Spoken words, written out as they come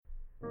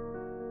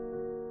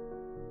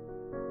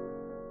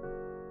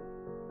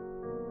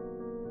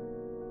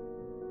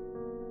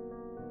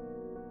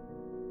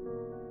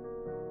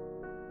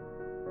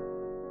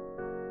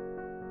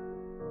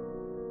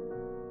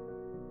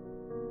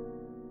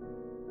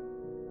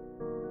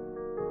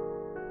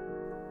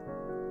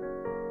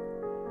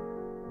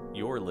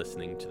You're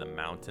listening to the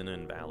Mountain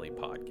and Valley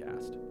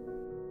Podcast.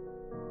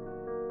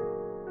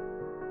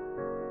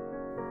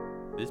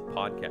 This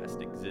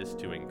podcast exists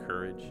to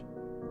encourage,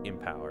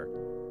 empower,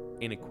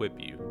 and equip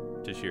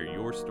you to share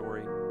your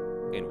story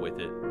and with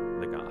it,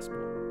 the gospel.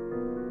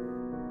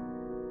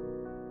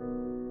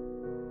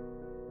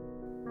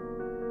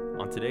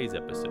 On today's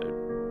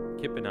episode,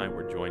 Kip and I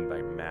were joined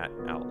by Matt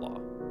Outlaw.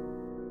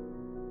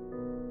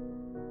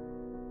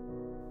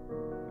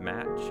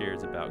 Matt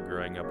shares about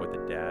growing up with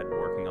a dad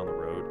working on the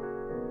road,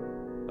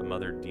 a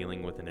mother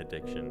dealing with an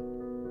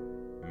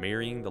addiction,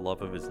 marrying the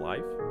love of his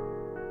life,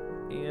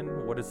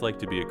 and what it's like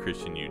to be a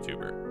Christian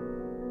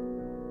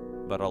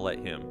YouTuber. But I'll let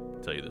him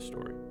tell you the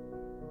story.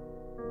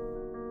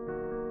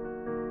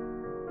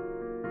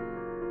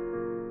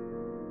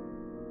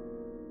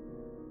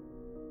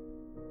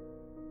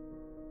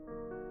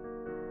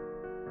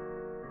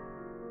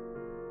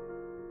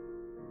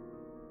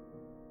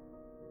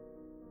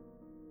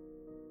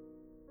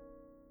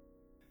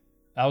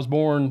 I was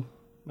born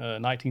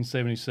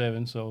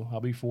 1977, so I'll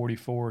be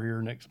 44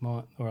 here next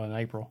month, or in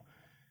April.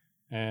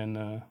 And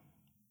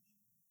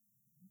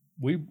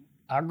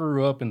I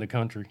grew up in the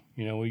country.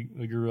 You know, we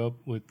grew up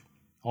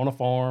on a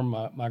farm.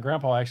 My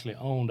grandpa actually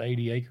owned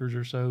 80 acres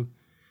or so. Of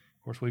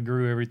course, we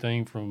grew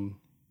everything from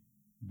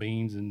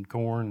beans and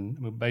corn,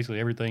 and basically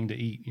everything to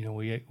eat. You know,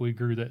 we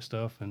grew that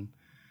stuff. And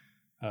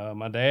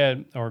my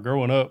dad, or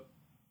growing up,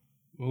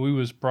 we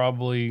was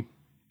probably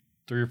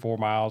 3 or 4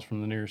 miles from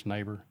the nearest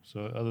neighbor,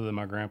 so other than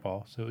my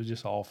grandpa. So it was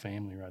just all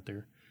family right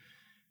there.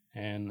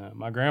 And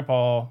my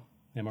grandpa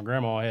and my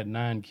grandma had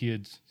 9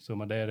 kids. So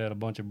my dad had a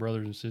bunch of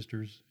brothers and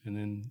sisters, and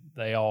then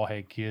they all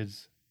had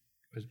kids.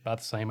 It was about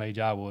the same age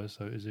I was,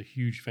 so it was a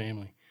huge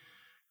family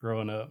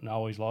growing up. And I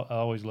always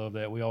loved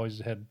that. We always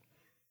had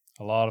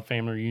a lot of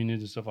family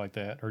reunions and stuff like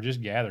that, or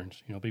just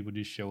gatherings. You know, people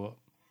just show up.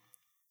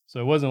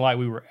 So it wasn't like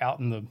we were out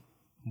in the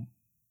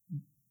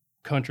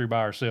country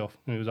by ourselves.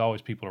 It was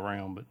always people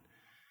around, but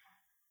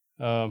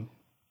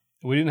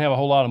we didn't have a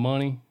whole lot of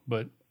money,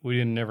 but we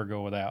didn't never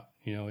go without.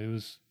 You know, it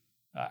was,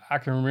 I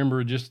can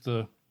remember just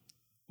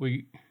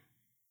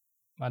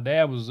my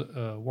dad was,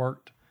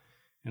 worked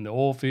in the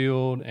oil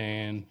field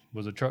and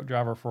was a truck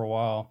driver for a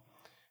while,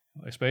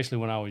 especially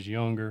when I was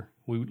younger.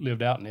 We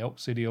lived out in Elk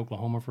City,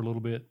 Oklahoma for a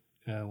little bit,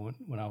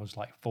 when I was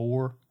like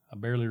 4. I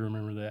barely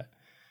remember that.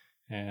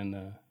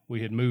 And,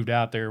 we had moved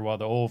out there while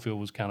the oil field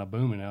was kind of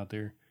booming out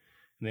there.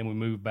 And then we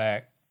moved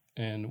back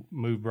and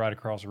moved right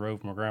across the road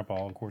from my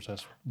grandpa. Of course,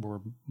 that's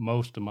where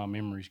most of my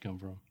memories come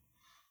from.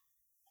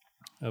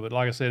 But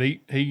like I said,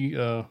 he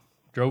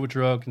drove a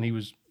truck, and he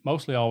was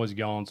mostly always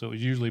gone. So it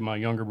was usually my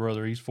younger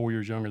brother. He's 4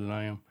 years younger than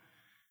I am.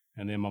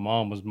 And then my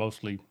mom was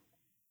mostly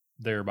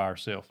there by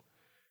herself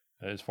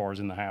as far as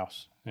in the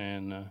house.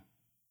 And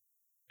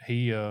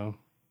he's one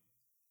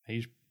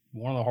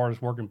of the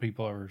hardest working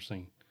people I've ever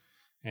seen.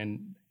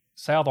 And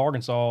South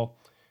Arkansas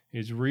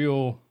is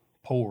real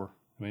poor.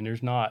 I mean,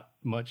 there's not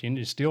much,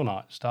 it's still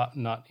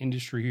not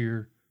industry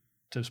here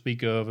to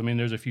speak of. I mean,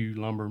 there's a few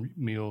lumber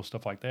mills,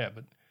 stuff like that,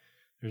 but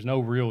there's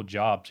no real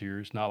jobs here.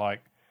 It's not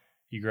like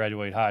you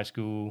graduate high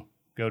school,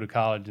 go to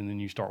college, and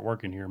then you start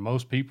working here.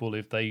 Most people,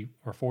 if they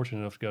are fortunate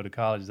enough to go to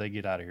college, they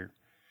get out of here.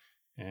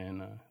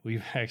 And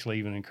we've actually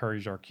even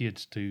encouraged our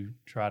kids to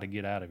try to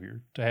get out of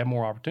here, to have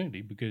more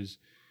opportunity, because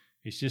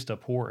it's just a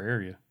poor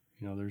area.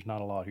 You know, there's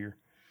not a lot here.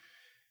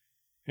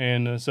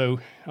 And so,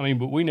 I mean,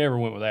 but we never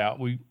went without.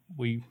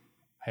 We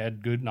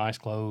had good, nice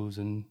clothes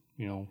and,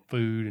 you know,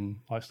 food and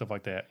stuff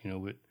like that, you know,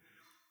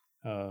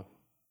 but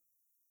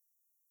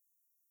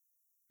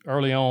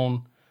early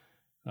on,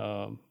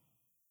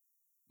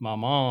 my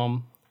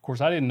mom, of course,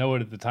 I didn't know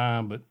it at the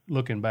time, but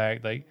looking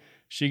back,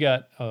 she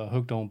got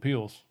hooked on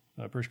pills,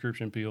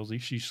 prescription pills.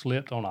 She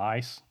slipped on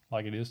ice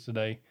like it is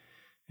today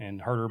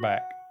and hurt her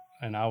back.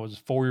 And I was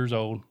 4 years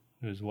old,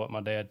 is what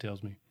my dad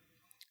tells me.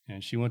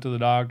 And she went to the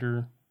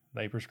doctor.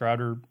 They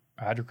prescribed her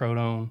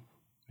hydrocodone.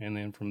 And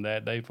then from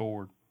that day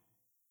forward,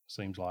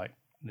 seems like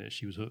that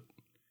she was hooked.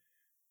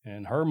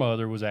 And her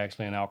mother was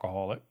actually an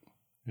alcoholic.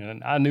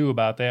 And I knew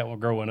about that when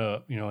growing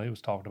up. You know, it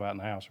was talked about in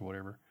the house or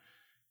whatever.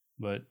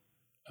 But,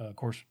 of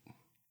course,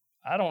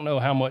 I don't know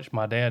how much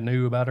my dad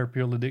knew about her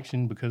pill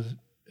addiction, because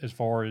as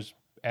far as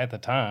at the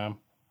time,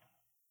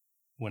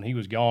 when he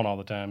was gone all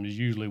the time, is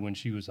usually when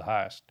she was the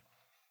highest.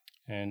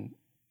 And,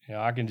 you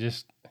know, I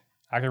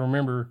can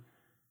remember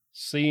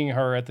seeing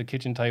her at the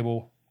kitchen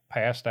table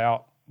passed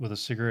out with a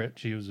cigarette.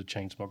 She was a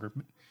chain smoker.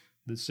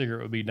 The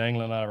cigarette would be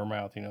dangling out of her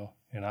mouth, you know,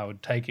 and I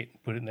would take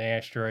it, put it in the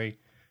ashtray,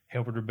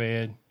 help her to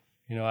bed.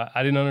 You know,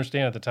 I didn't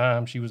understand at the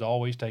time. She was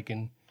always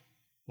taking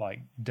like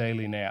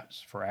daily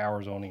naps for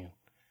hours on end.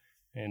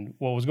 And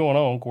what was going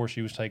on, of course,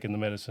 she was taking the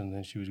medicine and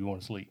then she was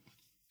going to sleep.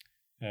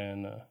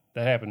 And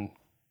that happened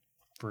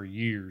for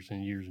years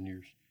and years and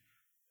years.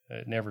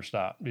 It never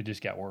stopped. It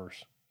just got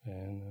worse.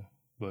 And,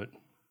 but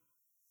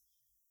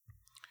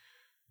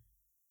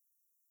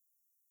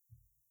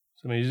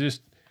I mean, it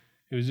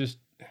was just,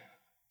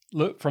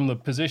 look, from the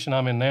position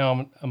I'm in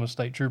now, I'm a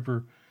state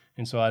trooper,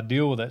 and so I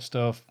deal with that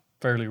stuff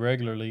fairly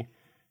regularly.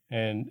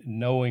 And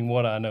knowing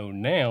what I know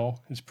now,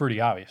 it's pretty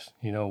obvious,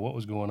 what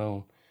was going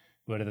on.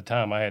 But at the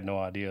time, I had no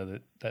idea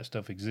that that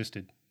stuff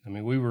existed. I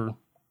mean, we were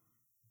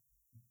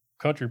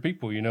country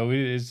people,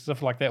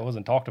 stuff like that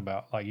wasn't talked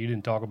about. Like, you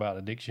didn't talk about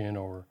addiction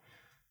or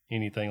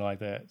anything like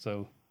that.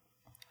 So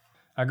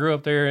I grew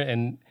up there,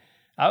 and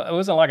it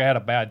wasn't like I had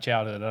a bad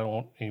childhood. I don't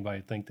want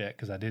anybody to think that,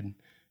 because I didn't.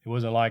 It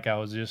wasn't like I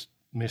was just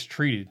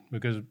mistreated,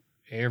 because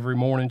every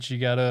morning she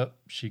got up,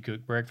 she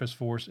cooked breakfast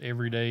for us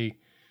every day,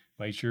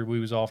 made sure we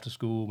was off to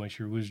school, made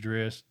sure we was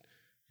dressed.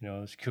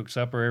 She cooked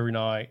supper every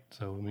night.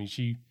 So, I mean,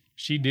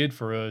 she did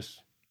for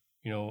us,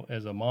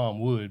 as a mom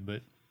would,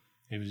 but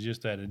it was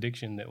just that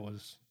addiction that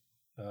was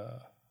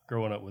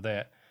growing up with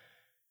that.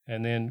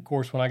 And then, of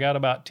course, when I got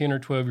about 10 or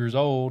 12 years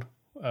old,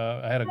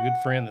 I had a good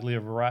friend that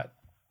lived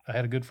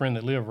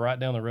right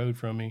down the road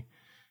from me,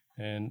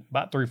 and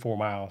about 3 or 4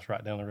 miles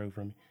right down the road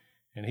from me.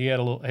 And he had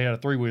a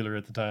 3-wheeler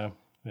at the time.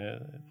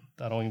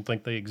 I don't even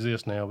think they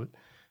exist now, but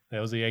that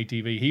was the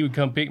ATV. He would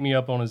come pick me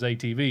up on his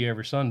ATV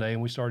every Sunday,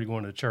 and we started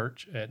going to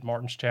church at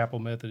Martin's Chapel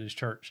Methodist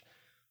Church.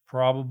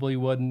 Probably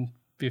wasn't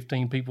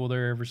 15 people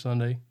there every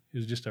Sunday. It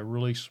was just a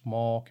really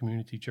small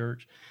community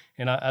church.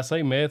 And I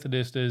say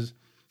Methodist as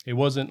it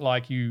wasn't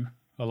like a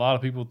lot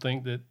of people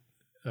think that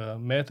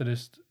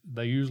Methodists,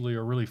 they usually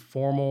are really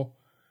formal.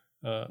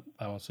 I'm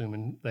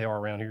assuming they are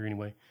around here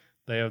anyway.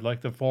 They have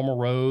like the formal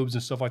robes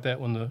and stuff like that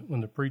when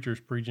the preacher's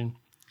preaching.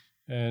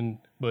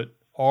 But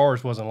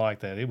ours wasn't like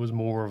that. It was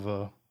more of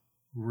a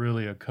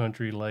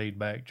country laid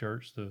back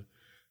church.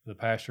 The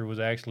pastor was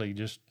actually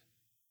just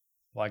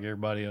like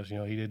everybody else.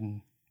 He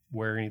didn't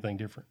wear anything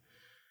different.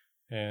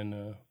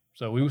 And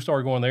so we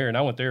started going there, and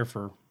I went there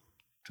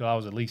till I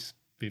was at least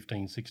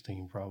 15,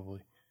 16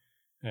 probably.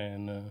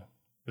 And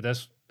but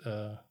that's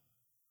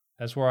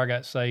where I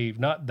got saved.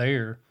 Not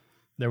there.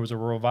 There was a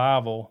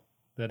revival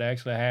that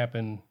actually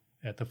happened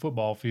at the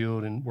football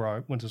field and where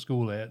I went to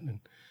school at. And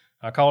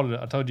I told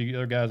you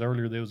other guys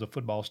earlier there was a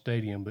football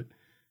stadium, but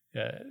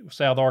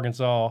South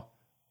Arkansas,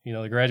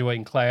 the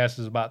graduating class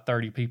is about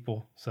 30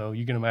 people. So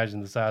you can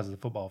imagine the size of the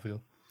football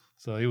field.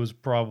 So it was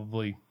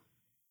probably,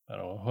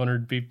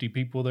 150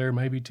 people there,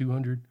 maybe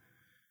 200.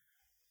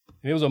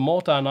 And it was a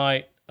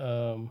multi-night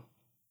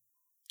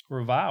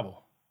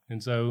revival.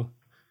 And so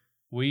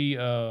we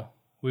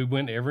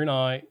went every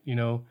night,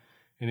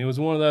 and it was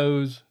one of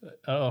those,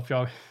 I don't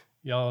know if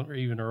y'all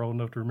even are old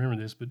enough to remember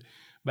this, but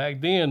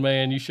back then,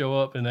 man, you show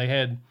up and they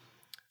had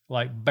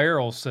like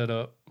barrels set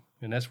up,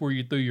 and that's where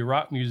you threw your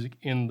rock music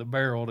in the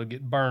barrel to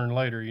get burned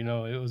later.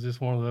 It was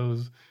just one of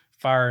those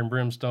fire and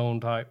brimstone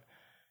type.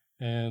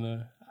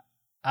 And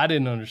I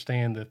didn't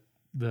understand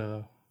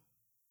the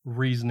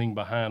reasoning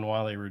behind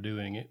why they were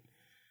doing it,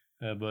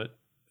 but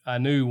I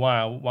knew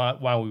why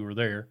we were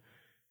there.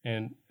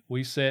 And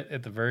we sat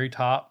at the very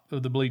top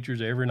of the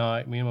bleachers every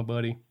night, me and my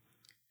buddy.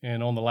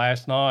 And on the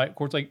last night, of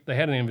course, they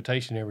had an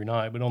invitation every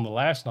night, but on the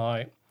last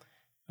night,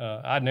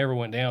 I never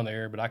went down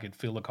there, but I could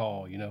feel the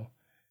call,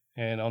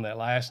 And on that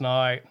last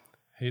night,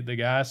 the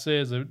guy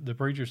says, the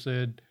preacher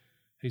said,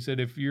 he said,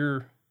 if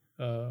you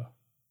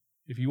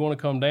want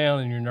to come down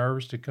and you're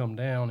nervous to come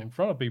down in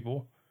front of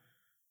people,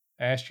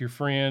 ask your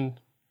friend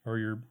or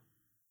your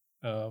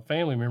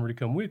family member to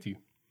come with you.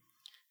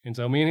 And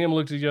so me and him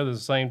looked at each other at the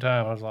same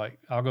time. I was like,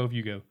 I'll go if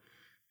you go.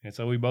 And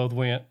so we both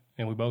went,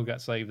 and we both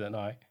got saved that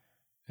night.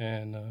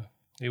 And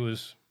it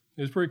was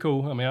pretty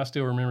cool. I mean, I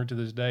still remember it to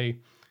this day.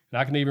 And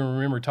I can even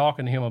remember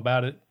talking to him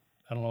about it,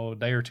 I don't know, a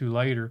day or two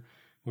later.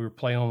 We were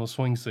playing on the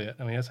swing set.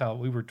 I mean, that's how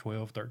we were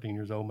 12, 13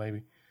 years old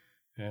maybe.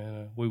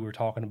 And we were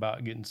talking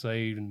about getting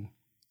saved and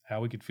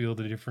how we could feel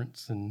the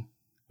difference, and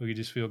we could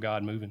just feel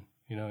God moving.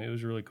 It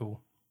was really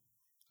cool,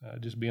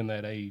 just being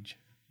that age.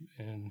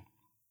 And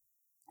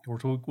of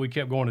course, we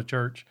kept going to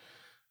church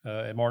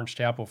at Martin's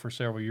Chapel for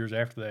several years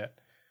after that.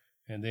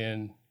 And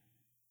then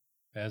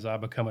as I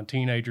become a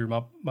teenager,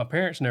 my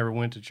parents never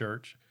went to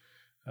church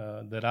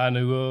that I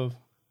knew of.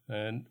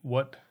 And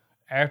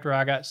after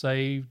I got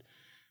saved,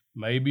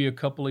 maybe a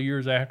couple of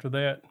years after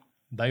that,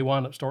 they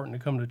wound up starting to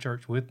come to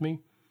church with me.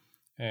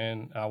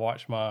 And I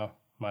watched my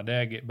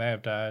dad get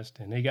baptized,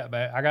 and I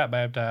got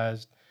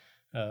baptized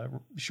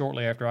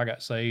shortly after I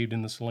got saved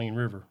in the Saline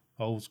River,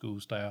 old school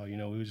style.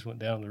 We just went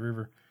down the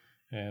river,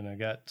 and I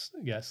got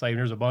saved.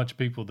 There's a bunch of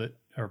people that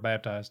are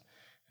baptized.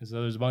 And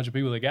so there's a bunch of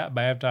people that got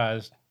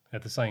baptized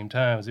at the same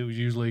time. It was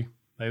usually,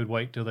 they would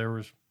wait till there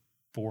was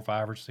 4 or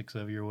 5 or 6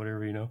 of you or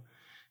whatever,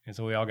 And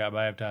so we all got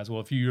baptized.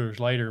 Well, a few years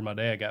later, my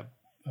dad got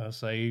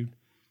saved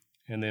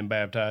and then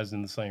baptized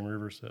in the same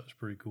river. So that was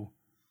pretty cool.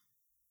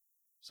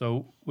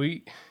 So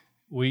we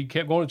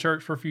kept going to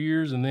church for a few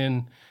years, and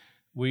then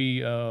we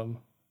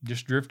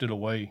just drifted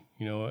away,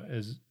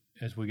 as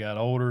we got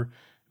older.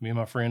 Me and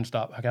my friends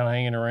stopped kind of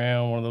hanging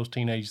around, one of those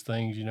teenage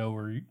things,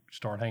 where you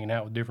start hanging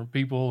out with different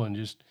people, and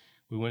just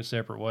we went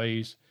separate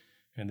ways.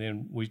 And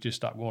then we just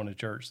stopped going to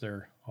church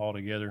there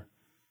altogether.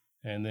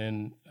 And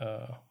then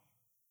so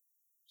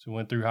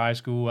went through high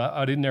school.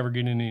 I didn't ever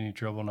get into any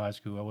trouble in high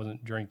school. I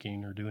wasn't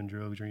drinking or doing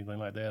drugs or anything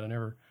like that. I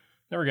never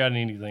got into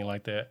anything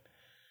like that.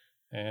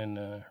 And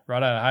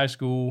right out of high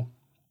school,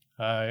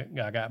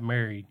 I got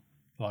married.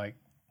 Like,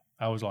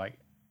 I was like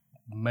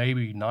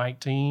maybe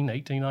 19,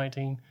 18,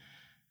 19.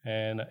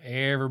 And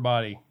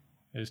everybody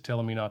is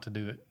telling me not to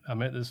do it. I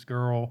met this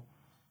girl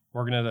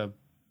working at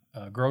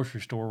a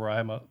grocery store where I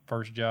had my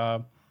first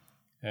job.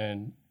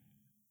 And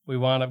we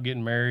wound up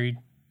getting married.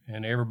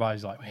 And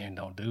everybody's like, man,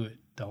 don't do it.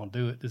 Don't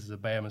do it. This is a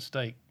bad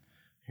mistake.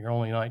 You're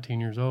only 19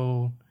 years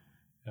old.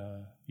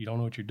 You don't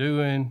know what you're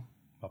doing.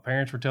 My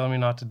parents were telling me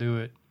not to do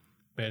it.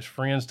 Best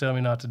friends tell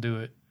me not to do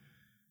it.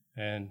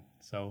 And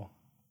so,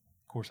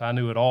 of course, I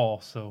knew it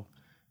all. So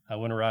I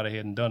went right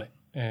ahead and done it.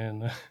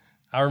 And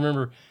I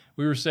remember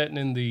we were sitting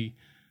in the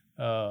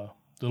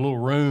little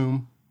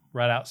room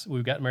right out.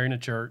 We got married in a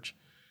church.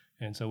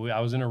 And so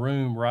I was in a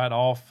room right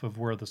off of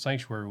where the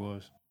sanctuary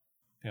was.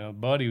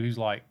 Buddy, he's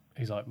like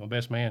my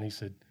best man. He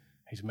said,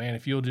 man,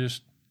 if you'll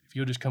just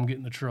come get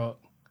in the truck,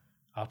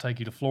 I'll take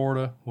you to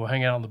Florida. We'll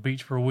hang out on the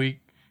beach for a week.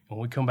 When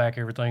we come back,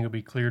 everything will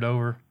be cleared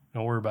over.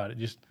 Don't worry about it.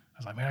 I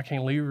was like, man, I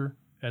can't leave her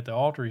at the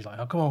altar. He's like,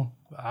 oh, come on.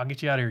 I'll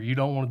get you out of here. You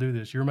don't want to do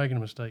this. You're making a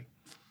mistake.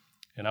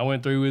 And I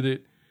went through with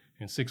it.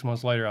 And 6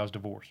 months later, I was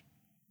divorced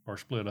or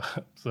split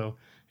up. So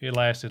it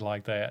lasted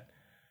like that.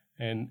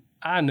 And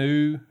I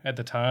knew at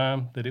the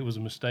time that it was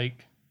a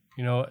mistake.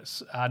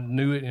 I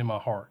knew it in my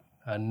heart.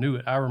 I knew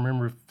it. I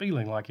remember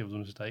feeling like it was a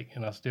mistake,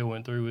 and I still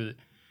went through with it.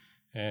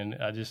 And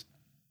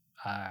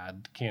I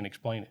can't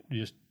explain it.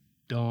 Just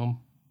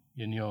dumb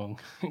and young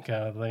kind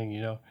of thing,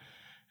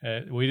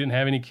 We didn't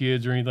have any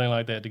kids or anything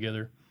like that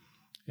together.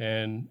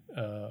 And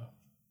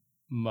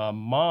my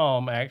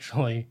mom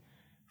actually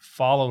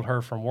followed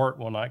her from work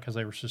one night because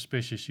they were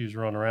suspicious she was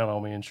running around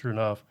on me. And sure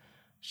enough,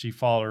 she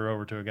followed her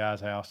over to a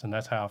guy's house, and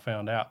that's how I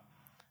found out,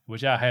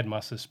 which I had my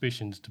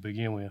suspicions to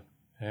begin with.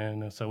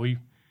 And so we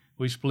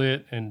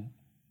split and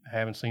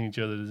haven't seen each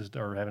other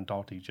or haven't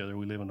talked to each other.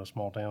 We live in a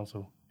small town,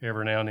 so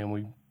every now and then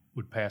we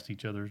would pass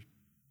each other,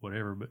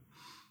 whatever. But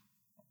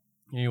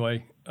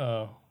anyway,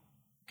 kind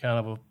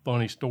of a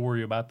funny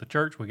story about the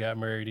church we got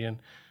married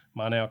in.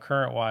 My now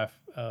current wife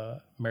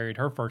married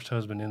her first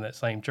husband in that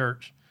same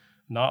church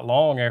not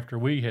long after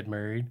we had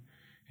married.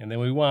 And then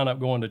we wound up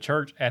going to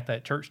church at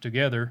that church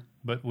together,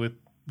 but with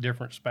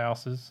different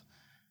spouses.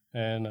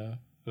 And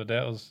but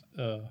that was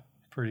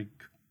pretty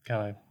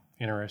kind of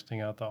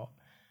interesting, I thought.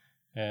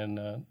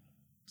 And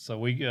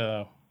so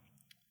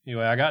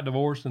anyway, I got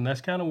divorced, and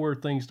that's kind of where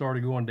things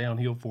started going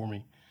downhill for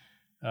me.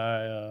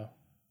 I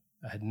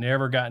had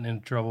never gotten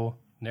into trouble,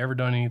 never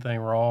done anything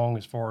wrong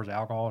as far as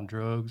alcohol and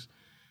drugs.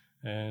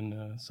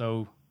 And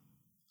so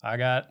I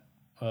got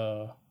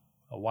a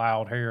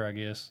wild hair, I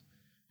guess.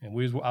 And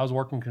I was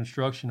working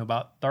construction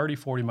about 30,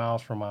 40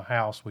 miles from my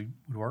house. We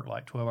would work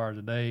like 12 hours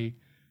a day,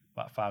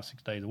 about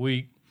 5-6 days a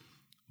week.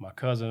 My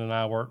cousin and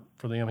I worked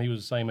for them. He was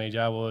the same age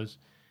I was.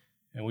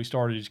 And we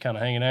started just kind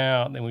of hanging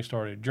out. And then we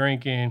started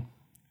drinking.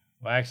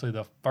 Well, actually,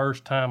 the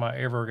first time I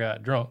ever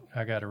got drunk,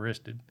 I got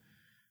arrested.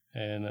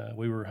 And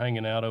we were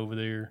hanging out over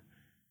there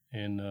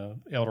in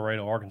El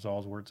Dorado,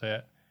 Arkansas is where it's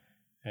at.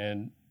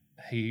 And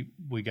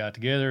we got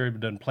together,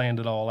 done planned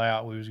it all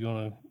out. We was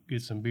going to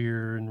get some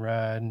beer and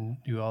ride and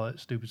do all that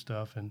stupid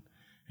stuff. And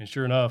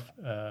sure enough,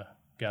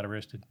 got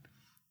arrested.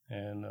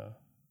 And it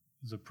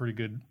was a pretty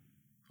good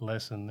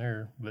lesson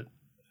there. But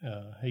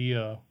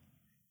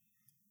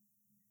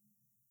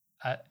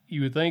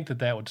you would think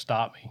that would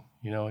stop me.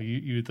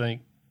 You would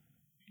think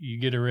you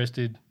get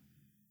arrested,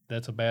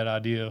 that's a bad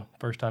idea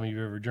first time you've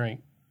ever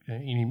drank,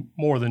 any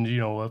more than,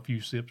 a few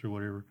sips or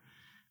whatever,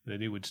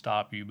 that it would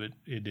stop you, but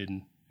it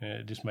didn't.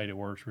 It just made it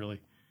worse,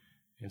 really.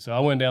 And so I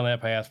went down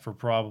that path for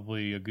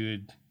probably a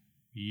good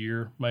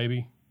year,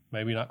 maybe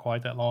not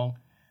quite that long,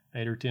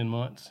 8 or 10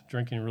 months,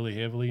 drinking really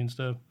heavily and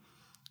stuff.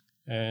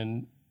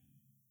 And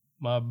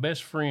my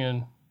best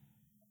friend,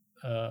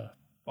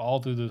 all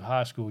through the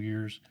high school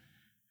years,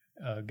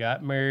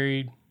 got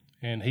married,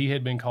 and he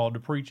had been called to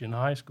preach in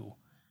high school.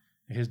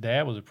 His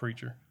dad was a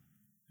preacher,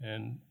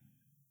 and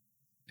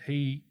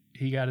he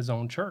got his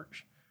own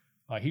church.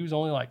 Like, he was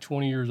only like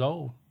 20 years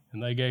old,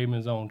 and they gave him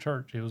his own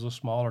church. It was a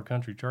smaller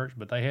country church,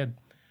 but they had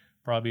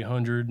probably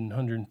 100 and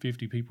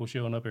 150 people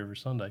showing up every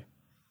Sunday.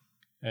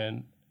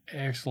 And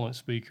excellent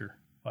speaker.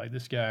 Like,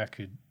 this guy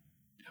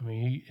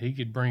he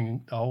could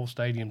bring the whole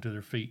stadium to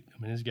their feet.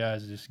 This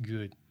guy's just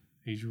good.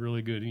 He's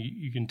really good.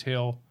 You can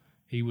tell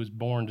he was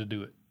born to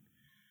do it.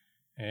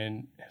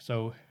 And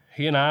so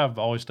he and I have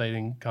always stayed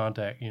in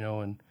contact,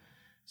 and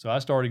so I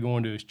started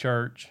going to his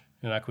church,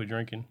 and I quit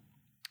drinking.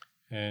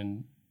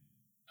 And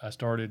I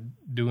started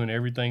doing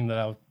everything that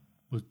I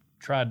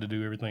tried to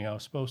do, everything I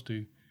was supposed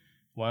to.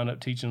 Wound up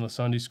teaching a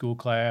Sunday school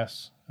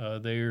class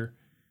there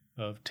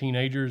of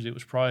teenagers. It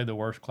was probably the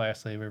worst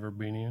class they've ever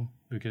been in,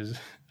 because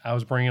I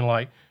was bringing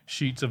like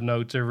sheets of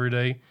notes every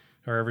day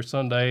or every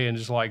Sunday and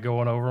just like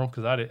going over them,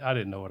 because I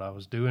didn't know what I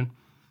was doing.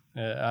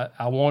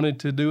 I wanted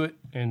to do it,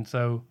 and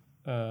so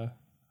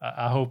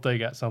I hope they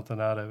got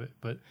something out of it.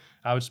 But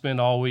I would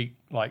spend all week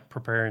like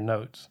preparing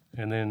notes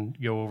and then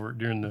go over it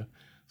during the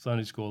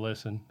Sunday school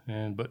lesson.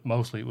 But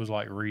mostly it was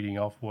like reading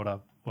off what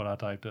I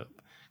typed up,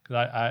 because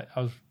I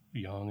was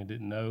young and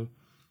didn't know,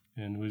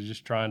 and was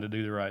just trying to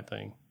do the right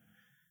thing.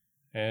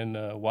 And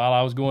while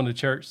I was going to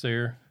church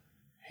there,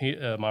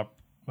 my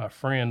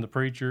friend, the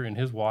preacher, and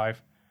his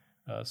wife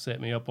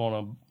set me up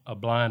on a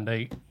blind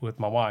date with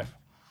my wife.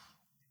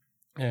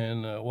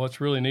 And what's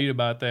really neat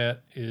about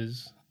that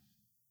is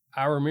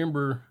I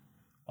remember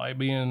like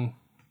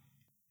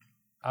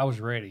I was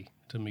ready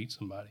to meet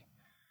somebody.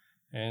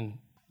 And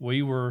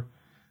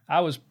I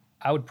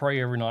would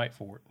pray every night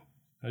for it.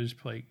 I just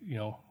pray,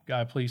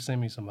 God, please send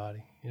me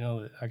somebody,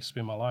 that I can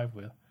spend my life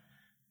with.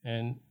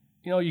 And,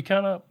 you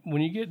kind of,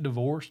 when you get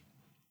divorced,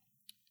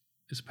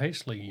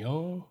 especially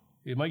young,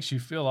 it makes you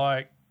feel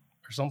like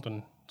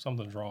something's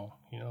wrong,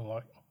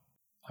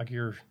 like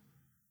you're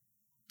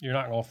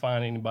not going to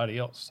find anybody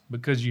else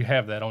because you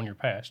have that on your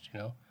past,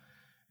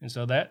 And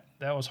so that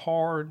was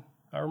hard.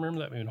 I remember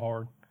that being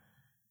hard.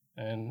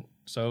 And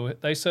so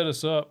they set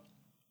us up,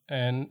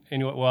 and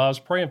anyway, I was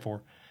praying for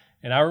her.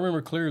 And I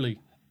remember clearly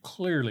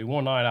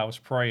one night I was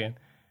praying,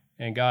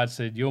 and God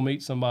said, "You'll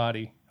meet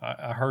somebody."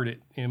 I heard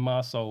it in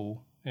my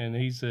soul, and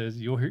He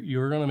says,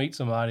 "You're going to meet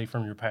somebody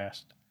from your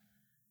past."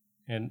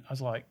 And I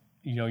was like,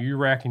 you're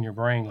racking your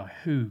brain like,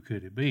 who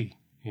could it be?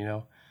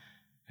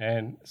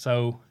 And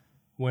so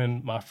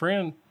when my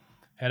friend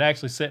had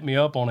actually set me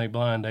up on a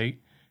blind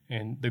date,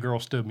 and the girl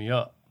stood me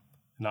up,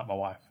 not my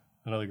wife,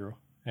 another girl.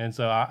 And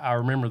so I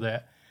remember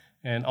that.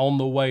 And on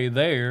the way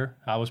there,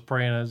 I was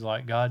praying. I was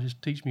like, God,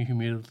 just teach me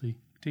humility.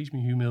 Teach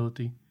me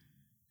humility.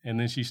 And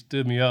then she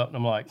stood me up, and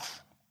I'm like,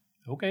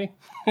 okay.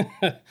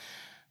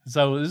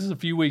 So this is a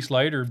few weeks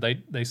later.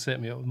 They set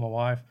me up with my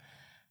wife.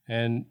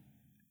 And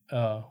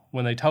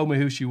when they told me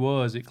who she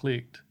was, it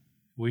clicked.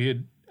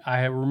 We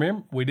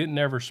didn't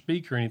ever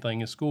speak or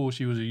anything in school.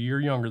 She was a year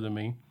younger than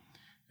me.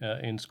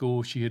 In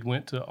school, she had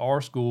went to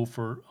our school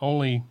for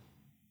only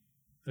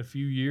a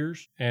few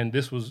years. And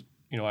this was,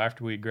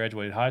 after we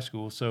graduated high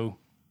school. So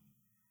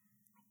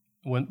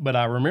but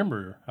I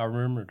remembered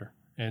her.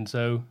 And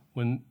so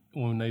when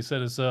they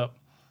set us up,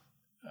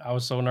 I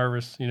was so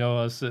nervous. I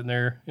was sitting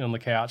there on the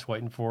couch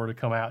waiting for her to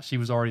come out. She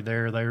was already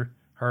there.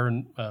 Her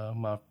and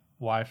my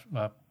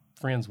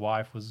friend's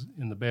wife was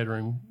in the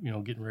bedroom,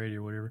 getting ready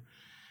or whatever.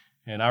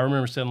 And I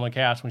remember sitting on the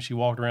couch when she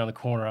walked around the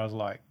corner. I was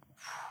like,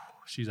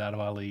 she's out of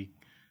my league.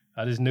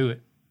 I just knew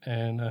it.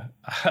 And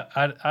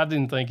I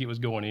didn't think it was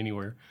going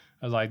anywhere.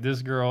 I was like,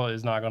 this girl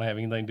is not going to have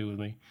anything to do with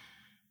me.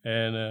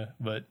 And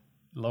but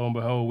lo and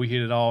behold, we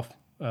hit it off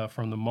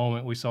from the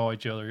moment we saw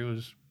each other. It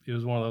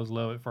was one of those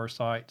love at first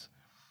sights.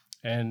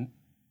 And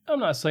I'm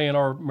not saying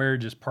our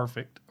marriage is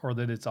perfect or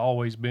that it's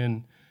always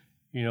been,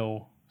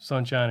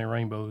 sunshine and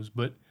rainbows,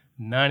 but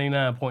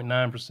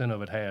 99.9%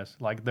 of it has.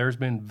 Like, there's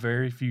been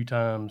very few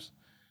times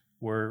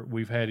where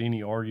we've had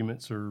any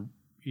arguments or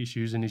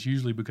issues, and it's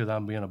usually because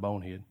I'm being a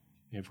bonehead,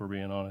 if we're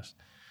being honest.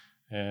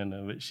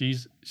 And but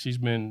she's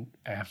been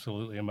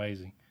absolutely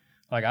amazing.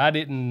 Like, I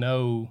didn't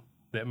know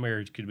that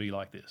marriage could be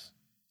like this.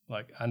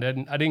 Like, I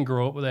didn't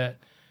grow up with that.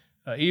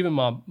 Even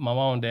my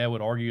mom and dad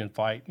would argue and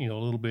fight, a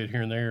little bit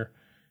here and there,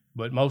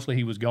 but mostly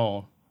he was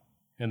gone.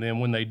 And then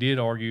when they did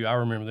argue, I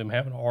remember them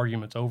having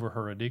arguments over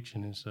her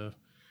addiction and stuff.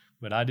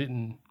 But I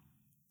didn't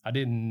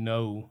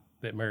know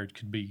that marriage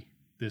could be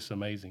this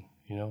amazing,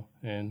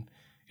 And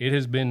it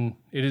has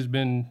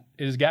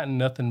gotten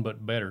nothing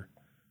but better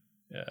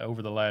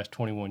over the last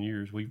 21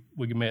 years. We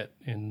met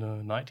in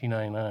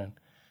 1999,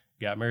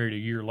 got married a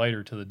year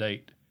later to the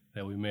date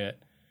that we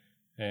met,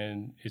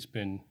 and it's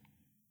been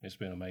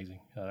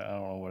amazing. I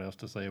don't know what else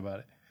to say about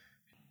it.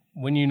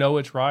 When you know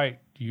it's right,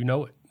 you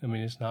know it. I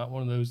mean, it's not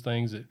one of those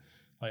things that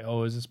like,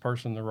 oh, is this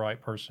person the right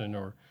person,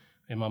 or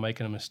am I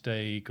making a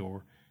mistake,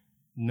 or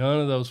none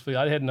of those.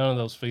 I had none of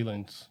those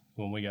feelings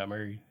when we got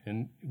married,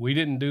 and we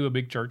didn't do a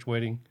big church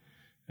wedding.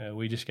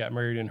 We just got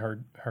married in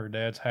her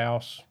dad's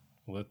house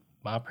with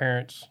my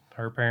parents,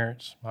 her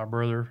parents, my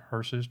brother,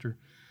 her sister.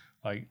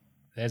 Like,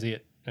 that's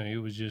it. I mean,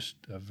 it was just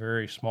a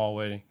very small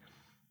wedding,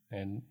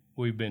 and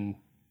we've been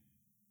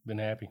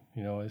happy.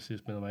 It's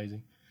just been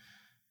amazing.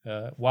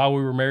 While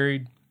we were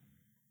married,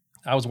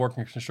 I was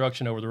working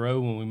construction over the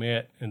road when we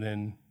met, and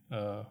then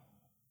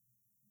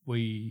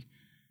we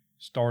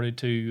started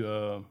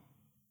to.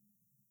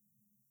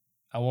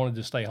 I wanted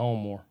to stay home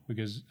more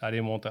because I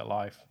didn't want that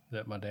life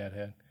that my dad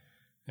had.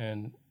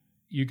 And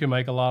you can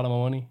make a lot of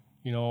money,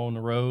 on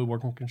the road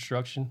working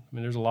construction. I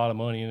mean, there's a lot of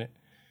money in it,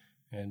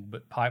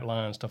 but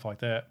pipeline, stuff like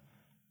that.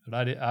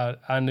 But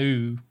I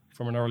knew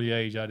from an early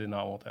age I did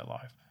not want that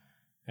life.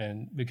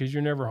 And because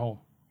you're never home,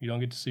 you don't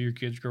get to see your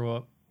kids grow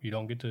up. You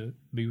don't get to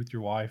be with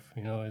your wife.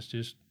 It's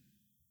just.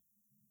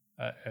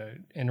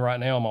 And right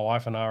now, my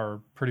wife and I are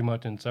pretty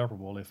much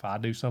inseparable. If I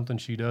do something,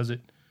 she does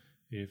it.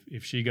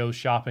 If she goes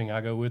shopping,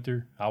 I go with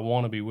her. I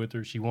want to be with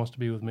her. She wants to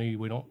be with me.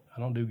 I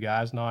don't do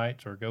guys'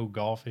 nights or go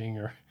golfing,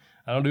 or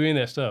I don't do any of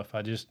that stuff.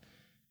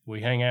 We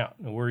hang out,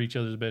 and we're each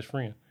other's best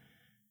friend.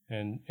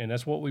 And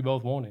that's what we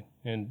both wanted.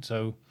 And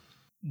so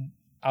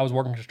I was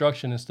working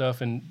construction and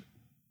stuff, and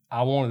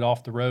I wanted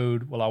off the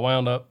road. Well, I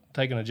wound up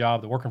taking a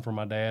job working for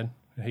my dad.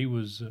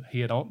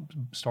 He had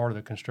started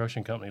a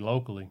construction company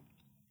locally,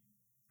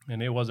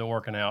 and it wasn't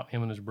working out.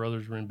 Him and his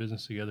brothers were in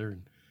business together,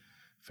 and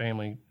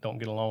family don't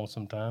get along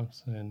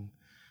sometimes. And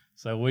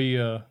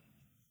So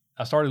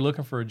I started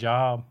looking for a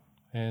job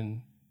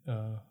and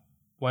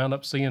wound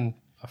up seeing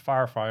a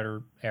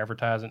firefighter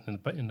advertising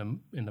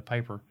in the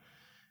paper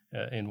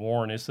in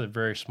Warren. It's a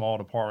very small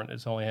department.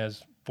 It only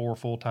has 4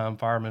 full-time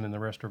firemen and the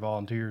rest are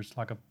volunteers,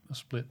 like a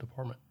split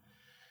department.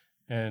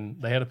 And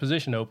they had a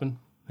position open,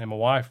 and my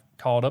wife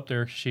called up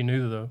there. She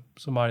knew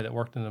somebody that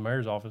worked in the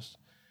mayor's office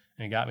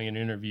and got me an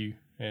interview,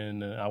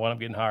 and I wound up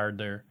getting hired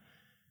there.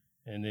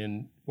 And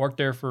then worked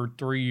there for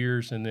 3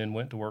 years, and then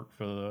went to work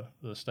for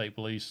the state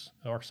police,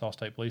 Arkansas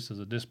State Police, as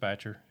a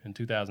dispatcher in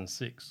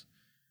 2006.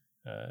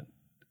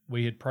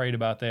 We had prayed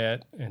about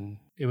that, and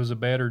it was a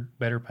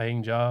better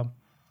paying job.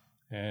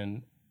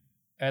 And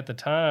at the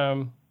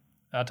time,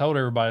 I told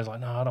everybody, I was like,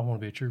 no, I don't want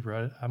to be a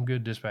trooper. I'm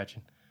good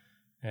dispatching.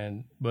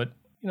 But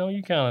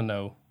you kind of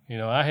know.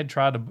 I had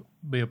tried to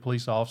be a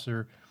police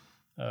officer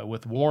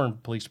with the Warren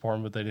Police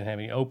Department, but they didn't have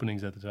any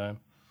openings at the time.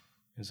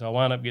 And so I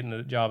wound up getting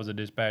a job as a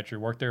dispatcher,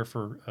 worked there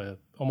for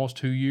almost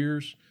 2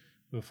 years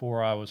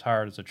before I was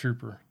hired as a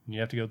trooper. And you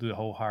have to go through the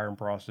whole hiring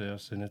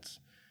process, and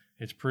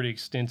it's pretty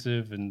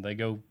extensive, and they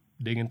go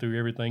digging through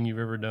everything you've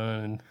ever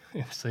done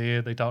and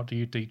said. They talk to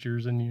your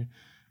teachers and your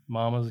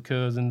mamas,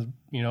 cousins,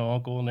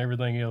 uncle, and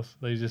everything else.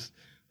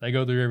 They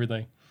go through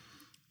everything.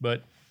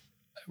 But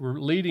we're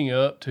leading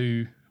up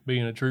to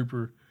being a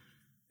trooper.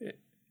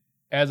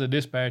 As a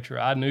dispatcher,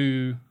 I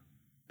knew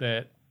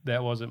that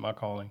wasn't my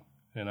calling,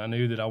 and I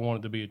knew that I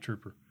wanted to be a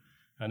trooper.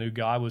 I knew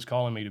God was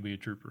calling me to be a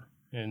trooper,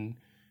 and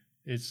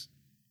it's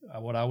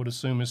what I would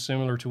assume is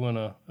similar to when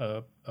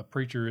a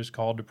preacher is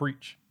called to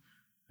preach.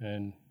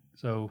 And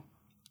so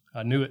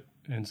I knew it,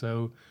 and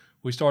so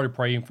we started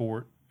praying for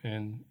it.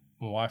 And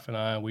my wife and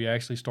I, we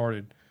actually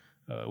started.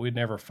 We'd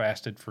never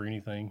fasted for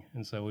anything,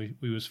 and so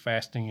we was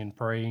fasting and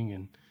praying,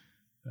 and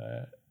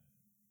I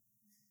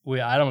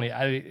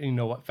didn't even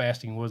know what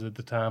fasting was at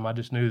the time. I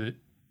just knew that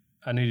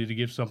I needed to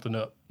give something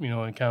up,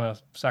 and kind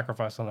of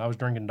sacrifice something. I was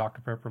drinking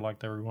Dr. Pepper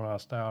like everyone I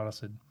was style, and I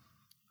said,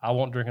 I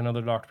won't drink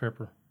another Dr.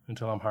 Pepper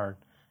until I'm hired,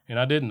 and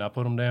I didn't. I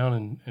put them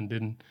down and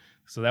didn't.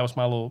 So that was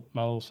my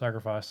little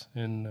sacrifice,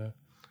 and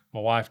my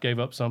wife gave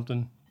up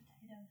something.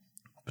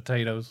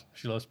 Potatoes.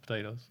 She loves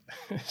potatoes.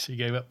 She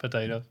gave up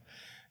potatoes,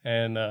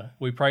 and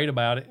we prayed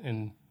about it,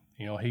 and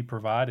he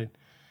provided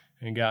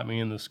and got me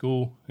in the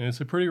school. And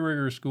it's a pretty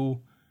rigorous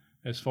school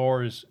as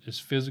far as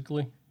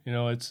physically.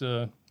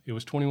 It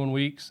was 21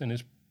 weeks, and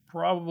it's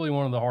probably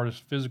one of the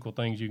hardest physical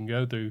things you can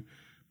go through,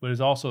 but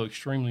it's also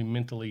extremely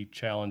mentally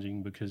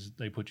challenging because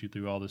they put you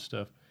through all this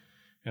stuff,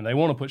 and they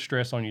want to put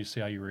stress on you to see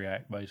how you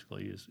react.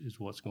 Basically, is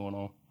what's going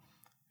on.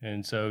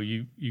 And so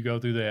you go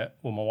through that.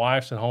 Well, my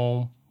wife's at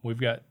home. We've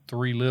got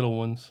 3 little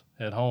ones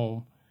at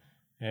home,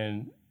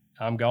 and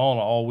I'm gone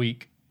all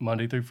week,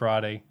 Monday through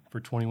Friday, for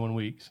 21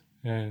 weeks.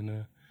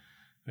 And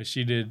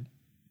she did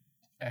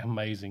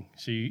amazing.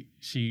 She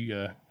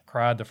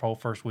cried the whole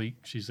first week,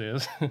 she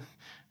says,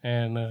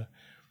 and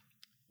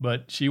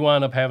but she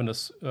wound up having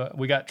to.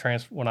 We got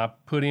when I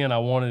put in,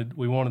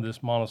 we wanted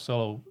this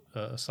Monticello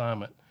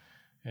assignment,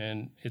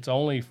 and it's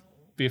only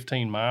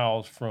 15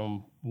 miles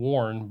from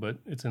Warren, but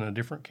it's in a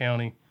different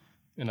county,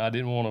 and I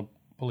didn't want to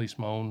police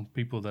my own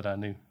people that I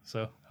knew,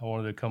 so I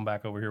wanted to come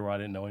back over here where I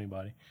didn't know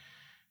anybody.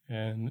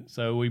 And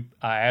so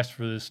I asked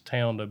for this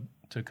town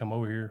to come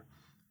over here.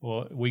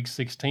 Well, week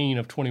 16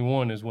 of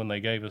 21 is when they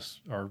gave us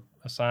our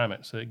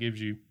assignment, so it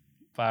gives you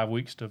 5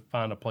 weeks to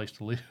find a place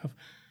to live.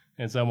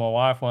 And so my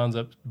wife winds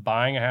up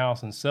buying a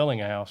house and selling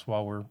a house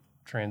while we're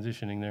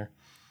transitioning there,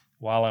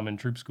 while I'm in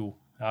troop school.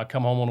 I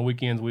come home on the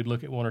weekends. We'd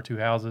look at 1 or 2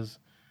 houses.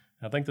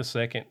 I think the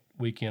second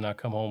weekend I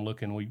come home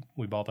looking,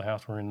 we bought the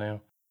house we're in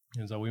now.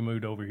 And so we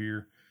moved over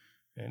here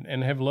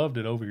and have loved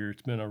it over here.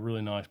 It's been a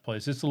really nice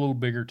place. It's a little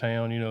bigger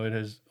town. It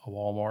has a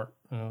Walmart.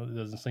 It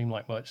doesn't seem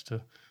like much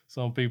to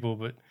some people,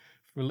 but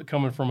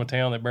coming from a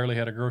town that barely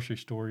had a grocery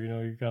store,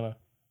 you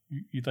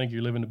think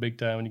you live in the big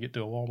town when you get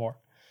to a Walmart.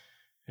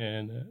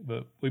 And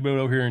but we moved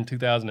over here in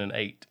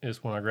 2008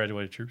 is when I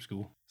graduated troop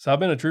school. So I've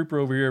been a trooper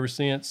over here ever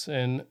since.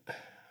 And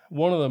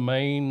one of the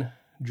main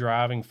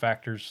driving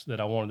factors that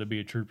I wanted to be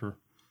a trooper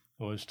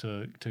was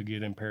to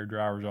get impaired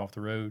drivers off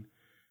the road.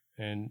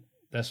 And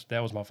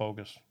that was my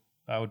focus.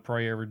 I would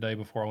pray every day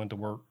before I went to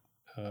work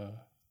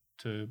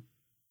to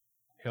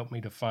help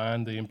me to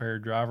find the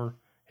impaired driver,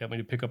 help me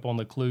to pick up on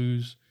the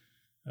clues,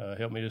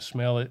 help me to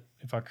smell it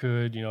if I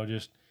could,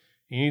 just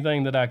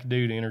anything that I could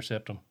do to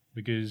intercept them,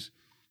 because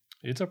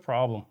it's a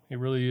problem. It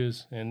really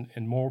is. And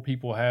more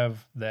people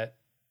have that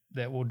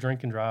will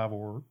drink and drive,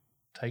 or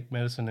take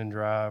medicine and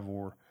drive,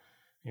 or,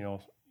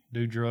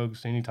 do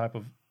drugs, any type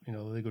of,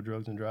 illegal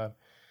drugs and drive.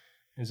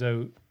 And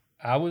so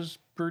I was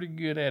pretty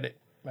good at it.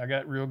 I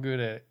got real good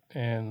at it,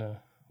 and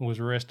was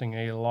arresting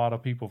a lot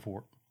of people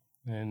for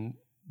it.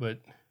 But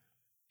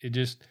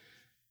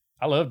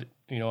I loved it.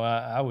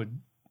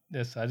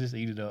 I just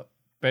eat it up.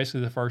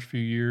 Basically the first few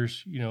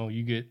years,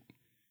 you get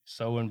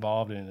so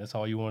involved in it. That's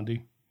all you want to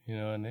do,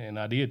 and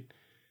I did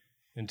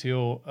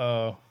until,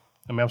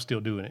 I'm still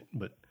doing it,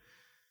 but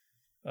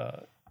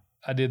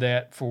I did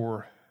that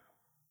for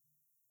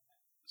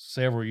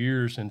several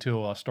years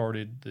until I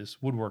started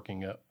this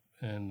woodworking up.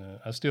 and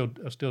I still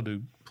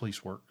do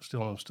police work.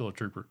 I'm still a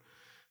trooper,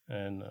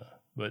 and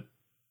but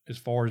as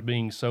far as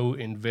being so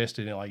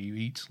invested in, like, you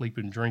eat, sleep,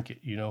 and drink it,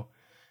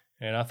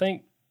 and I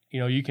think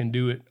you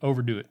can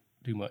overdo it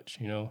too much,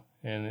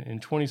 And in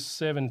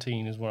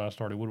 2017 is when I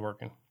started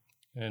woodworking,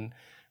 and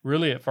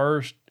really at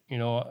first,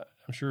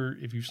 I'm sure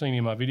if you've seen any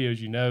of my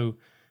videos,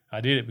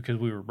 I did it because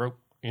we were broke.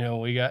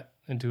 We got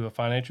into a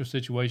financial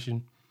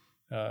situation.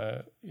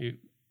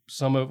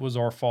 Some of it was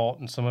our fault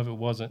and some of it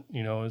wasn't,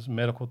 as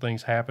medical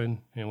things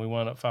happen and we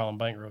wound up filing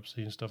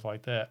bankruptcy and stuff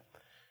like that.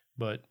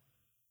 But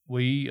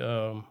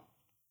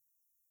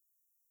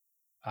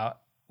I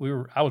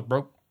was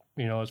broke,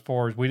 as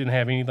far as we didn't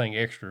have anything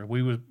extra.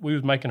 We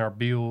was making our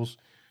bills,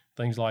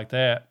 things like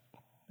that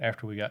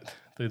after we got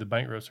through the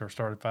bankruptcy or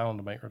started filing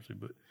the bankruptcy.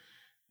 But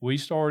we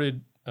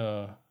started,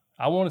 I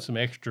wanted some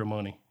extra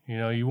money.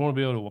 You want to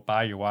be able to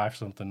buy your wife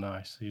something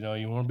nice. You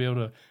want to be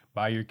able to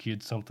buy your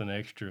kids something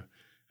extra.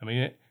 I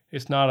mean,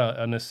 it's not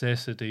a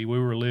necessity. We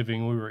were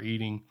living, we were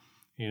eating,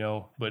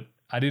 but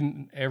I've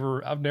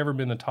never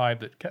been the type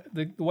that,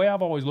 the way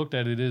I've always looked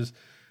at it is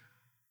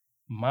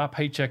my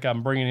paycheck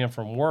I'm bringing in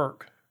from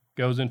work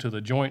goes into the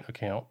joint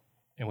account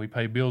and we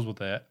pay bills with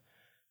that.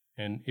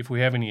 And if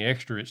we have any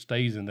extra, it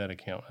stays in that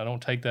account. I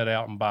don't take that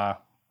out and buy,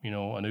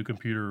 a new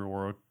computer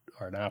or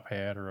an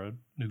iPad or a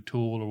new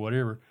tool or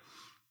whatever.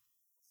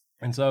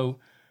 And so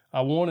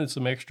I wanted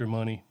some extra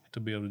money to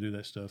be able to do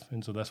that stuff.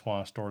 And so that's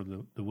why I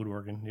started the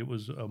woodworking. It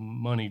was a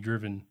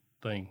money-driven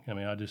thing. I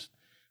mean,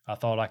 I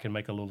thought I could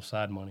make a little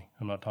side money.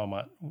 I'm not talking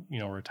about,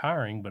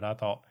 retiring, but I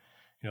thought,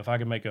 if I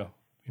could make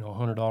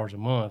 $100 a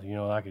month,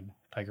 I could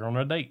take her on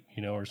a date,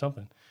 or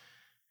something.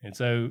 And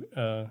so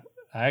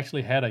I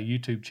actually had a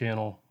YouTube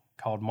channel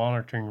called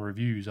Monitoring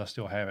Reviews. I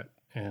still have it,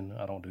 and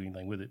I don't do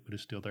anything with it, but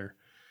it's still there.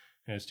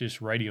 And it's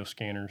just radio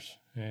scanners.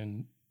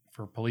 And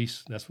for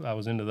police, I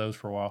was into those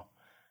for a while.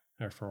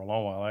 Or for a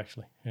long while,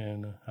 actually.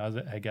 And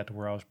I got to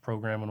where I was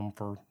programming them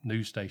for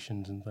news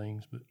stations and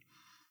things. But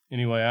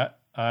anyway,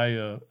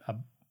 I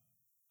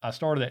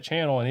started that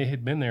channel, and it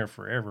had been there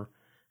forever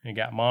and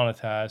got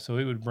monetized. So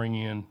it would bring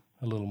in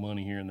a little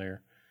money here and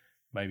there,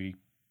 maybe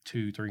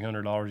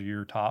 $200-$300 a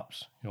year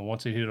tops.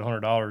 Once it hit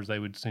 $100, they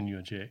would send you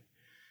a check.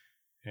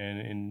 And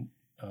in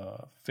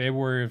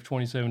February of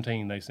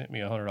 2017, they sent me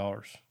 $100,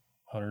 100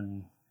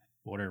 and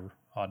whatever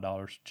odd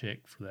dollars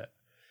check for that.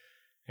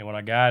 And when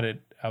I got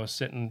it, I was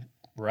sitting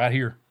right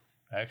here,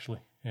 actually,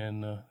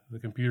 and the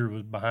computer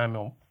was behind me.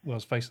 I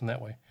was facing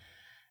that way.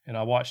 And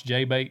I watched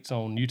Jay Bates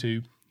on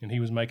YouTube, and he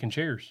was making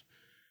chairs.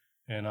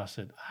 And I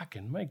said, I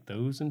can make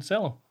those and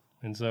sell them.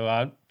 And so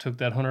I took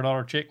that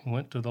 $100 check and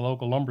went to the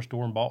local lumber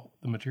store and bought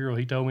the material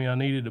he told me I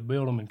needed to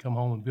build them, and come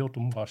home and built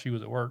them while she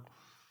was at work.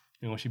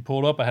 And when she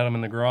pulled up, I had them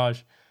in the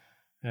garage.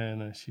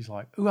 And she's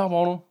like, ooh, I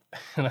want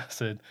them. And I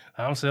said,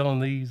 I'm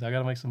selling these. I got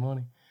to make some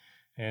money.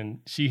 And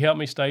she helped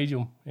me stage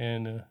them.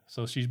 And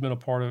so she's been a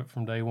part of it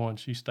from day one.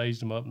 She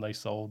staged them up, and they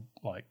sold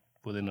like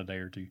within a day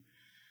or two.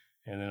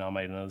 And then I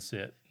made another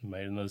set,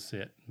 made another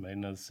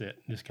set.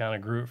 Just kind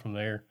of grew it from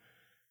there.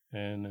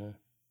 And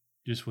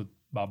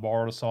I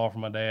borrowed a saw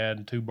from my dad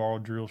and 2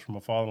 borrowed drills from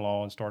my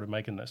father-in-law and started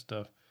making that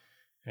stuff.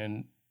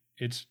 And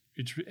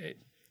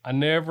I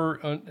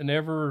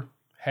never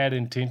had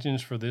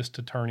intentions for this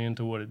to turn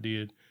into what it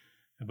did,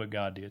 but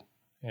God did.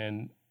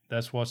 And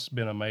that's what's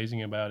been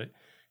amazing about it.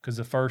 Because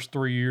the first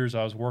 3 years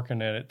I was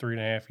working at it,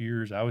 3.5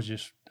 years, I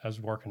was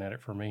working at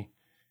it for me.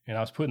 And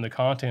I was putting the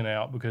content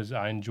out because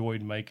I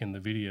enjoyed making the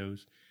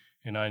videos.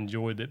 And I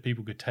enjoyed that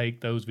people could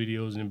take those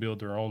videos and build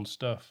their own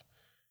stuff.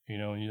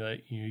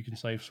 You can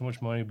save so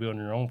much money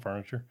building your own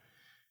furniture.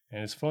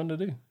 And it's fun to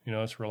do.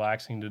 It's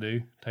relaxing to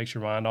do. Takes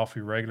your mind off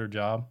your regular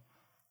job.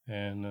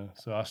 And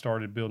so I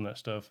started building that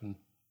stuff. And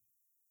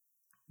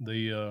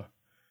I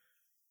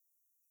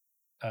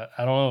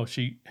don't know,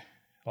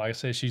 like I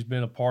said, she's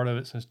been a part of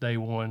it since day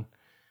one.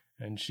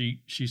 And she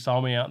saw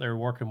me out there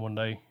working one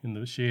day in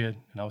the shed,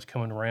 and I was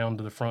coming around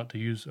to the front to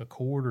use a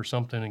cord or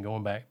something and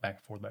going back and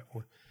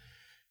forth.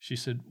 She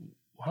said,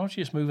 why don't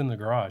you just move in the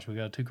garage? We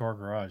got a 2-car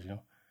garage, I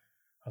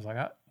was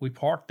like, we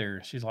parked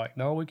there. She's like,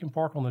 no, we can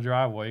park on the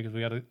driveway because we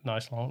got a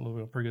nice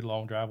pretty good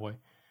long driveway.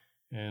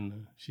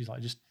 And she's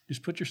like, just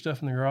put your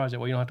stuff in the garage. That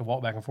way you don't have to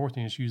walk back and forth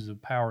and just use the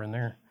power in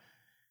there.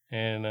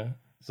 And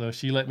so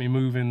she let me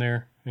move in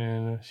there,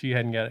 and she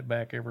hadn't got it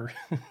back ever.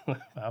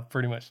 I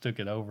pretty much took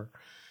it over.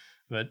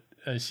 But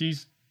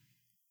she's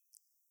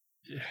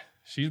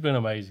been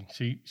amazing.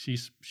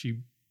 She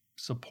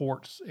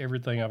supports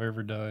everything I've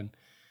ever done.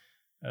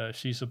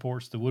 She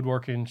supports the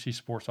woodworking. She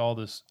supports all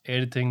this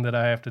editing that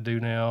I have to do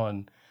now,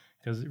 and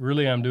because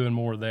really I'm doing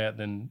more of that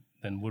than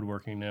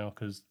woodworking now,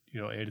 because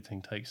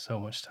editing takes so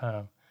much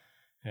time.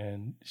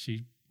 And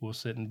she will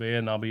sit in bed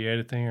and I'll be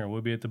editing, or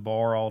we'll be at the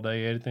bar all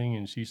day editing,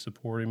 and she's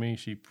supporting me.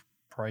 She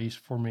prays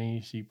for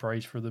me. She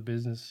prays for the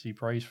business. She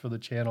prays for the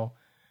channel.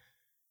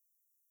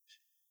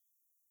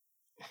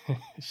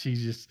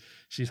 She's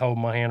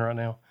holding my hand right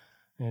now,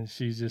 and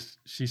she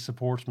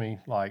supports me.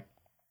 Like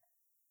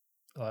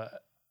I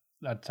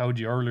told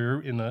you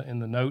earlier in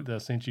the note that I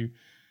sent you,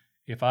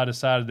 if I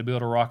decided to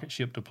build a rocket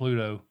ship to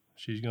Pluto,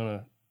 she's going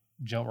to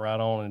jump right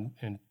on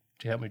and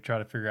to help me try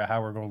to figure out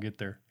how we're going to get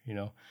there.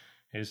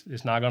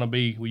 It's not going to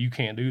be, well, you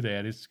can't do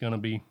that. It's going to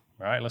be,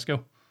 all right, let's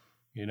go,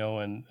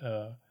 and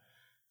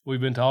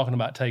we've been talking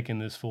about taking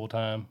this full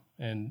time.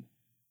 And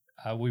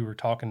we were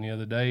talking the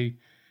other day,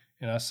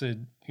 and I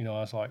said, I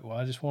was like, well,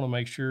 I just want to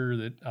make sure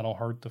that I don't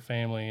hurt the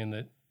family, and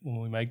that when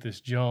we make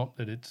this jump,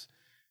 that it's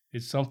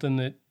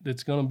something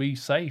that's going to be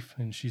safe.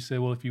 And she said,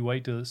 well, if you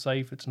wait till it's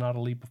safe, it's not a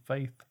leap of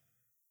faith.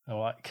 I'm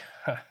like,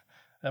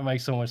 that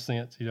makes so much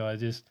sense.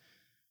 She's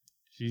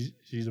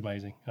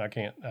amazing.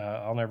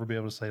 I'll never be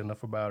able to say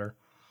enough about her.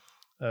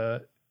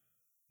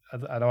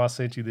 I know I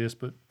sent you this,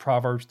 but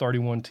Proverbs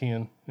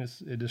 31:10,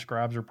 it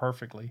describes her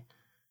perfectly.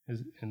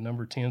 And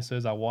number 10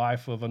 says, a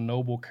wife of a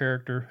noble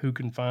character, who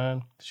can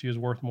find? She is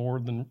worth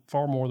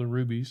far more than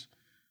rubies.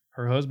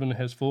 Her husband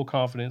has full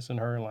confidence in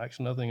her and lacks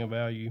nothing of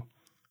value.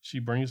 She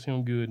brings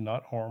him good,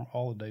 not harm,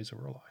 all the days of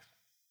her life.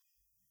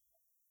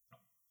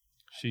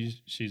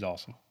 She's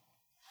awesome.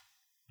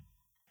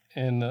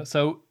 And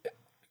so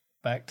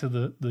back to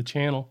the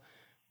channel,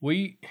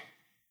 I'm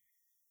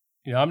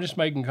just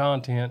making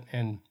content,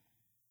 and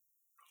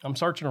I'm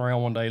searching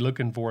around one day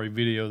looking for a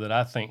video that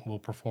I think will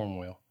perform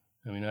well.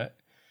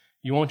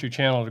 You want your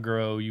channel to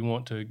grow, you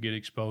want to get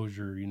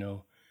exposure,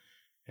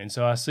 And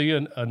so I see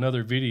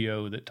another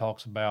video that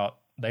talks about,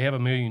 they have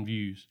 1 million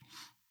views,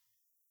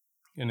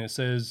 and it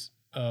says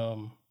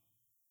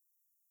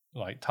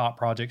like top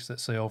projects that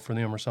sell for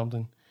them or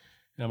something.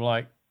 And I'm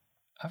like,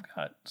 I've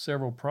got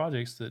several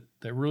projects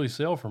that really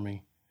sell for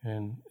me.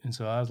 And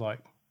so I was like,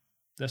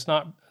 it's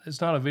not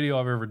a video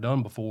I've ever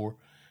done before.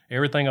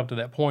 Everything up to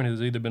that point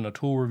has either been a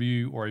tool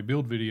review or a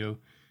build video.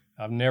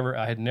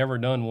 I had never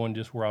done one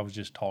just where I was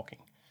just talking.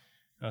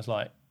 I was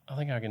like, I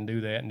think I can do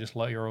that and just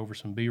layer over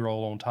some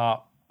B-roll on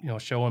top,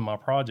 showing my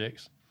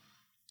projects.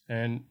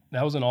 And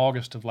that was in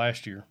August of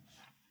last year.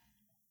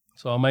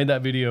 So I made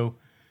that video,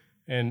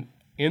 and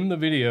in the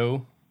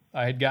video,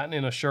 I had gotten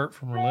in a shirt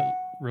from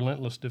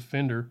Relentless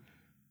Defender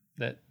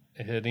that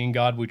had "In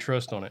God We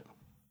Trust" on it.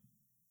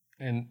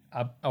 And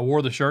I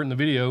wore the shirt in the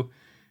video,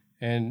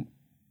 and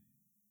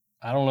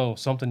I don't know,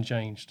 something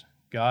changed.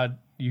 God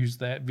used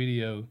that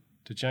video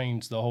to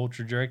change the whole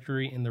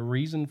trajectory and the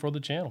reason for the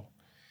channel.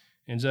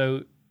 And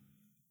so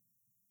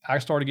I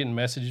started getting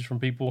messages from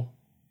people,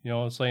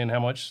 saying how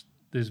much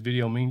this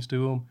video means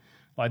to them.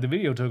 Like, the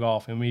video took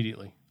off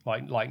immediately.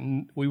 Like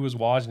we was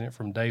watching it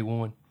from day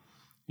one.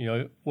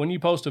 When you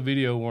post a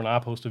video, when I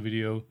post a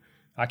video,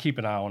 I keep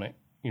an eye on it,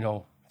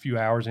 a few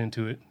hours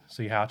into it,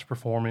 see how it's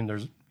performing.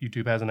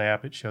 YouTube has an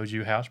app. It shows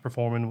you how it's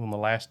performing on the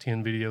last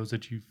 10 videos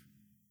that you've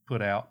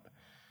put out.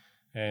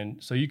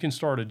 And so you can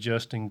start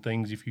adjusting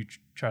things if you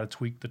try to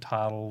tweak the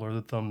title or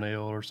the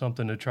thumbnail or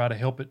something to try to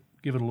help it,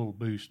 give it a little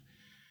boost.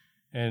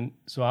 And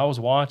so I was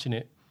watching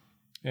it,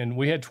 and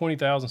we had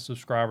 20,000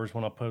 subscribers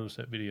when I published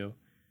that video.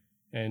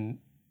 And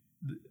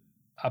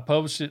I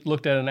published it,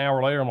 looked at it an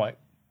hour later, I'm like,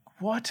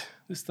 what?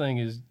 This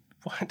is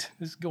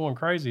going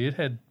crazy. It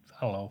had,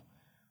 I don't know,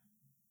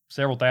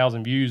 several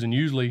thousand views. And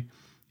usually,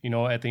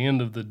 at the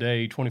end of the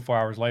day, 24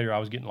 hours later, I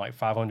was getting like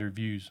 500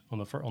 views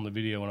on the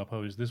video when I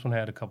published. This one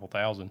had a couple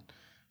thousand.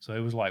 So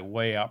it was like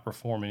way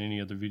outperforming any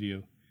other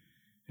video.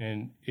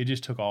 And it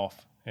just took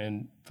off.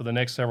 And for the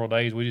next several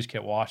days, we just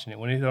kept watching it.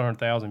 When it hit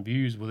 100,000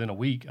 views within a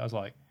week, I was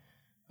like,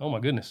 oh my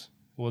goodness.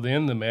 Well,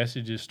 then the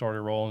messages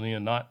started rolling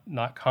in,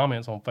 not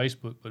comments on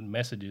Facebook, but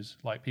messages.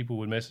 Like, people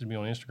would message me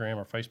on Instagram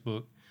or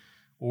Facebook,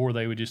 or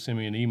they would just send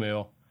me an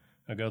email.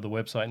 I go to the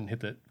website and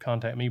hit that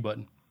contact me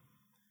button.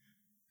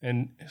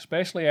 And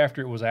especially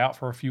after it was out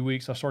for a few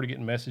weeks, I started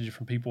getting messages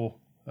from people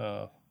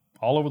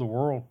all over the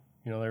world.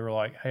 They were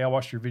like, hey, I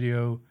watched your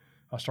video.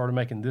 I started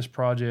making this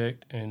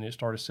project, and it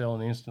started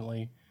selling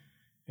instantly.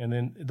 And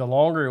then the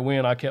longer it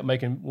went, I kept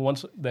making,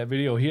 once that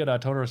video hit, I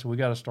told her, I said, we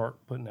got to start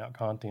putting out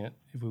content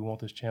if we want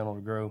this channel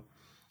to grow.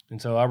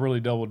 And so I really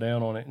doubled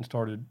down on it and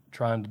started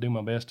trying to do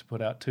my best to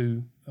put out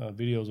 2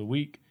 videos a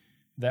week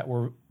that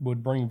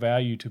would bring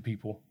value to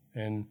people.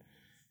 And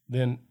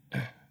then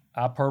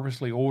I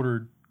purposely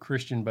ordered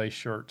Christian-based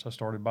shirts. I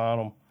started buying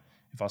them.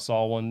 If I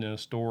saw one in a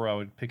store, I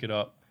would pick it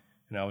up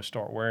and I would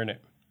start wearing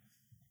it,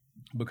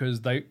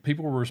 because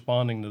people were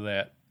responding to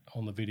that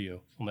on the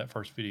video, on that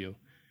first video.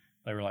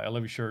 They were like, I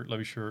love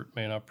your shirt,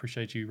 man. I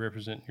appreciate you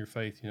representing your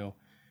faith,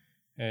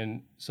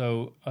 And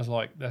so I was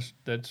like,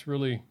 that's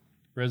really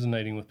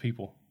resonating with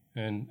people.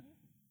 And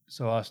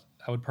so I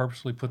would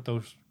purposely put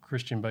those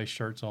Christian-based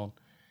shirts on.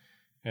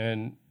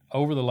 And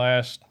over the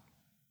last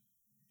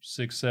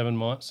 6-7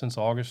 months, since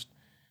August,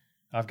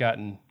 I've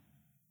gotten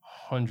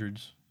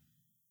hundreds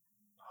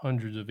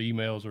of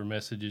emails or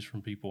messages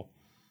from people,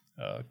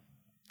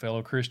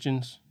 fellow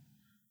Christians.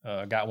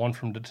 I got one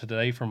from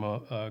today from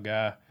a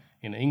guy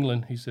in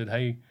England. He said,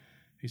 hey,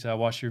 I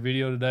watched your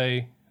video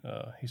today.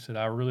 He said,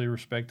 I really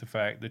respect the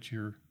fact that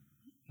you're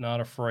not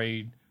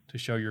afraid to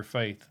show your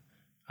faith.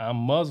 I'm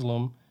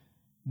Muslim,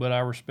 but I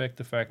respect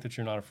the fact that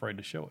you're not afraid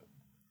to show it.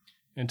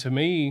 And to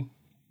me,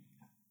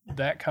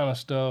 that kind of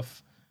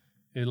stuff,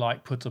 it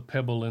like puts a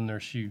pebble in their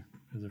shoe,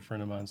 as a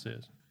friend of mine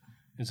says.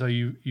 And so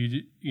you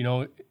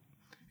know,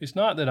 it's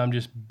not that I'm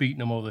just beating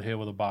them over the head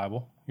with a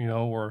Bible, you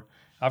know, or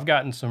I've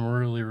gotten some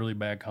really, really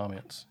bad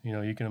comments. You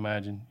know, you can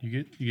imagine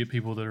you get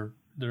people that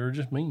are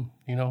just mean,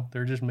 you know,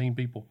 they're just mean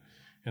people,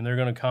 and they're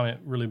going to comment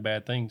really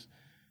bad things.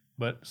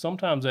 But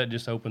sometimes that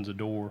just opens a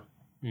door,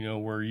 you know,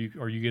 where you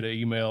get an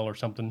email or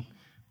something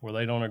where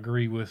they don't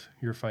agree with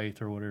your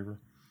faith or whatever,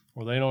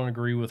 or they don't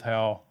agree with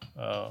how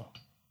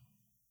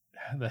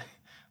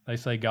they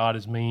say God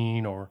is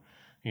mean, or,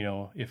 you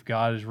know, if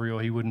God is real,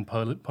 he wouldn't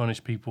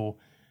punish people.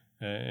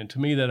 And to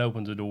me, that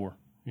opens a door.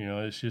 You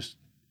know,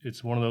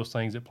 it's one of those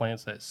things that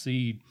plants that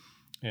seed.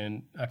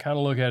 And I kind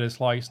of look at it as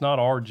like, it's not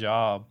our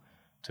job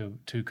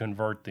to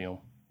convert them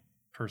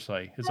per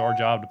se. It's our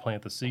job to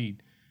plant the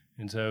seed.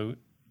 And so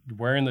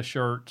wearing the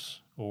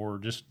shirts or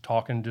just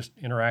talking, just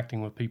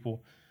interacting with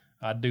people,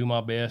 I do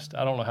my best.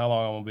 I don't know how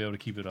long I'm going to be able to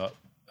keep it up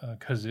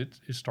because it's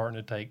starting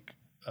to take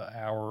an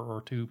hour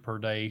or two per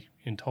day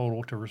in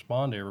total to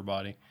respond to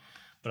everybody.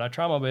 But I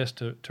try my best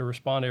to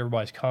respond to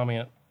everybody's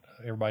comment,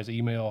 everybody's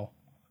email,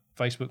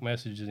 Facebook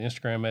messages,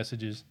 Instagram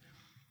messages.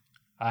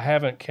 I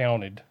haven't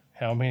counted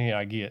how many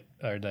I get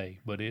a day,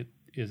 but it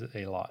is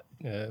a lot.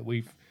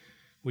 We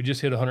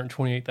just hit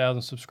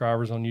 128,000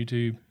 subscribers on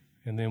YouTube,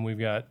 and then we've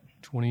got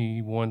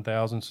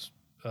 21,000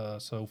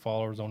 so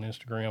followers on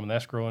Instagram, and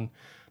that's growing.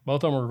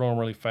 Both of them are growing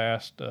really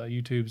fast.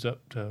 YouTube's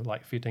up to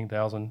like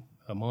 15,000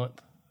 a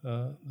month.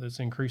 That's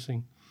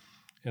increasing,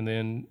 and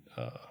then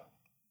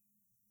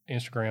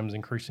Instagram's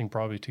increasing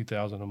probably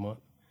 2,000 a month,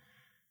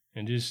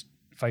 and just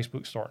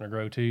Facebook's starting to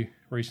grow too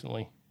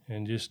recently.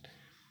 And just,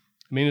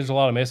 I mean, there's a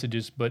lot of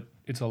messages, but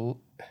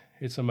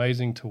it's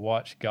amazing to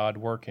watch God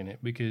work in it,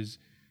 because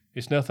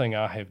it's nothing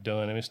I have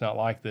done. I mean, it's not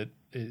like that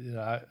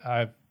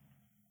I've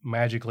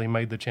magically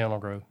made the channel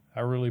grow.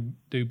 I really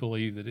do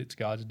believe that it's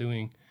God's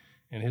doing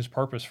and his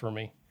purpose for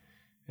me.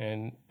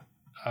 And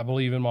I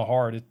believe in my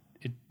heart,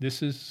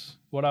 this is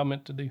what I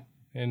meant to do.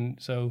 And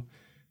so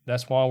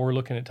that's why we're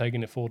looking at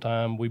taking it full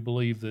time. We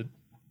believe that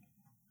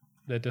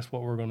that's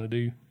what we're going to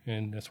do,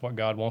 and that's what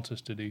God wants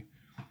us to do.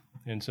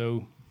 And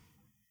so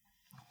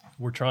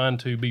we're trying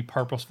to be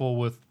purposeful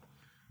with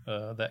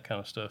that kind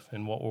of stuff,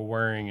 and what we're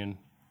wearing, and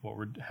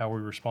how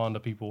we respond to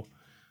people.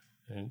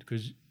 And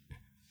because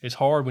it's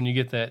hard when you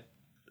get that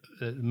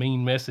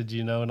mean message,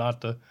 you know,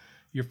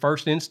 your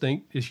first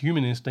instinct is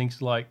human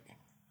instincts, like,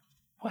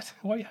 what?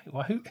 Why,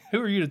 who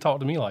are you to talk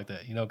to me like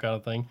that? You know, kind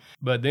of thing.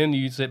 But then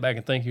you sit back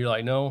and think, you're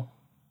like, no.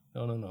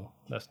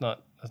 That's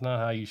not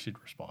how you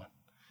should respond.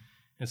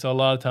 And so a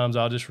lot of times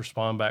I'll just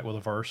respond back with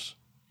a verse.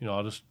 You know,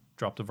 I'll just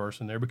drop the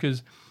verse in there,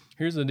 because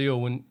here's the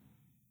deal: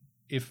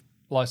 if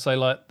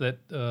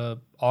that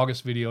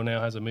August video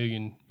now has 1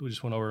 million, we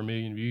just went over 1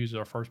 million views,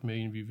 our first 1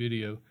 million view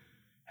video.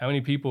 How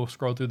many people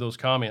scroll through those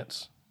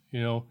comments, you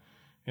know,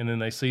 and then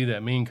they see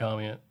that mean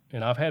comment?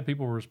 And I've had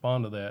people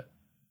respond to that.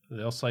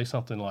 They'll say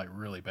something like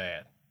really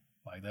bad,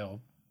 like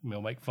they'll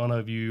make fun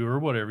of you or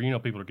whatever. You know,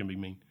 people can be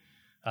mean.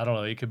 I don't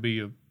know. It could be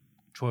a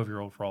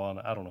 12-year-old for all I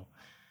know. I don't know.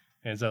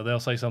 And so they'll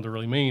say something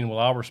really mean. Well,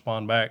 I'll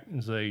respond back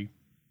and say,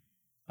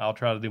 I'll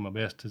try to do my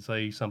best to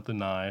say something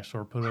nice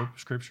or put a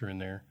scripture in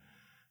there.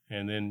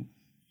 And then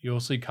you'll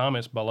see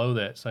comments below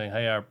that saying,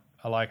 hey,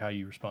 I like how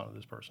you respond to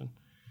this person.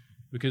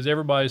 Because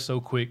everybody's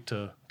so quick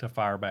to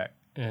fire back.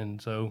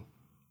 And so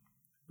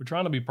we're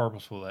trying to be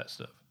purposeful with that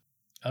stuff.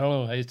 I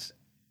don't know.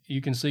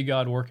 You can see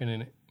God working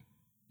in it.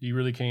 You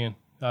really can.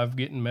 I've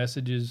gotten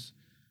messages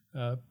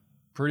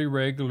pretty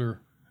regular.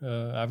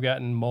 I've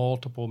gotten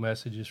multiple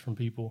messages from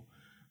people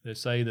that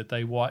say that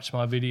they watched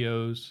my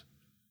videos,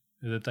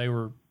 that they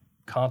were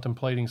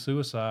contemplating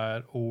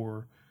suicide,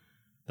 or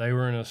they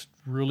were in a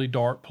really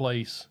dark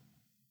place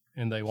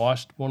and they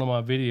watched one of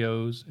my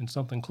videos and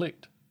something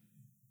clicked,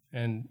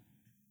 and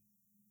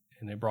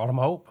they brought them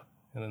hope.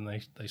 And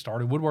then they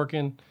started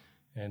woodworking,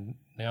 and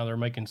now they're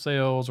making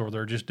sales, or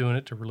they're just doing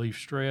it to relieve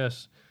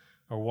stress,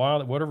 or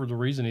whatever the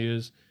reason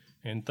is,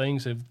 and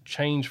things have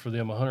changed for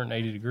them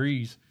 180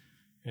 degrees.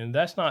 And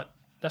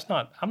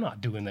I'm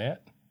not doing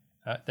that.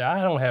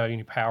 I don't have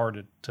any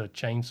power to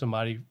change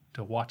somebody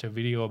to watch a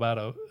video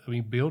about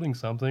me building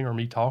something, or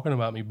me talking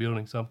about me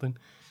building something,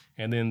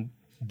 and then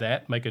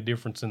that make a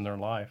difference in their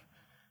life.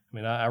 I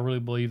mean, I really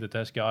believe that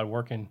that's God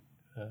working.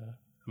 I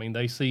mean,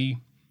 they see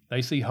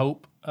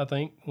hope. I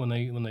think when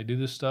they do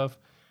this stuff,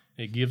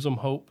 it gives them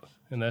hope,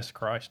 and that's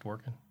Christ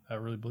working. I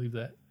really believe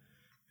that.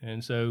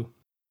 And so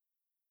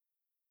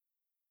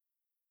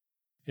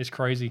it's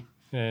crazy.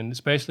 And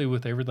especially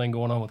with everything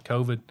going on with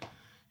COVID,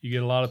 you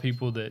get a lot of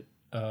people that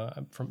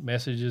from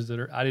messages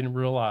that I didn't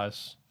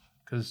realize,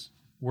 because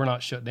we're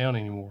not shut down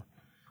anymore.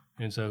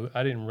 And so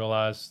I didn't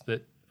realize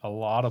that a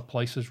lot of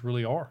places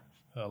really are.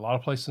 A lot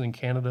of places in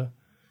Canada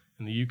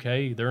and the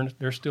UK,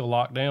 they're still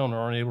locked down or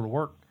aren't able to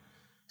work.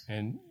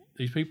 And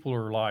these people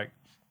are like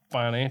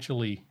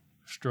financially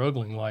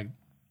struggling like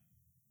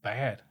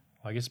bad.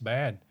 Like it's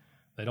bad.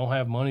 They don't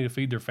have money to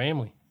feed their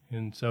family.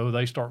 And so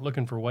they start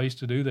looking for ways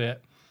to do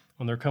that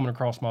when they're coming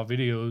across my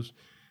videos.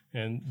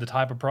 And the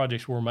type of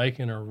projects we're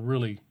making are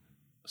really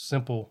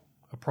simple,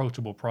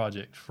 approachable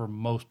projects for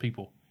most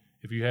people.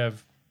 If you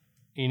have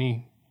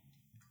any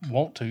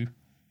want to,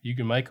 you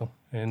can make them.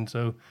 And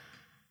so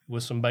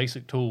with some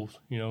basic tools,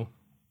 you don't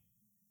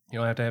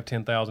have to have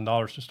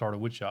 $10,000 to start a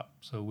wood shop.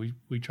 So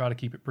we try to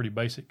keep it pretty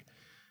basic.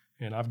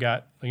 And I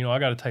got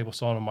a table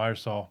saw and a miter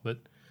saw, but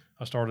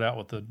I started out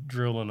with a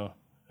drill and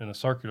a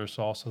circular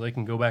saw, so they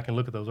can go back and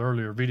look at those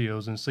earlier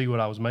videos and see what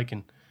I was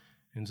making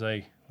and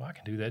say, well, I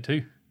can do that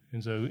too.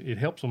 And so it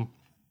helps them.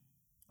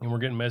 And we're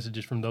getting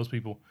messages from those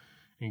people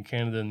in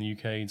Canada and the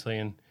UK and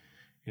saying,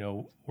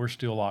 we're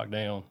still locked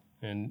down,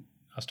 and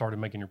I started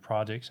making your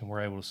projects, and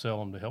we're able to sell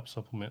them to help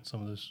supplement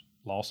some of this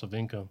loss of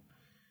income.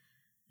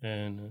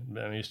 And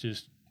I mean, it's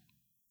just,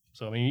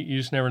 so I mean, you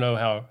just never know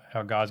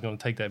how God's going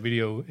to take that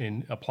video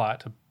and apply it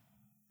to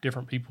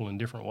different people in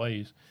different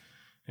ways.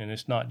 And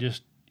it's not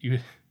just you.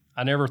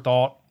 I never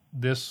thought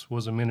this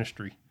was a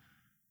ministry.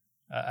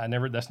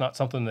 That's not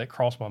something that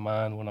crossed my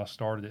mind when I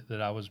started it,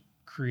 that I was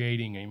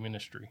creating a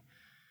ministry.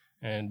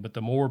 But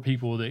the more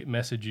people that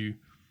message you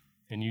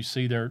and you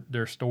see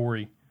their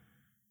story,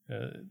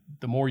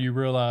 the more you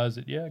realize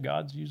that, yeah,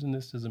 God's using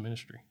this as a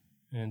ministry.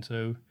 And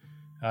so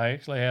I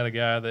actually had a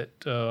guy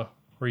that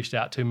reached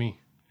out to me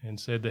and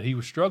said that he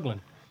was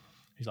struggling.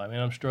 He's like,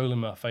 man, I'm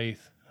struggling with my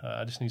faith.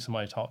 I just need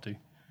somebody to talk to.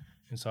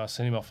 And so I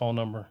sent him my phone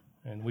number,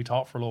 and we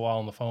talked for a little while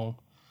on the phone.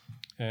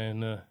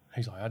 And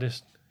he's like,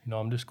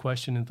 I'm just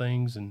questioning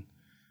things, and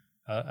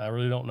I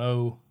really don't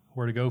know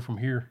where to go from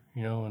here,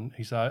 And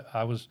he said,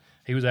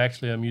 he was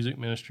actually a music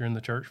minister in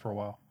the church for a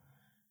while.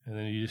 And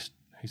then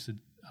he said,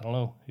 I don't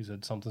know. He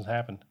said, something's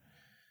happened.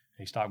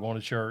 He stopped going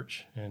to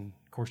church. And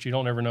of course, you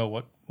don't ever know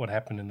what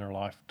happened in their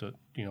life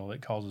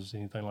that causes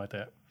anything like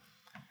that.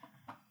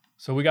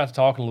 So we got to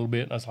talking a little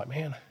bit, and I was like,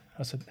 man,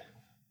 I said,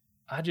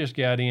 I just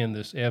got in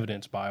this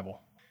Evidence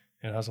Bible.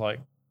 And I was like,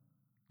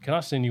 can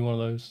I send you one of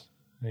those?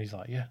 And he's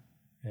like, yeah.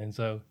 And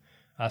so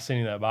I sent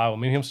him that Bible.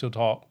 Me and him still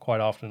talk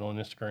quite often on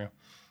Instagram,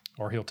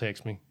 or he'll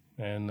text me.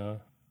 And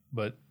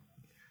but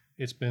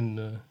it's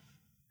been,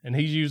 and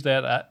he's used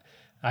that.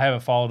 I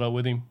haven't followed up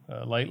with him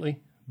lately,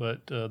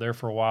 but there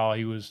for a while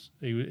he was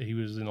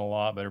in a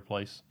lot better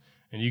place.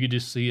 And you could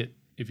just see it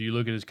if you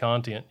look at his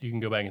content. You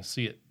can go back and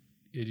see it.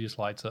 It just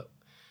lights up.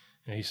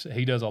 And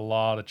he does a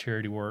lot of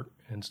charity work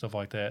and stuff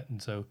like that.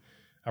 And so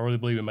I really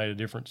believe it made a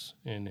difference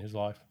in his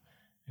life.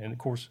 And of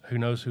course, who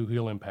knows who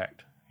he'll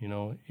impact? You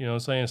know what I'm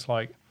saying? It's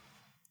like,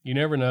 you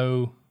never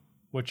know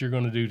what you're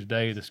going to do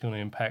today that's going to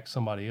impact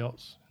somebody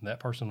else, and that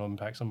person will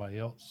impact somebody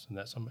else, and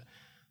that's somebody.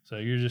 So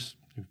you're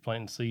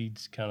planting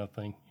seeds, kind of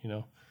thing,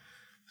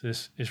 So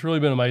it's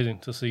really been amazing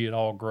to see it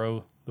all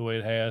grow the way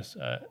it has.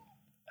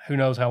 Who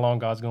knows how long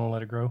God's going to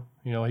let it grow?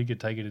 He could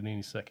take it at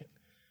any second.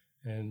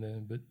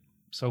 And but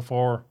so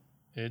far,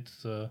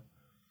 it's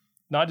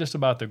not just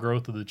about the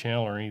growth of the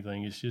channel or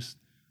anything. It's just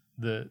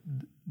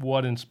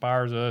what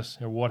inspires us,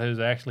 or what has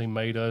actually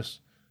made us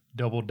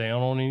double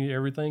down on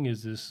everything,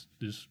 is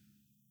this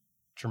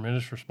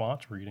tremendous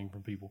response we're getting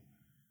from people.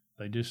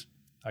 You're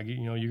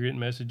getting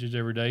messages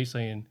every day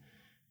saying,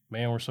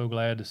 man, we're so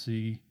glad to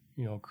see,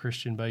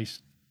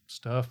 Christian-based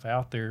stuff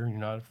out there. You're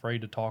not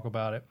afraid to talk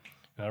about it.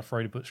 You're not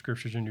afraid to put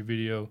scriptures in your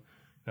video.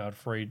 You're not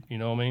afraid,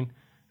 what I mean?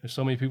 There's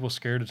so many people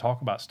scared to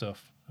talk about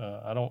stuff.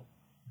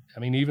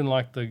 Even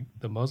like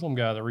the Muslim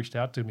guy that reached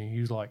out to me, he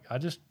was like, I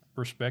just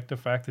respect the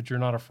fact that you're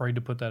not afraid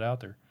to put that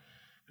out there.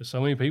 Because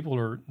so many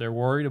people they're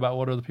worried about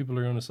what other people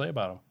are going to say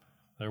about them.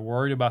 They're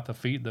worried about the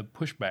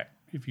pushback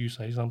if you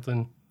say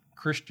something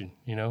Christian,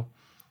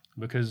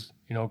 because,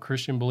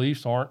 Christian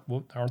beliefs aren't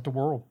the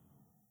world.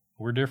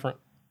 We're different.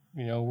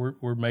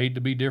 We're made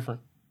to be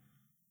different.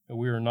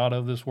 We are not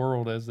of this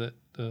world, as that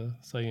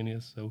saying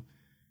is. So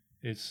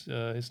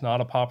it's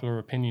not a popular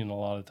opinion a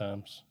lot of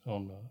times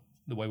on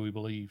the way we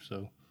believe.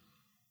 So,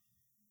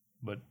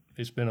 but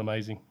it's been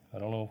amazing. I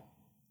don't know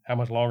how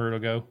much longer it'll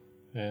go.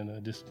 And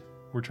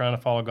we're trying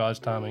to follow God's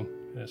timing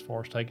as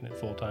far as taking it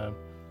full time.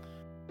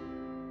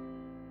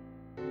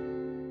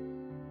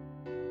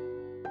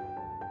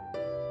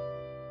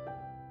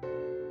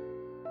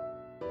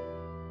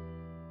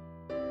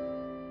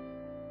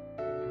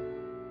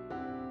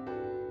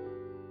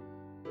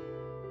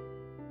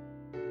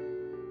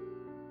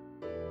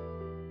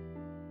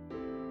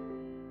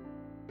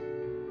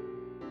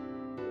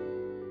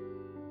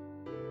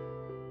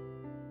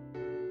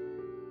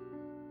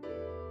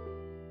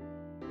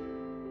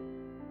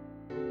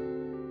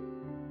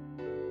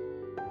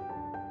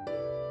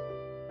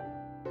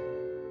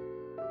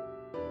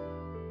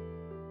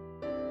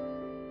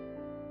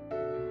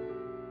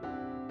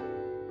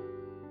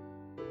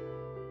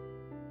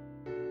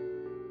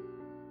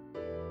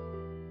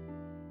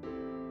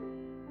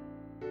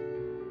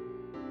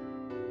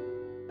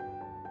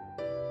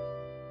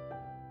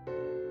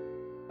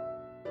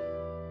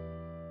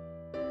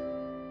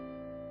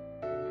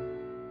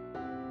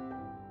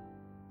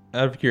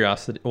 Out of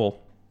curiosity,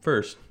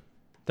 first,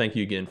 thank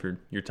you again for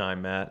your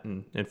time, Matt,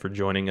 and for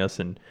joining us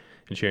and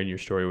sharing your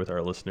story with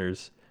our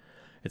listeners.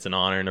 It's an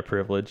honor and a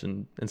privilege,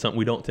 and something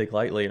we don't take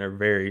lightly and are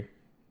very,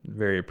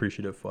 very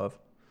appreciative of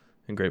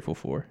and grateful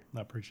for. I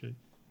appreciate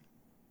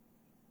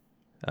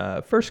it.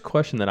 First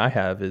question that I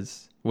have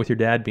is, with your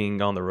dad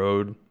being on the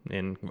road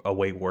and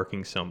away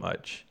working so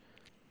much,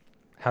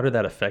 how did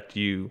that affect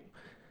you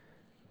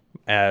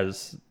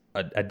as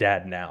a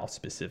dad now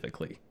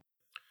specifically?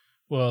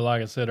 Well,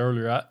 like I said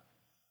earlier,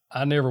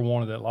 I never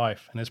wanted that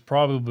life, and it's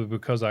probably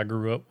because I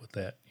grew up with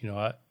that.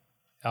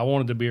 I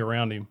wanted to be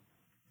around him.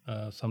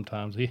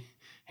 Sometimes he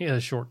had a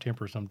short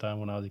temper sometimes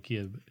when I was a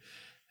kid,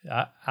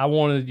 but I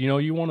wanted,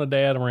 you want a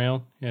dad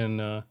around,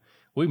 and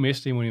we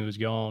missed him when he was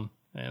gone.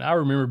 And I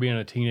remember being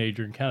a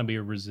teenager and kind of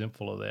being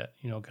resentful of that,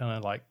 kind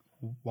of like,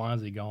 why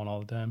is he gone all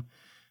the time?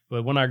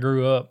 But when I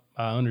grew up,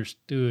 I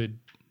understood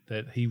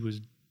that he was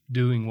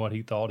doing what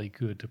he thought he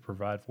could to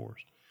provide for us.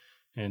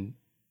 And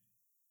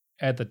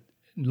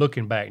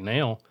looking back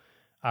now,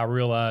 I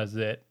realized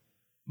that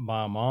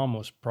my mom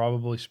was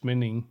probably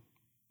spending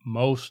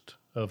most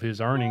of his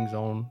earnings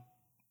on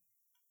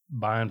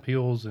buying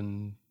pills,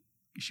 and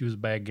she was a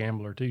bad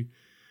gambler too.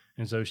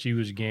 And so she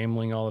was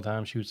gambling all the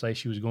time. She would say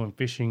she was going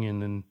fishing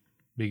and then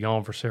be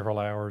gone for several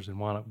hours and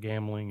wind up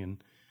gambling.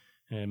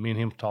 And me and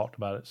him talked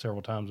about it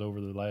several times over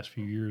the last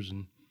few years.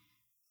 And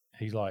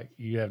he's like,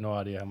 you have no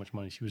idea how much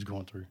money she was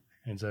going through.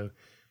 And so,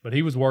 but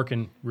he was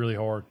working really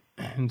hard.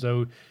 And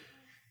so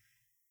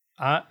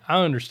I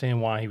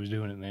understand why he was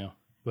doing it now.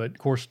 But of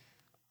course,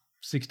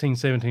 16,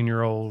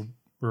 17-year-old,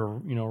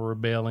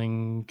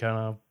 rebelling kind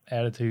of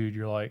attitude,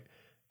 you're like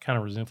kind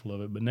of resentful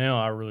of it. But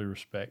now I really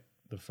respect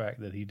the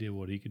fact that he did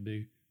what he could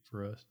do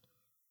for us.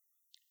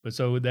 But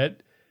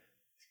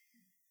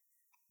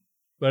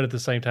at the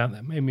same time,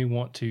 that made me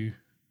want to,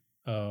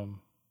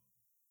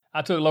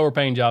 I took lower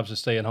paying jobs to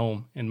stay at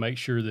home and make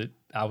sure that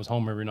I was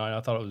home every night. I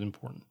thought it was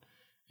important.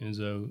 And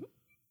so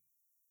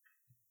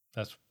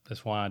that's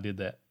why I did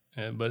that.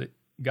 But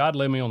God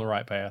led me on the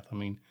right path. I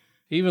mean,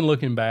 even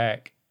looking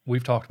back,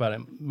 we've talked about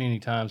it many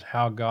times,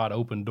 how God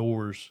opened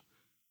doors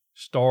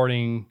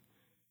starting,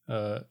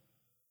 the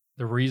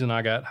reason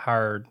I got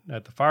hired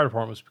at the fire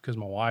department was because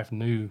my wife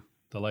knew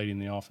the lady in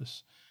the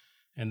office.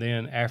 And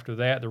then after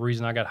that, the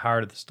reason I got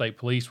hired at the state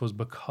police was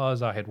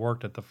because I had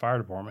worked at the fire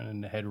department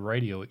and had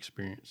radio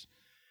experience.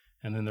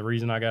 And then the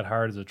reason I got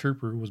hired as a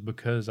trooper was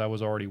because I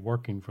was already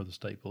working for the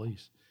state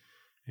police.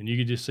 And you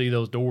could just see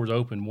those doors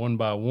open one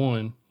by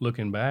one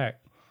looking back.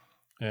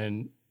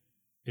 And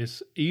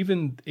it's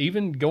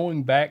even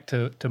going back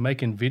to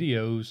making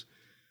videos.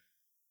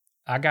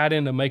 I got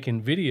into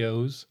making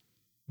videos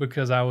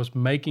because I was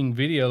making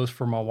videos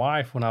for my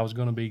wife when I was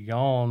going to be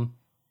gone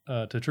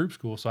to troop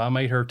school. So I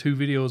made her 2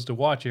 videos to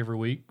watch every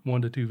week,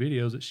 1 to 2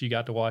 videos that she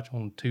got to watch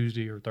on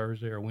Tuesday or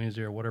Thursday or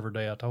Wednesday or whatever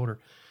day I told her.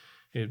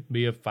 It'd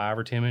be a 5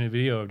 or 10 minute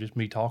video of just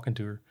me talking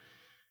to her.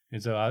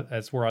 And so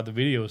that's where the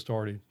video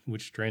started,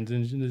 which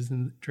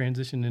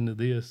transitioned into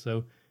this.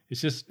 So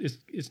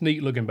it's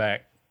neat looking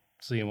back,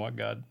 seeing what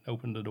God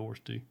opened the doors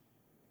to.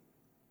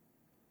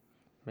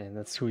 Man,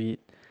 that's sweet.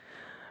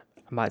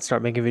 I might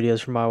start making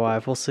videos for my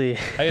wife. We'll see.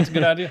 Hey, it's a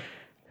good idea.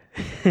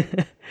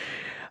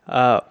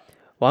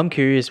 Well, I'm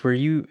curious, were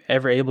you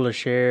ever able to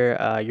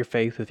share your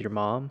faith with your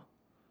mom?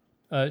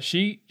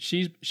 She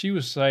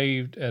was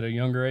saved at a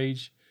younger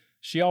age.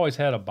 She always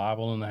had a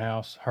Bible in the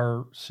house.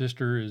 Her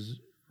sister is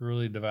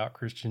really devout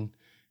Christian,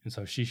 and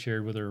so she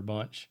shared with her a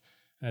bunch.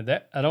 And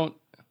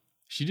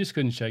she just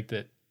couldn't shake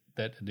that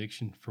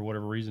addiction for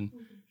whatever reason.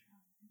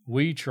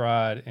 We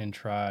tried and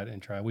tried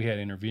and tried. We had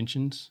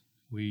interventions.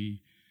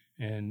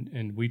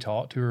 And we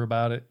talked to her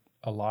about it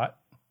a lot,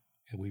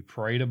 and we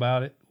prayed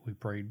about it. We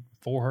prayed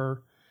for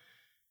her,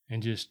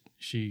 and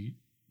she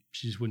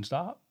just wouldn't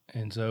stop.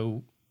 And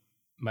so,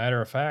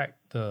 matter of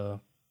fact,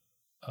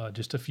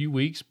 just a few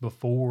weeks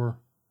before,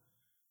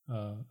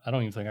 I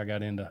don't even think I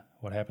got into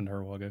what happened to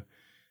her a while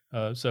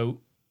ago. So,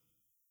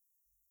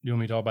 you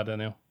want me to talk about that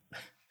now?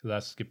 Because I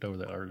skipped over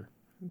that earlier.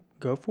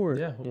 Go for it.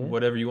 Yeah,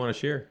 whatever you want to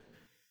share.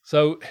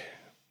 So,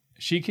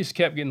 she just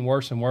kept getting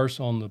worse and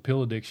worse on the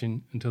pill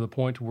addiction until the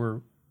point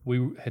where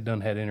we had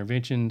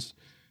interventions.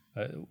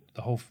 The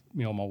whole,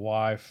 my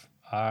wife,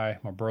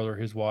 my brother,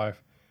 his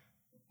wife,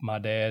 my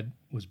dad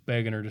was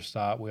begging her to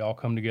stop. We all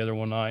come together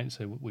one night and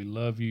said, we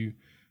love you.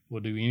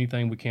 We'll do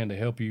anything we can to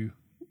help you.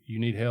 You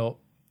need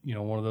help,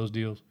 one of those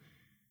deals.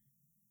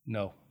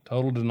 No,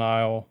 total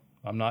denial.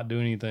 I'm not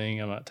doing anything.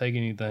 I'm not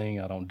taking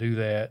anything. I don't do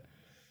that.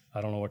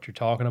 I don't know what you're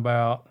talking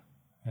about.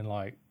 And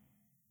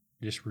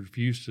just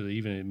refused to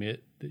even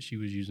admit that she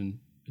was using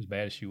as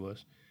bad as she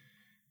was.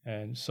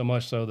 And so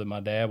much so that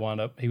my dad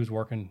he was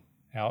working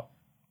out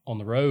on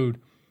the road,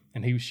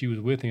 and she was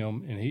with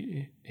him, and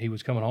he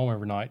was coming home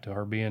every night to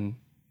her being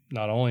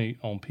not only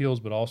on pills,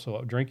 but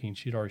also drinking.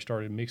 She'd already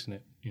started mixing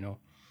it,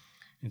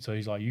 And so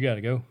he's like, you got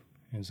to go.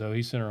 And so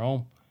he sent her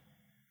home.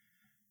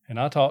 And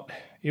I thought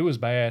it was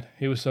bad.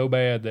 It was so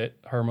bad that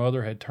her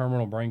mother had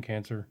terminal brain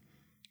cancer.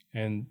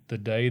 And the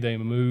day they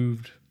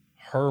moved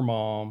her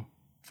mom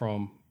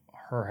from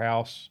her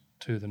house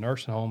to the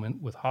nursing home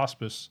and with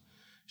hospice,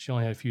 she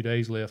only had a few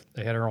days left.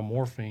 They had her on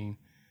morphine.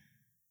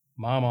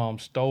 My mom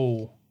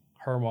stole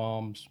her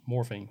mom's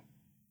morphine.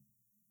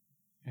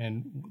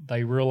 And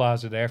they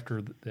realized it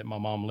after that my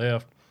mom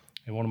left,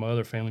 and one of my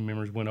other family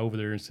members went over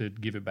there and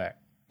said, give it back,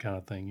 kind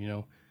of thing,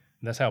 And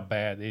that's how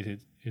bad it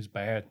is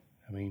bad.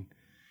 I mean,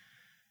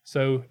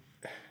 so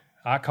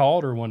I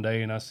called her one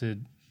day and I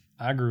said,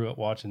 I grew up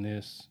watching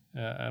this,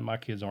 and my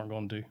kids aren't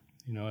going to.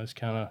 It's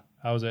kind of,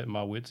 I was at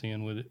my wit's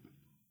end with it.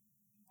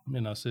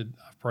 And I said,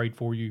 I've prayed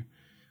for you.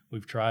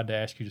 We've tried to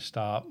ask you to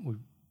stop. We've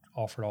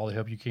offered all the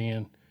help you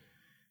can.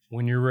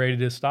 When you're ready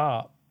to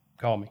stop,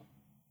 call me.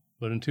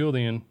 But until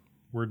then,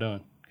 we're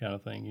done, kind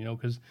of thing,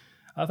 because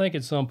I think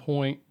at some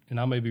point, and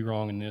I may be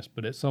wrong in this,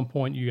 but at some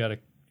point you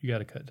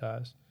gotta cut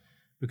ties,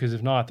 because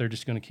if not, they're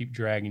just going to keep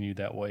dragging you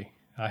that way.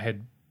 I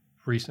had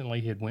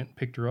recently went and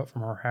picked her up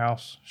from her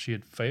house. She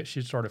had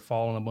started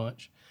falling a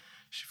bunch.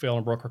 She fell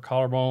and broke her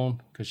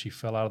collarbone because she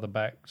fell out of the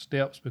back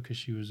steps because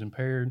she was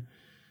impaired.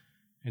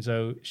 And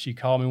so she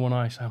called me one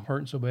night. Said, I'm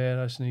hurting so bad.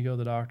 I just need to go to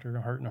the doctor.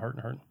 I'm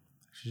hurting.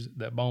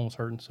 That bone was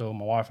hurting. So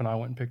my wife and I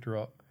went and picked her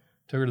up,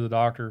 took her to the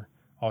doctor.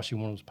 All she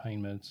wanted was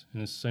pain meds.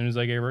 And as soon as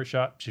they gave her a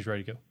shot, she's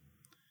ready to go.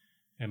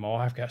 And my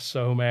wife got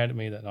so mad at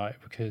me that night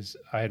because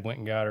I had went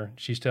and got her.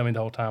 She's telling me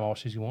the whole time all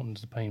she's wanting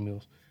is the pain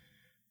pills.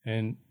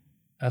 And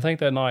I think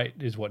that night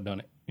is what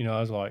done it. I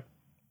was like,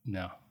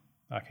 no,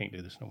 I can't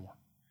do this no more.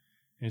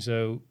 And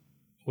so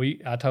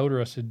I told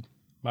her, I said,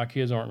 my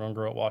kids aren't going to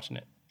grow up watching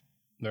it.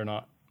 They're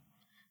not.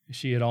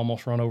 She had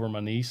almost run over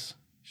my niece.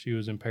 She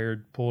was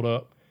impaired, pulled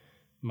up.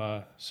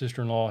 My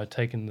sister-in-law had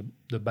taken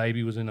the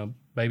baby, was in a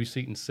baby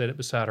seat and set it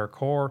beside her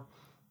car.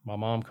 My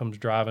mom comes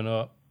driving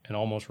up and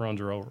almost runs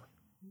her over,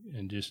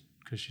 and just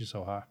because she's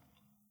so high.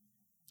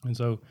 And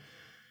so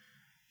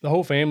the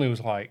whole family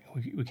was like,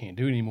 we can't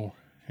do it anymore.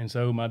 And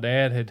so my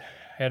dad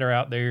had her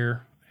out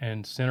there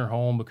and sent her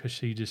home because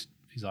he's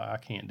like, I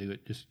can't do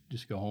it.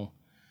 Just go home.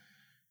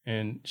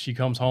 And she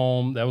comes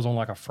home. That was on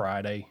like a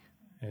Friday,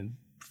 and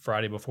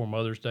Friday before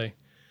Mother's Day.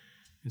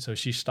 And so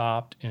she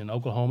stopped in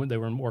Oklahoma. They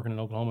were working in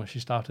Oklahoma. She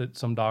stopped at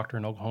some doctor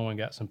in Oklahoma and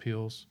got some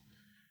pills.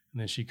 And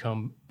then she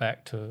come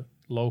back to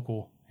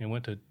local and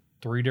went to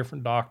 3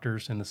 different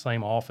doctors in the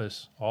same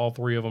office. All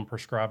 3 of them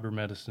prescribed her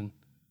medicine.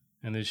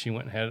 And then she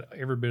went and had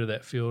every bit of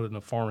that filled in the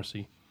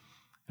pharmacy.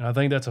 And I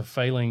think that's a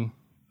failing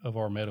of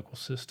our medical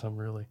system,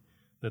 really,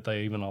 that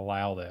they even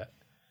allow that.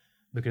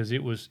 Because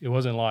it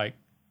wasn't like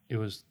it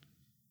was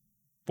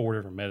 4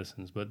 different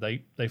medicines, but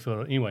they filled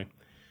it. Anyway,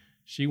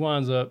 she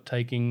winds up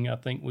taking, I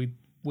think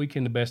we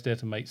can the best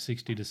estimate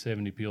 60 to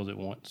 70 pills at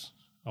once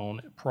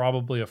on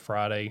probably a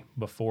Friday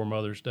before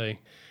Mother's Day.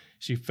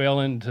 She fell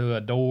into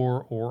a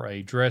door or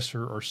a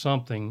dresser or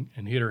something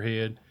and hit her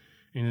head,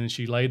 and then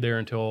she laid there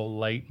until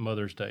late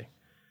Mother's Day.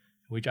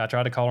 I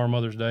tried to call her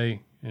Mother's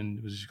Day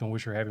and was just going to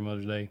wish her happy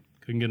Mother's Day.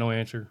 Couldn't get no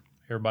answer.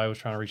 Everybody was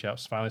trying to reach out.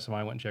 So finally,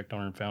 somebody went and checked on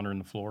her and found her in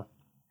the floor.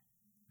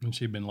 And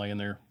she'd been laying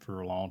there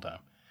for a long time.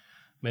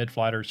 Med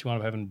flight her. She wound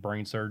up having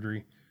brain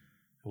surgery.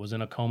 Was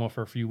in a coma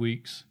for a few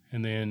weeks.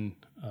 And then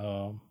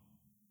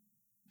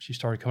she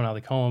started coming out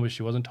of the coma, but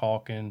she wasn't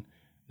talking.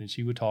 Then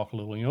she would talk a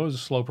little. It was a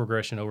slow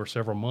progression over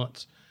several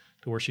months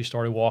to where she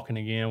started walking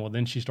again. Well,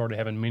 then she started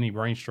having many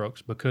brain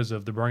strokes because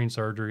of the brain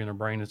surgery, and her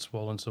brain had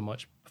swollen so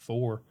much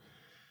before.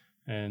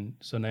 And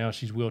so now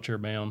she's wheelchair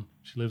bound.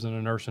 She lives in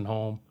a nursing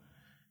home.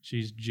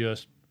 She's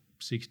just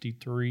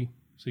 62,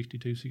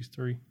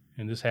 63.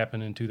 And this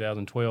happened in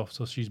 2012.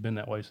 So she's been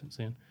that way since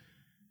then.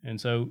 And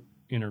so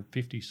in her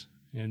 50s.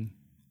 And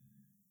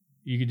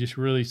you could just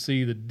really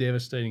see the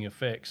devastating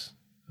effects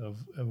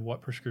of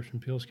what prescription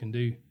pills can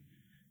do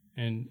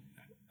and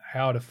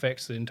how it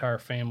affects the entire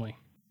family.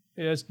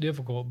 Yeah, it's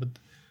difficult, but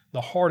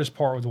the hardest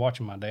part was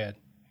watching my dad,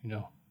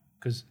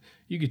 because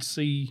you could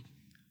see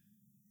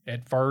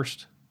at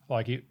first,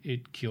 like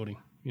it killed him,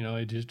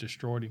 it just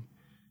destroyed him.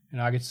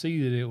 And I could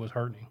see that it was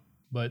hurting him.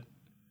 But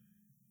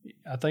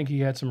I think he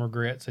had some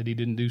regrets that he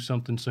didn't do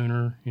something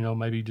sooner,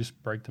 maybe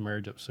just break the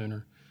marriage up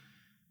sooner.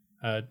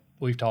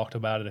 We've talked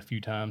about it a few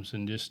times,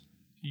 and just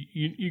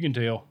you can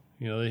tell,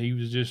 that he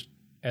was just,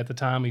 at the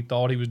time he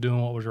thought he was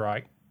doing what was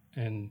right,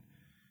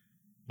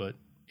 but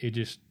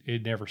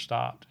it never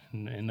stopped,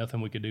 and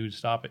nothing we could do to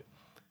stop it.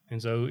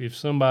 And so if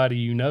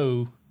somebody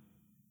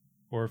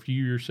or if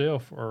you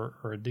yourself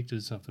are addicted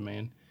to something,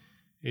 man,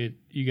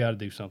 you got to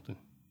do something.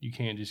 You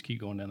can't just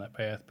keep going down that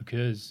path,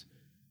 because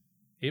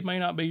it may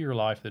not be your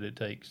life that it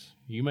takes.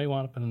 You may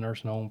wind up in a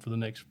nursing home for the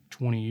next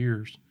 20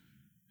 years.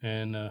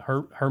 And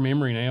her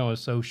memory now is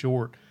so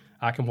short.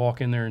 I can walk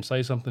in there and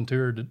say something to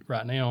her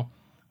right now,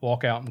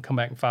 walk out and come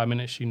back in 5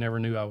 minutes. She never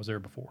knew I was there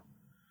before.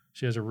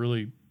 She has a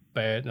really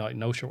bad,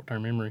 no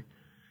short-term memory.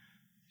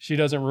 She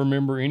doesn't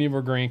remember any of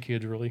her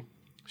grandkids, really.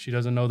 She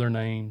doesn't know their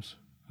names.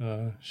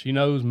 She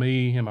knows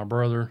me and my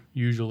brother,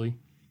 usually.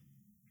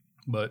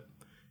 But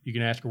you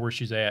can ask her where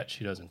she's at.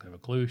 She doesn't have a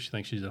clue. She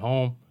thinks she's at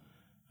home.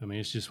 I mean,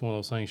 it's just one of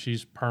those things.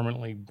 She's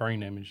permanently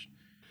brain damaged.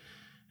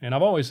 And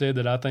I've always said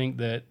that I think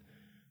that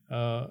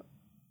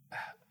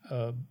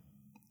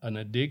an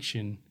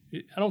addiction,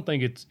 I don't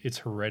think it's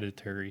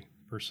hereditary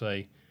per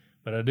se,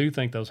 but I do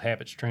think those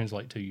habits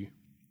translate to you.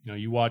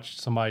 You watch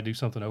somebody do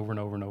something over and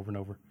over and over and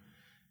over.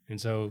 And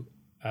so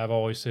I've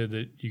always said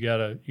that you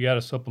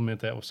gotta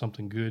supplement that with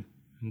something good.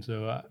 And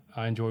so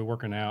I enjoy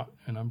working out,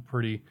 and I'm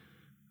pretty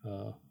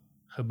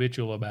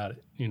habitual about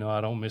it.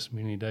 I don't miss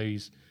many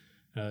days.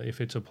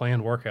 If it's a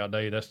planned workout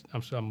day,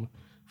 I'm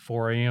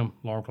 4 a.m.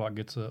 alarm clock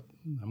gets up.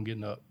 I'm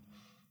getting up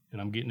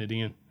and I'm getting it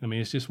in. I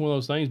mean, it's just one of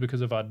those things,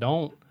 because if I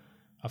don't,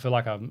 I feel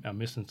like I'm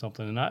missing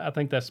something. And I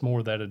think that's more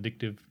of that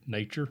addictive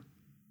nature.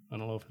 I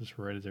don't know if it's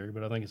hereditary,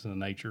 but I think it's in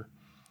the nature.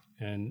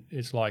 And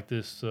it's like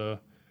this,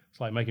 it's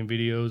like making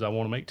videos. I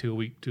want to make 2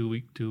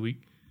 a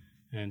week.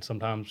 And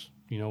sometimes,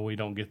 we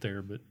don't get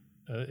there, but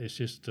it's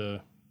just,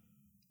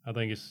 I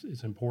think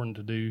it's important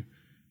to do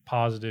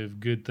positive,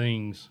 good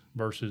things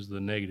versus the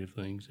negative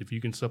things. If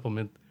you can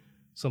supplement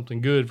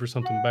something good for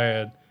something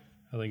bad,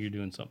 I think you're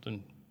doing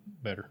something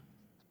better.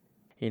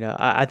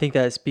 I think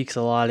that speaks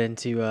a lot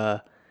into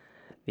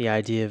the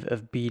idea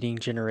of beating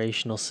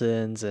generational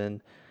sins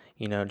and,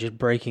 just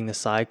breaking the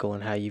cycle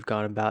and how you've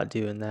gone about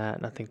doing that.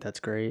 And I think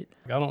that's great.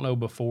 I don't know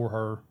before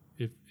her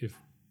if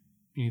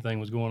anything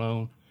was going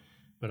on,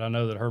 but I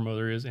know that her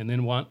mother is. And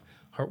then one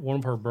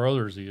of her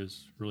brothers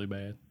is really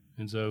bad.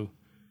 And so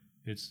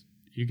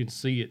you can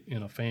see it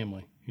in a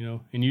family,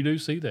 and you do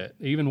see that.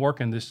 Even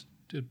working this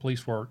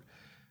police work,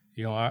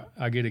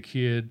 I get a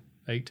kid,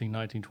 18,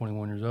 19,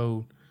 21 years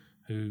old,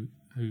 who's,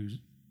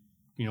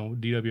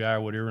 DWI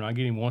or whatever, and I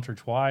get him once or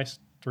twice,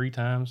 3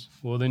 times.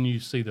 Well, then you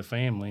see the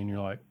family and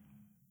you're like,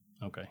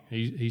 okay,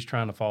 he's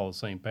trying to follow the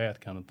same path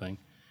kind of thing.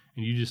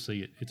 And you just see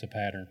it. It's a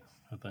pattern,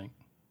 I think.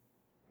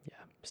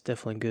 Yeah, it's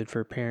definitely good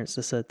for parents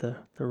to set the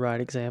right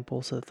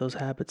example so that those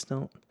habits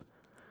don't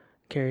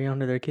carry on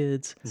to their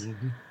kids.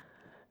 Mm-hmm.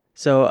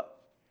 So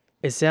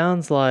it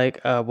sounds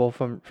like,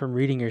 from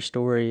reading your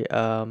story,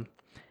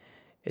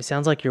 it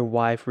sounds like your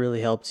wife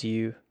really helps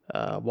you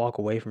walk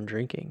away from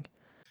drinking.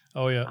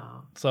 Oh, yeah.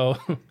 So,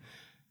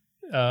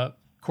 of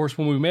course,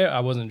 when we met, I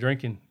wasn't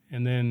drinking.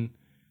 And then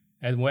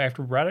it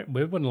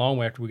wasn't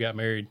long after we got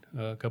married,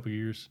 a couple of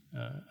years,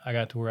 I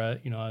got to where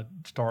I'd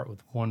start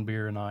with 1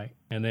 beer a night,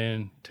 and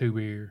then 2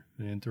 beer,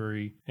 and then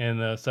 3.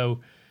 And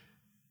so,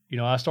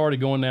 I started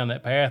going down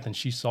that path, and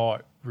she saw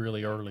it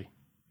really early.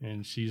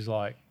 And she's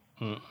like,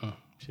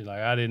 she's like,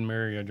 I didn't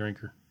marry a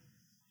drinker.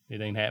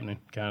 It ain't happening,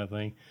 kind of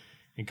thing.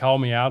 And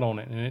called me out on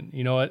it. And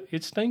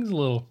it stings a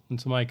little when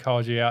somebody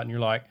calls you out and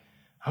you're like,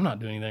 I'm not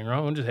doing anything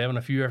wrong. I'm just having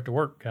a few after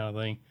work kind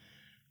of thing.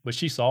 But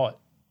she saw it.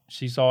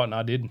 She saw it and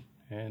I didn't.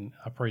 And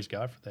I praise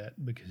God for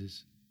that,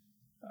 because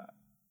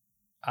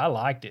I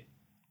liked it.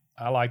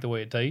 I liked the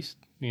way it tastes,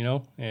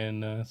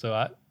 And so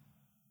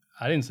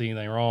I didn't see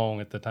anything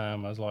wrong at the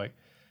time. I was like,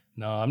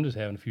 no, I'm just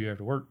having a few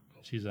after work.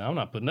 She said, I'm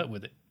not putting up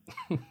with it.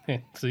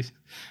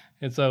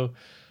 And so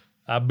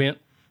I bent,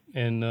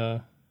 and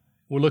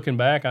we're looking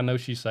back. I know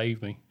she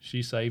saved me.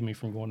 She saved me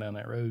from going down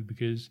that road,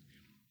 because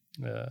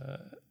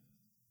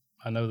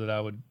I know that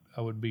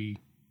I would be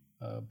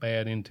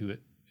bad into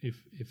it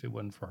if it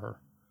wasn't for her.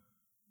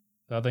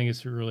 So I think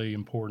it's really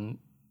important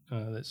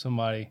that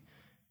somebody,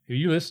 if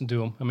you listen to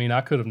them. I mean,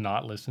 I could have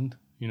not listened,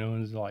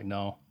 and it's like,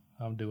 no,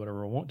 I'll do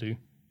whatever I want to.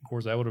 Of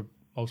course, that would have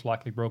most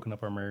likely broken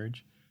up our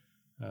marriage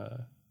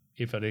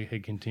if I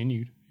had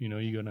continued.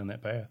 You go down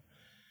that path.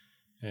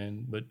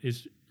 But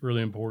it's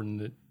really important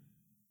that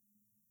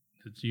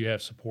you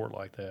have support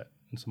like that,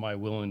 and somebody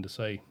willing to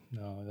say,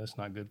 no, that's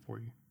not good for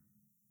you.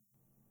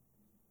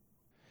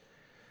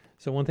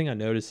 So one thing I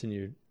noticed in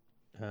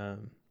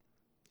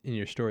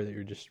your story that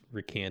you're just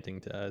recanting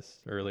to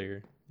us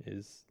earlier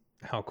is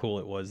how cool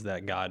it was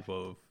that God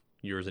wove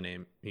yours and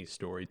Amy's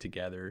story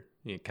together,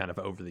 kind of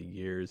over the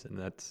years. And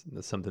that's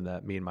something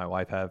that me and my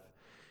wife have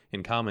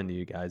in common to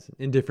you guys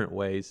in different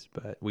ways.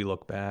 But we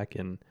look back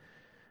and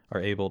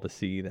are able to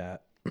see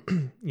that,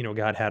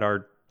 God had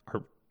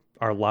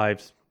our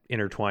lives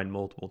intertwined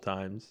multiple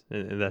times.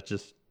 And that's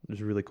just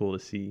really cool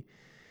to see.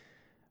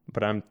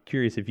 But I'm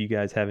curious if you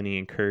guys have any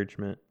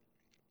encouragement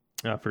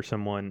for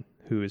someone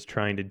who is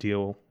trying to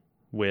deal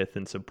with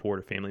and support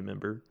a family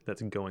member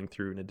that's going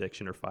through an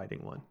addiction or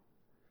fighting one.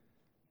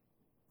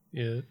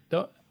 Yeah,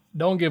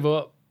 don't give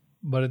up,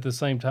 but at the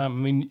same time, I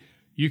mean,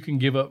 you can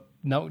give up.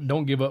 No,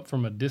 don't give up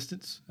from a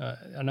distance.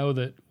 I know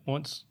that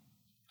once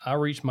I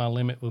reached my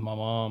limit with my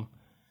mom,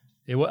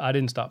 I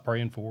didn't stop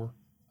praying for her.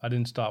 I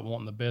didn't stop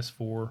wanting the best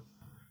for her.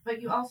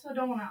 But you also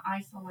don't want to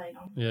isolate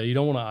them. Yeah, you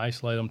don't want to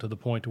isolate them to the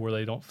point to where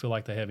they don't feel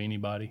like they have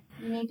anybody.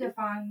 You need to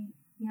find,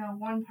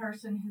 one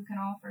person who can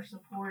offer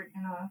support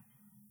in a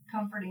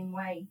comforting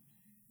way.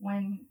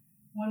 When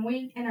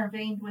we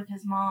intervened with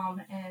his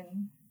mom,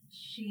 and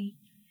she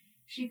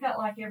felt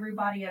like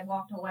everybody had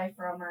walked away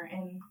from her,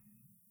 and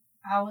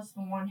I was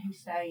the one who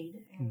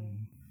stayed,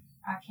 and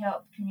I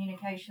kept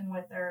communication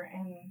with her,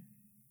 and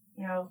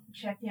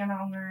checked in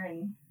on her,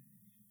 and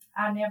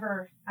I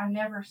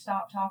never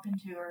stopped talking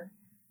to her.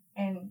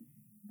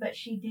 But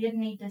she did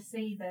need to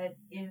see that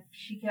if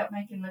she kept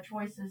making the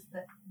choices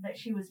that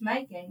she was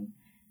making,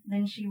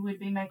 then she would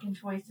be making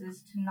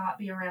choices to not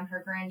be around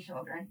her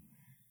grandchildren.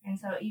 And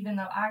so even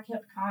though I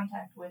kept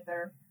contact with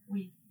her,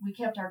 we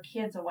kept our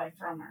kids away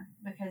from her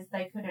because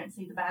they couldn't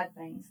see the bad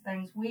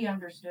things we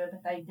understood,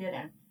 but they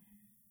didn't.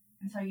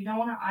 And so you don't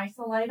want to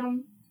isolate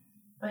them,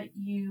 but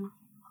you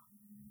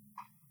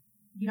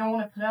you don't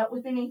want to put up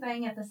with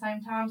anything at the same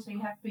time, so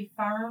you have to be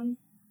firm,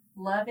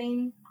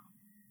 loving.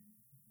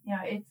 You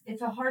know,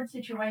 it's a hard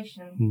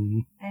situation, Mm-hmm.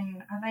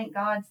 and I think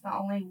God's the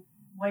only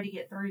way to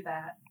get through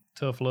that.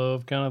 Tough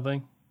love kind of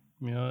thing.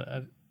 You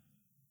know,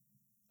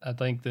 I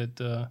think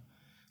that,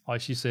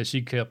 like she said,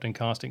 she kept in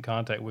constant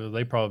contact with her.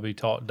 They probably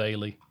talked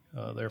daily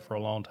there for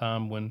a long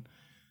time when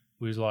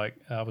we was like,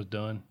 I was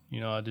done. You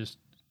know,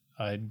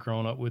 I had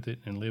grown up with it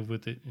and lived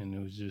with it, and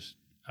it was just,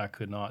 I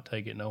could not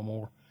take it no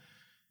more.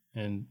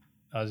 And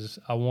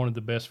I wanted the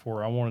best for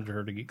her. I wanted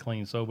her to get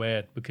clean so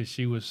bad because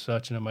she was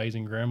such an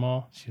amazing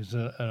grandma. She was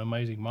an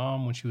amazing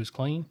mom when she was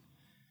clean.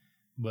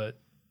 But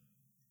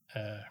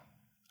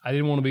I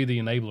didn't want to be the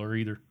enabler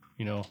either,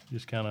 you know,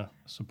 just kind of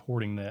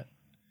supporting that.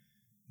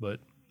 But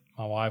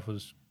my wife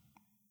was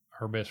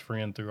her best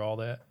friend through all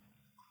that.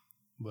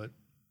 But,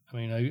 I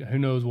mean, who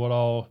knows what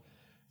all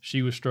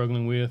she was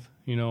struggling with,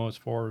 you know, as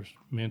far as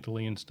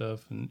mentally and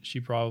stuff. And she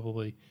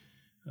probably,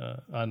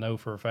 I know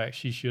for a fact,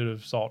 she should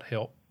have sought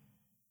help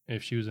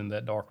if she was in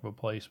that dark of a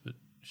place, but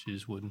she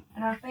just wouldn't.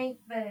 And I think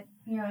that,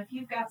 you know, if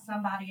you've got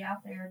somebody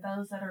out there,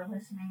 those that are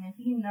listening, if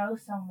you know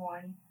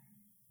someone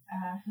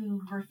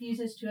who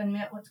refuses to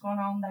admit what's going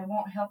on, they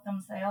won't help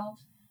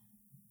themselves,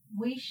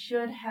 we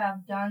should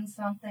have done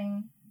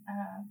something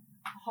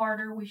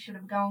harder. We should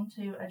have gone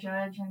to a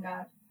judge and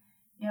got,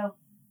 you know,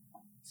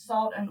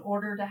 sought an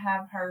order to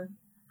have her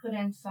put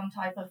in some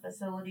type of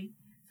facility,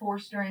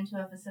 forced her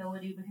into a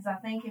facility, because I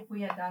think if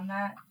we had done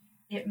that,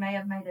 it may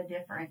have made a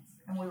difference,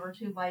 and we were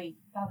too late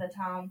by the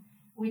time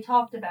we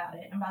talked about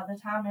it, and by the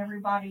time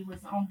everybody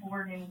was on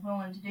board and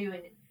willing to do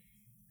it,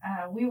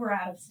 we were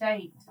out of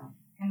state,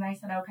 and they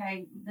said,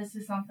 okay, this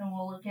is something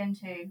we'll look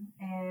into,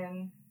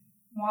 and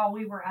while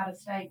we were out of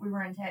state, we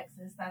were in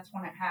Texas, that's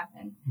when it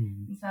happened.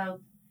 Mm-hmm. And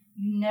so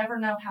you never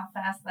know how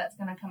fast that's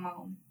going to come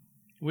on.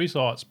 We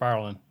saw it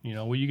spiraling, you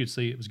know, you could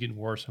see it was getting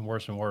worse and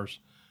worse and worse.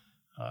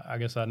 I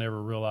guess I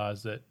never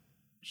realized that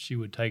she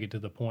would take it to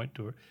the point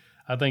to where,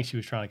 I think she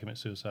was trying to commit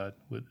suicide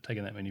with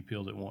taking that many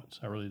pills at once.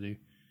 I really do.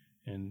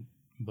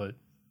 But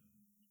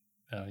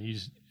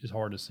it's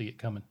hard to see it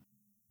coming.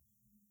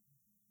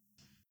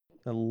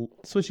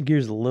 Switching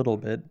gears a little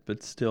bit,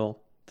 but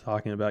still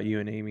talking about you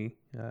and Amy,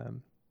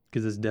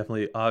 because it's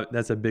definitely,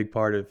 that's a big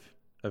part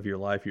of your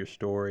life, your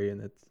story,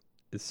 and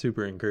it's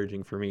super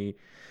encouraging for me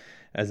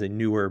as a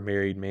newer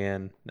married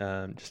man,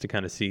 just to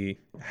kind of see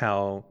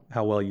how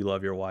well you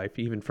love your wife,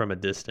 even from a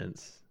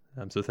distance.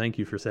 So thank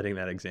you for setting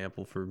that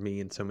example for me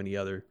and so many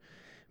other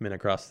men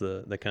across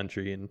the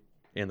country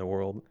and the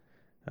world.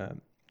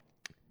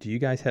 Do you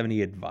guys have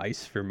any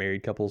advice for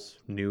married couples,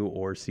 new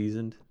or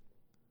seasoned?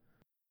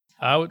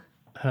 I would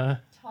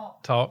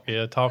Talk.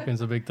 Yeah,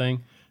 talking's a big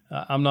thing.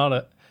 I'm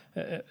not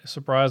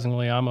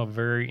surprisingly, I'm a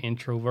very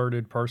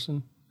introverted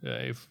person.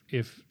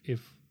 If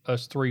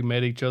us three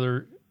met each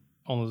other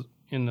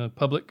in the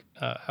public,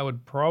 I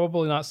would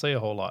probably not say a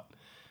whole lot.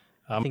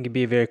 I think it'd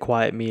be a very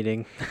quiet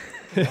meeting.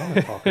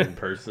 Talking in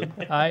person.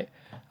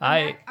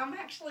 I'm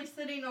actually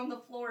sitting on the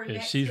floor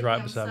next she's to right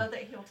him beside so me.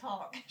 that he'll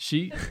talk.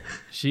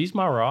 She's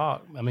my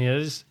rock. I mean,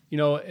 it's, you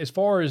know, as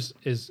far as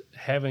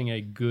having a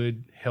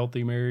good,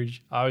 healthy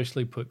marriage,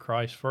 obviously put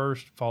Christ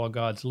first, follow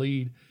God's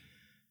lead.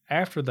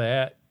 After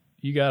that,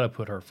 you got to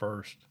put her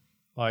first.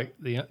 Like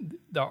there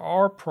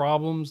are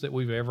problems that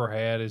we've ever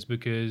had is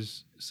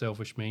because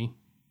selfish me,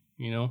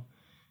 you know?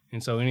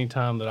 And so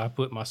anytime that I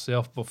put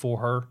myself before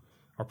her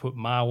or put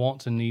my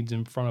wants and needs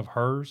in front of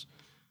hers,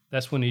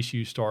 that's when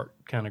issues start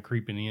kind of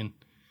creeping in.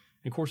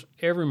 And of course,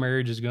 every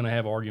marriage is going to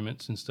have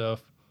arguments and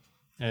stuff.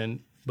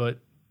 But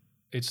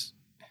it's,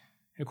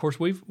 of course,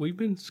 we've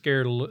been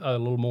scared a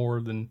little more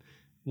than,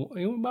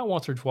 about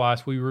once or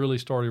twice. We really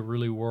started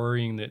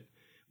worrying that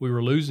we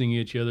were losing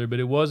each other, but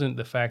it wasn't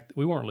the fact that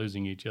we weren't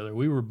losing each other.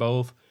 We were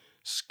both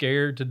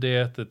scared to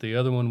death that the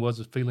other one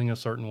was feeling a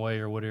certain way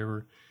or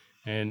whatever.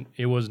 And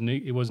it was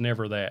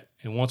never that.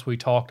 And once we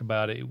talked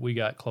about it, we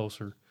got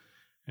closer.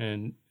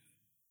 And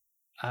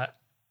I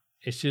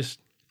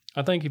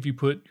think if you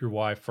put your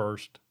wife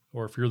first,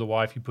 or if you're the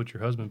wife, you put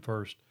your husband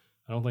first,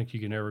 I don't think you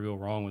can ever go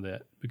wrong with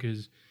that.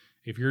 Because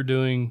if you're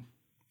doing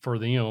for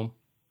them,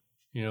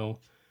 you know,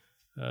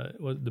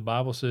 what the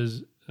Bible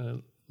says,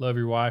 love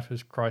your wife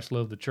as Christ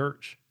loved the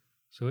church.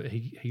 So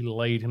he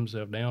laid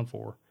himself down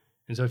for her.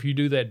 And so if you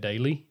do that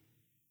daily,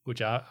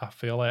 which I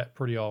fail at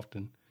pretty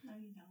often, No,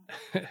 you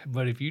don't.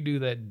 but if you do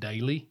that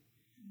daily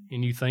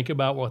and you think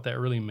about what that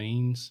really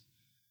means,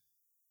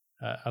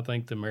 I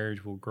think the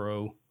marriage will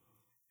grow.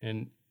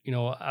 And, you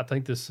know, I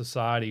think this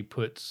society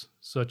puts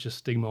such a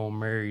stigma on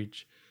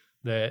marriage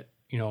that,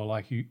 you know,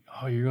 like you're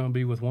going to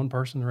be with one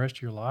person the rest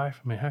of your life.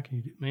 I mean, how can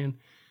you, man,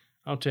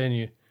 I'm telling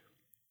you,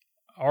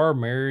 our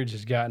marriage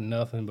has gotten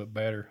nothing but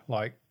better.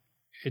 Like,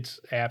 it's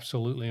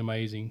absolutely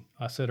amazing.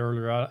 I said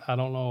earlier, I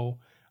don't know,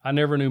 I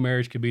never knew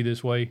marriage could be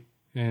this way.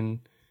 And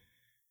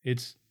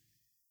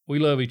we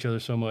love each other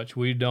so much.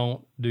 We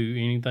don't do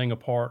anything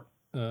apart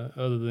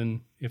other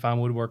than if I'm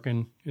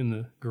woodworking in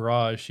the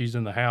garage, she's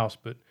in the house,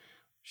 but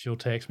she'll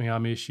text me, I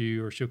miss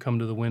you, or she'll come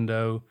to the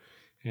window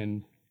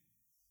and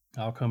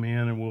I'll come in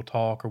and we'll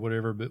talk or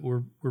whatever, but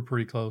we're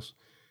pretty close.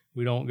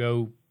 We don't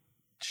go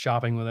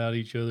shopping without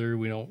each other.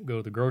 We don't go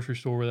to the grocery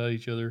store without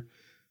each other.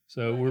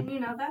 So Well,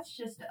 and, that's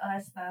just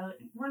us, though.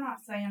 We're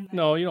not saying that.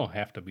 No, you don't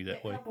have to be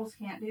that way. Couples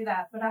can't do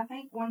that, but I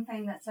think one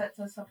thing that sets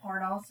us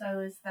apart also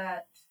is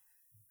that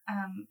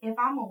if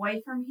I'm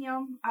away from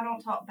him, I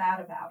don't talk bad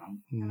about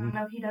him, and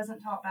I know he doesn't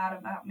talk bad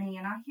about me,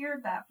 and I hear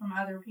that from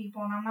other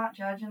people, and I'm not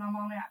judging them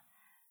on that.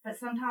 But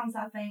sometimes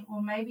I think,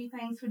 well, maybe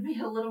things would be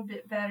a little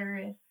bit better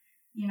if,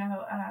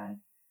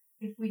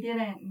 if we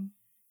didn't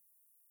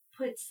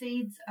put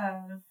seeds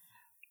of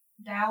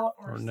doubt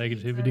or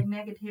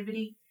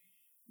negativity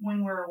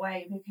when we're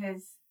away,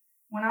 because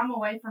when I'm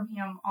away from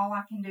him, all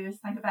I can do is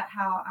think about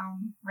how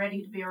I'm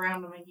ready to be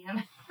around him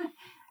again.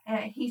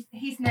 And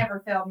he's never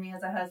failed me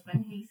as a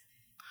husband.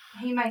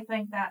 He may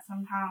think that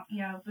sometimes,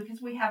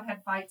 because we have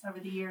had fights over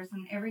the years,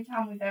 and every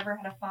time we've ever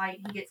had a fight,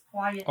 he gets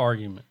quiet.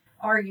 Argument,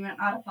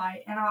 not a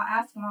fight. And I'll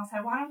ask him, I'll say,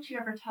 why don't you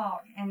ever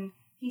talk? And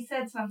he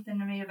said something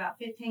to me about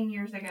 15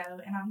 years ago,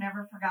 and I've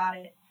never forgot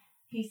it.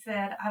 He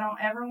said, I don't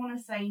ever want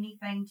to say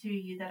anything to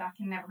you that I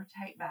can never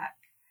take back.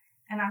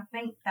 And I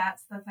think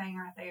that's the thing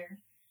right there.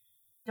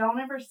 Don't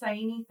ever say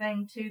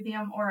anything to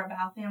them or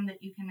about them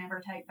that you can never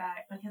take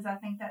back, because I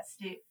think that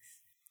sticks.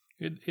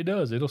 It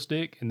does. It'll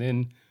stick. And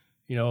then,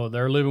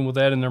 they're living with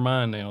that in their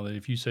mind now, that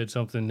if you said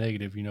something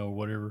negative, or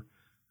whatever,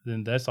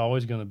 then that's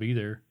always going to be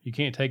there. You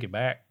can't take it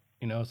back,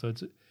 so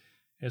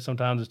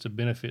sometimes it's a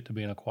benefit to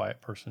being a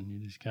quiet person.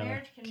 You just kind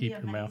of keep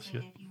your mouth shut.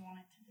 If you want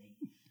it to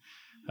be.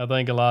 I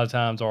think a lot of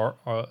times,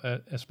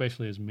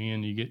 especially as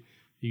men, you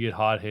get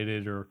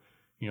hot-headed, or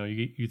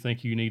you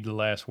think you need the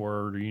last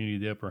word, or you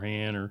need the upper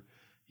hand, or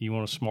you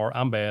want to smart.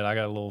 I'm bad. I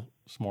got a little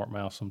smart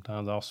mouth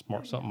sometimes. I'll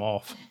smart something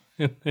off.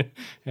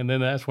 And then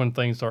that's when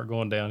things start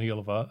going downhill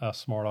if I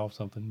smart off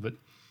something. But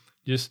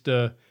just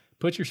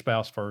put your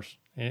spouse first.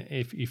 And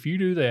if you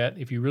do that,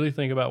 if you really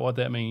think about what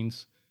that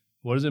means,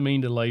 what does it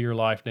mean to lay your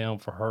life down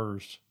for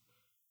hers?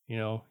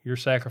 You're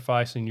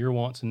sacrificing your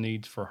wants and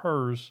needs for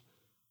hers,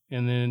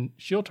 and then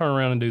she'll turn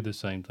around and do the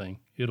same thing.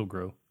 It'll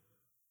grow.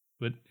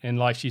 And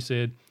like she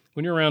said,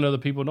 when you're around other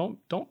people,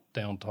 don't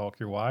down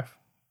talk your wife.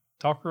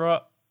 Talk her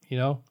up,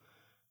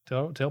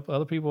 Tell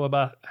other people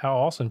about how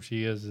awesome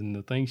she is and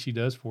the things she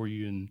does for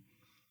you and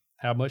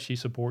how much she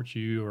supports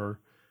you, or,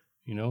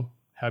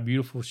 how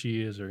beautiful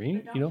she is, or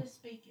But don't just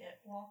speak it,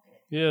 walk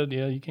it.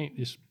 Yeah, you can't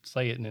just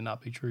say it and it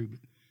not be true.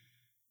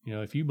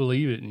 But, if you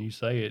believe it and you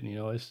say it,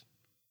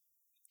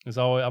 it's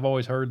always, I've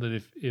always heard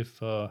that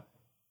if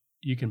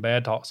you can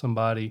bad talk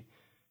somebody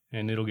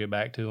and it'll get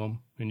back to them,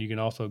 and you can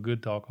also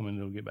good talk them and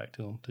it'll get back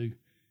to them too.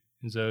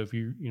 And so if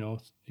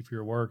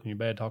you're at work and you're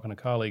bad talking a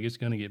colleague, it's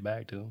going to get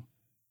back to them.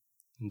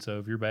 And so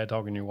if you're bad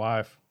talking your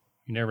wife,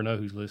 you never know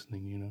who's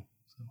listening,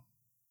 So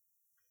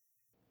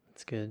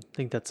that's good. I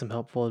think that's some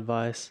helpful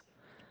advice.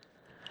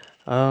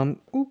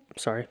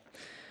 Sorry.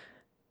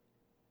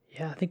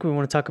 Yeah, I think we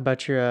want to talk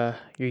about your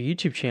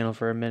YouTube channel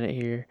for a minute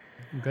here.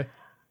 Okay.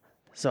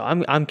 So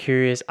I'm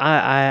curious.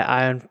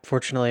 I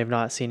unfortunately have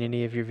not seen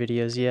any of your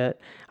videos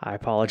yet. I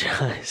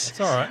apologize. It's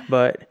all right.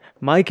 But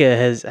Micah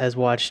has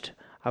watched,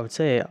 I would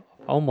say,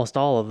 almost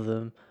all of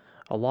them.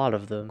 A lot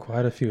of them.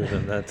 Quite a few of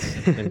them.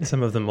 And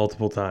some of them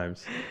multiple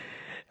times.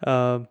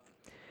 So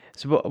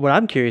what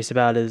I'm curious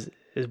about is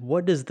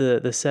what does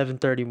the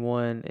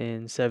 731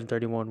 and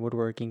 731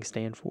 woodworking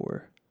stand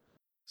for?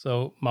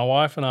 So my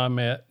wife and I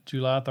met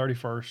July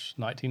 31st,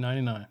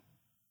 1999,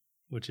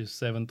 which is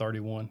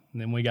 731.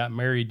 And then we got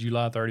married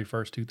July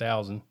 31st,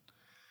 2000.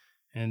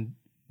 And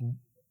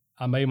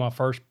I made my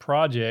first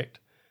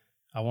project.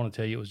 I want to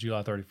tell you it was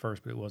July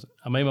 31st, but it wasn't.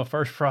 I made my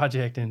first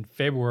project in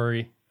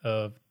February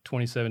of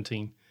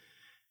 2017,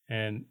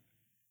 and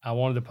I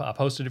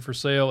posted it for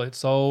sale. It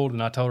sold,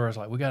 and I told her, I was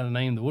like, we got to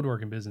name the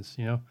woodworking business,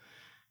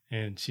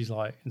 and she's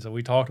like, and so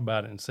we talked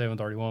about it, and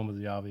 731 was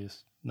the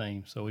obvious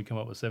name. So we come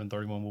up with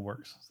 731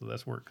 Woodworks. So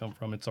that's where it come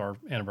from. It's our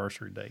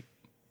anniversary date.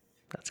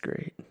 That's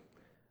great.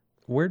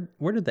 Where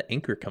did the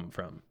anchor come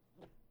from?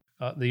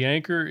 The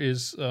anchor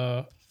is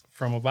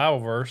from a Bible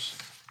verse,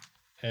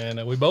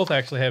 and we both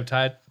actually have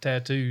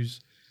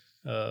tattoos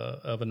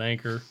of an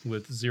anchor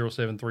with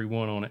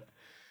 0731 on it.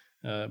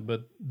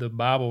 But the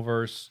Bible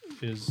verse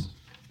is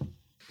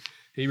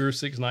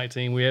Hebrews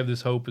 6:19. We have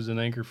this hope as an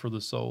anchor for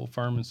the soul,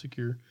 firm and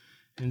secure.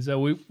 And so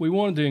we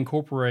wanted to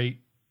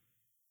incorporate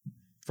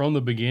from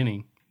the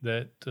beginning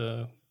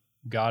that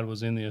God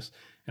was in this.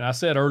 And I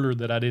said earlier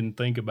that I didn't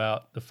think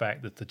about the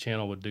fact that the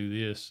channel would do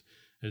this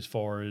as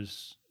far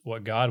as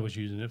what God was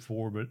using it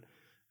for. But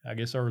I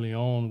guess early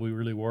on we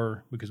really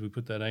were, because we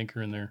put that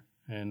anchor in there.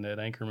 And that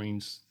anchor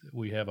means that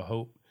we have a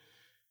hope.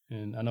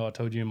 And I know I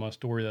told you in my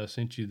story that I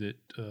sent you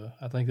that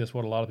I think that's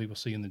what a lot of people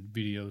see in the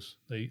videos.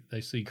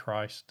 They see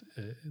Christ.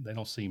 They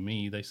don't see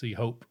me. They see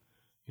hope.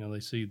 They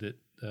see that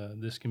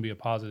this can be a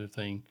positive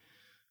thing,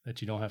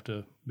 that you don't have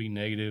to be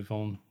negative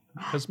on.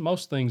 Because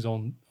most things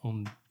on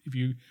if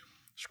you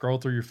scroll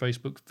through your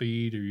Facebook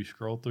feed or you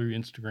scroll through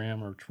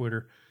Instagram or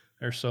Twitter,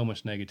 there's so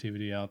much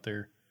negativity out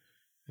there.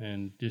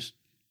 And just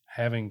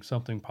having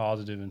something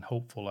positive and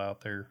hopeful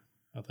out there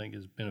I think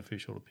is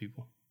beneficial to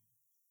people.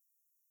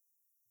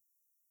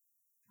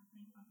 I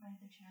think what made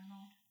the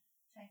channel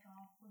take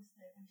off was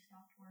that we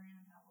stopped worrying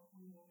about what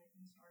we wanted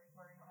and started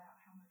worrying about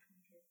how much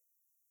we could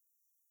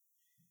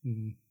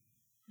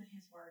put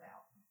his word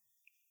out.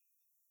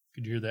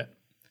 Could you hear that?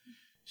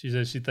 She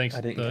said she thinks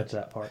I didn't catch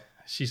that part.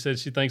 She said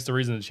she thinks the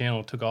reason the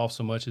channel took off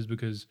so much is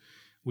because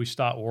we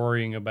stopped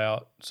worrying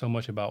about so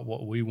much about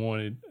what we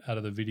wanted out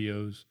of the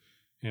videos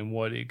and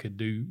what it could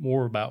do,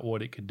 more about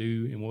what it could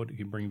do and what it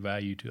could bring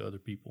value to other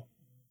people,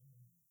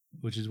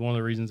 which is one of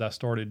the reasons I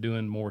started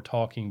doing more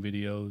talking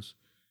videos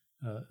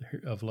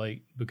of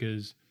late,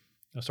 because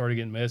I started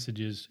getting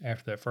messages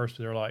after that first.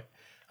 They're like,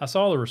 I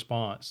saw the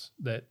response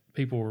that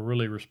people were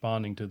really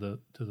responding to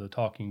the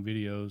talking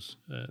videos,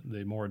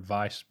 the more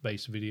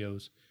advice-based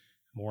videos,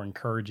 more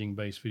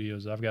encouraging-based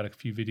videos. I've got a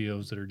few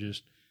videos that are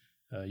just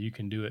you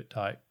can do it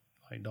type.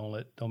 Like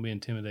don't be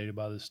intimidated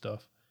by this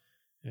stuff.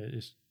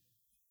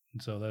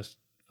 And so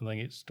I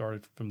think it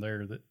started from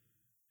there, that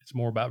it's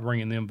more about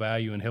bringing them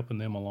value and helping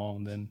them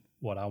along than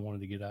what I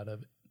wanted to get out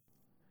of it.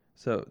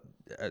 So,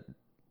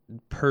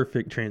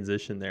 perfect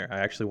transition there. I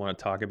actually want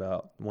to talk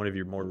about one of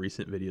your more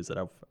recent videos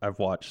that I've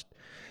watched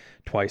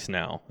twice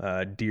now,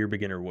 Dear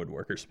Beginner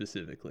Woodworker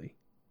specifically.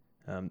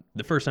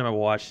 The first time I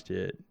watched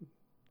it,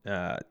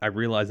 I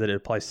realized that it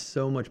applies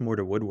so much more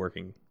to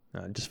woodworking.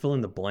 Just fill in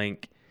the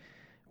blank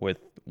with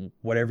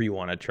whatever you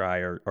want to try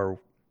or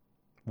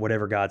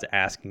whatever God's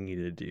asking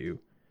you to do,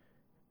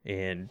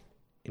 and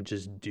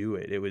just do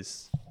it.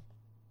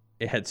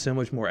 It had so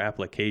much more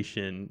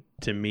application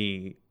to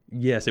me.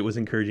 Yes, it was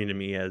encouraging to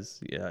me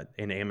as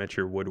an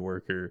amateur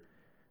woodworker,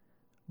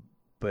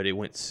 but it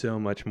went so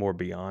much more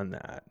beyond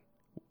that.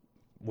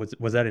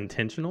 Was that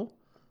intentional?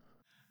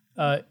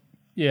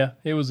 Yeah,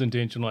 it was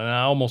intentional, and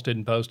I almost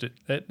didn't post it.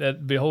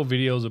 The whole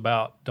video is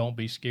about don't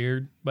be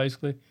scared,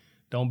 basically.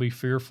 Don't be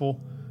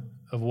fearful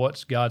of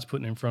what God's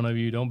putting in front of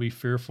you. Don't be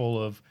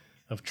fearful of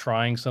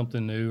trying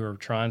something new or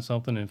trying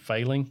something and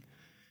failing.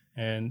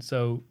 And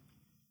so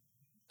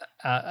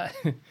I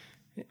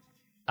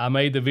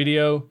made the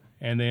video,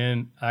 and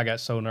then I got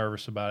so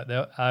nervous about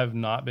it. I've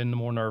not been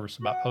more nervous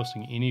about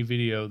posting any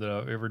video that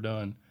I've ever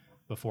done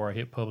before I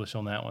hit publish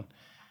on that one.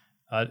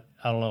 I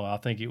don't know. I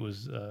think it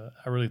was,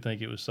 I really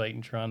think it was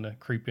Satan trying to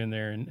creep in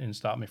there and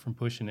stop me from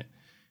pushing it.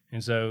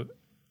 And so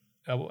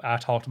I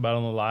talked about it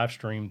on the live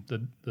stream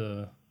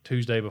the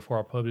Tuesday before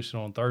I published it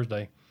on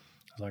Thursday.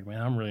 I was like,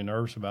 man, I'm really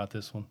nervous about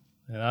this one.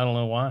 And I don't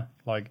know why.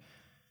 Like,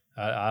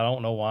 I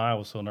don't know why I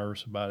was so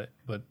nervous about it,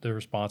 but the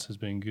response has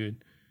been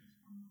good.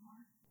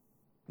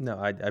 No,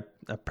 I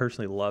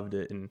personally loved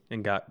it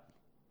and got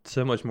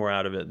so much more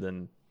out of it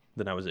than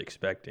I was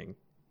expecting.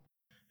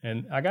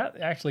 And I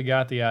actually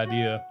got the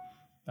idea.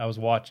 I was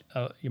watching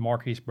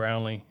Marquise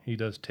Brownlee. He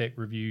does tech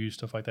reviews,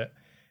 stuff like that.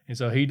 And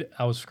so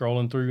I was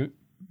scrolling through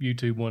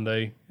YouTube one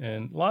day,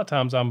 and a lot of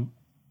times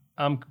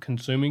I'm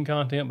consuming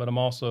content, but I'm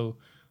also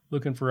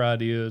looking for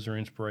ideas or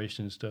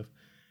inspiration and stuff.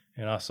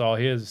 And I saw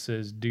his, it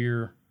says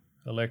Dear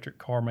Electric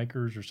Car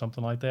Makers or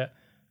something like that.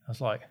 I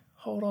was like,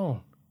 hold on,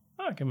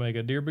 I can make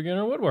a Dear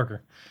Beginner Woodworker.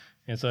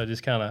 And so I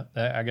just kind of,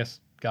 I guess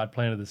God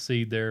planted the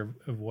seed there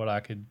of what I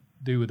could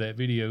do with that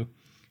video.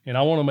 And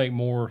I want to make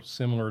more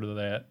similar to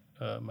that.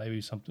 Maybe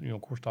something,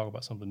 of course, talk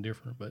about something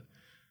different, but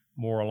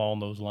more along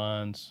those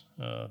lines.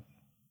 I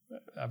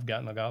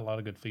got a lot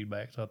of good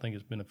feedback, so I think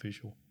it's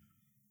beneficial.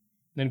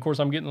 Then, of course,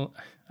 I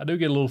do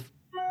get a little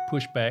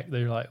pushback.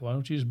 They're like, why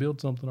don't you just build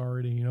something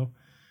already,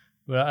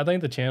 But I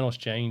think the channel's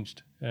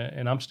changed,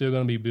 and I'm still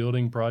going to be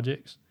building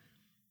projects,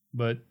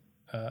 but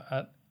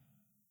I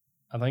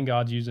think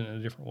God's using it in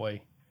a different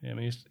way. I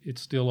mean,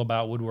 it's still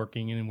about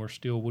woodworking, and we're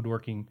still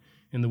woodworking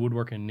in the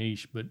woodworking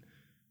niche, but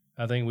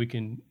I think we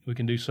can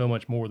do so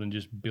much more than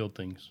just build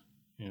things.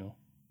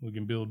 We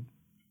can build,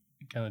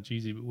 kind of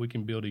cheesy, but we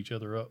can build each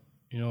other up,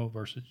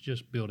 versus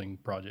just building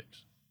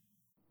projects.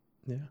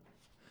 Yeah.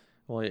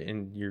 Well,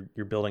 and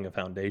you're building a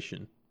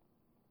foundation.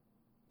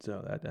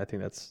 So I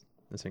think that's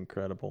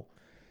incredible.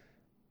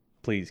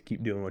 Please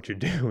keep doing what you're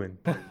doing.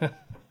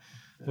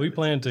 We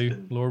plan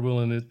to, Lord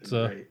willing. It's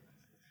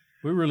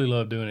we really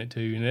love doing it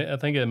too, and I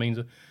think that means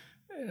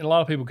a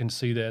lot of people can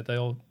see that.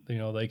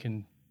 They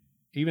can,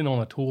 even on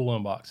a tool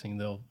unboxing,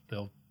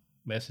 they'll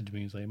message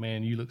me and say,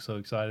 "Man, you look so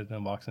excited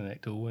unboxing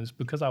that tool." And it's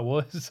because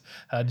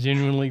I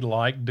genuinely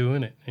like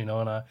doing it, and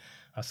I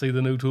see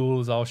the new tool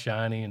is all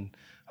shiny, and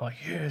I'm like,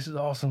 "Yeah, this is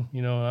awesome."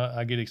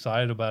 I get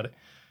excited about it,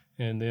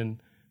 and then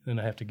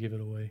I have to give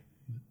it away.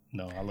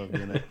 No, I love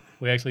doing that.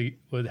 We actually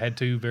had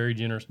 2 very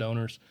generous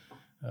donors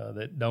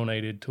that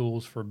donated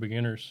tools for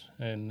beginners,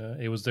 and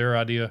it was their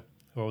idea,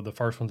 or the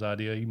first one's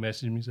idea. He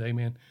messaged me and said, "Hey,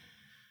 man,"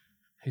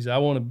 he said, I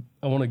want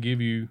to give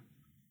you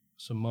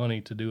some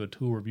money to do a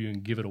tool review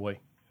and give it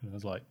away." And I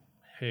was like,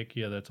 heck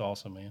yeah, that's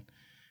awesome, man.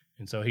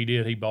 And so he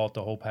did. He bought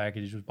the whole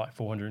package. It was like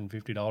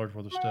 $450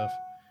 worth of stuff,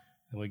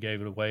 and we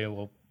gave it away.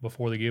 Well,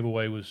 before the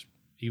giveaway was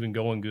even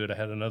going good, I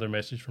had another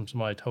message from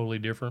somebody totally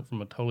different,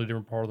 from a totally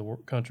different part of the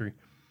country.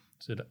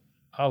 Said,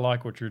 "I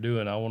like what you're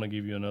doing. I want to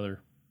give you another.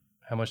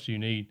 How much do you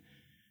need?"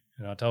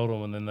 And I told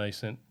them, and then they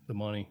sent the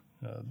money.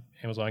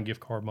 Amazon gift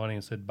card money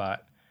and said buy it.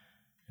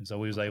 And so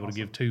we was able to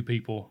give 2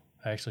 people.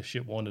 I actually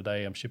shipped one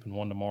today. I'm shipping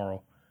one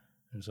tomorrow.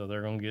 And so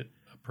they're going to get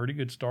a pretty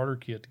good starter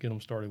kit to get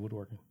them started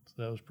woodworking.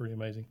 So that was pretty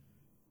amazing.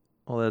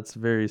 Well, that's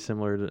very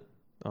similar to,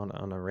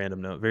 on a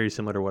random note, very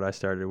similar to what I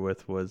started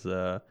with was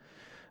a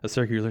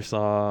circular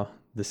saw.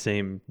 The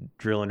same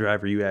drill and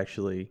driver you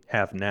actually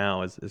have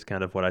now is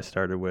kind of what I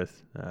started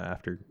with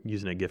after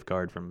using a gift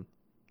card from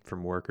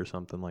work or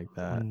something like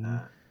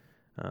that.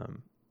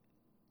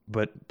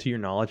 But to your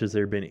knowledge, has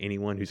there been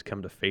anyone who's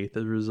come to faith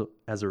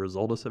as a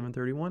result of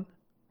 731?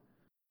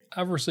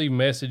 I've received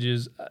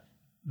messages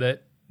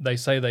that they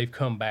say they've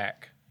come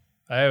back.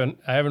 I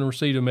haven't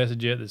received a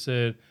message yet that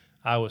said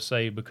I was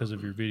saved because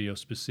of your video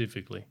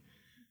specifically.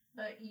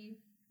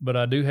 But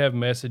I do have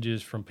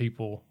messages from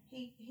people.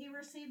 He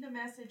received a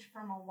message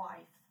from a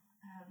wife.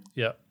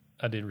 Yeah,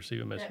 I did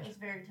receive a message. That was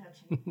very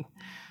touching.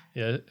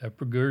 Yeah, a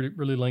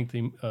really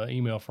lengthy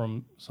email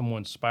from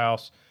someone's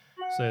spouse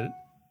said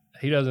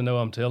he doesn't know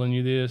I'm telling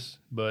you this,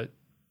 but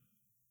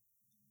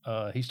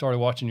he started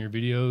watching your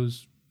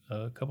videos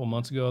a couple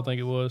months ago, I think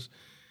it was,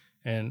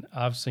 and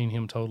I've seen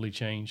him totally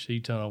change. He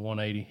done a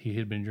 180. He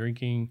had been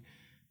drinking,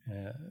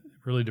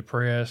 really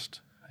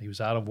depressed. He was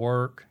out of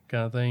work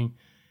kind of thing,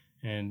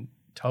 and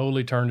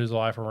totally turned his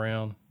life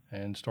around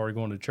and started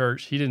going to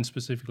church. He didn't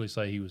specifically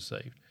say he was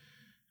saved.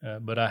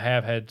 But I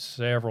have had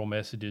several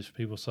messages.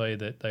 People say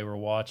that they were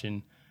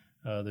watching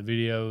the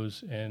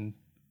videos, and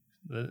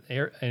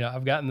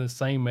I've gotten the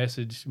same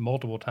message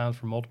multiple times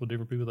from multiple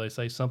different people. They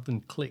say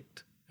something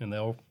clicked, and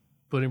they'll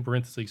put in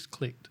parentheses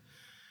clicked,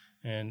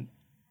 and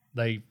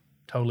they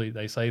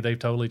say they've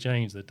totally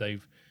changed. That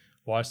they've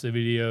watched the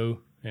video,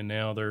 and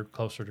now they're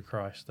closer to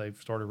Christ. They've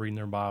started reading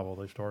their Bible.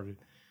 They've started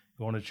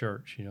going to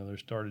church. They've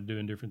started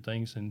doing different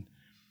things, and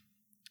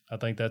I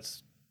think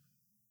that's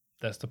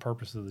the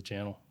purpose of the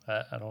channel.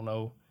 I don't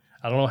know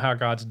how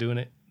God's doing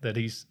it, that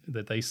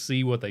they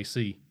see what they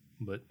see,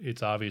 but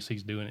it's obvious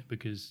he's doing it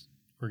because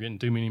we're getting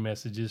too many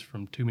messages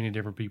from too many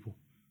different people.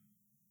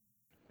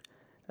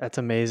 That's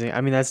amazing.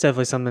 I mean, that's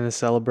definitely something to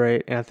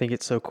celebrate, and I think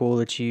it's so cool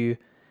that you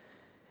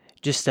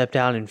just stepped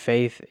out in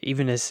faith,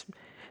 even as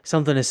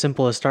something as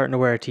simple as starting to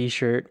wear a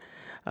t-shirt,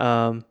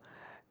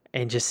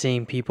 and just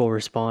seeing people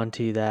respond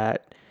to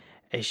that.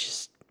 It's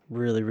just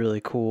really,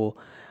 really cool.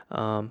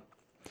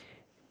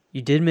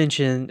 You did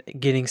mention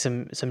getting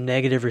some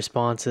negative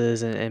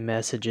responses and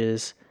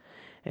messages,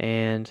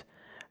 and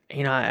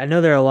I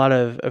know there are a lot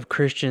of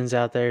Christians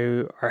out there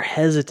who are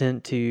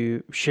hesitant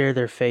to share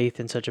their faith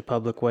in such a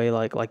public way,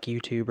 like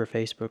YouTube or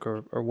Facebook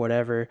or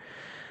whatever,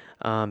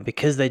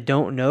 because they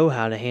don't know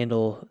how to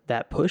handle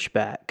that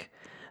pushback.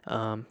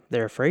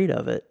 They're afraid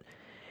of it.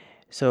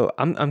 So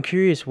I'm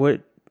curious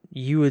what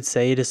you would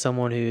say to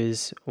someone who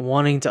is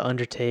wanting to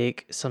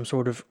undertake some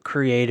sort of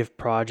creative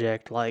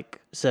project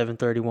like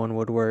 731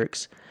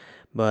 Woodworks,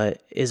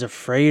 but is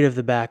afraid of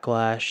the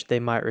backlash they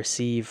might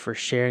receive for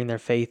sharing their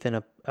faith in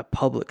a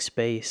public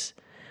space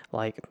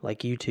like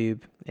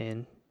YouTube,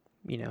 and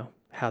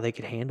how they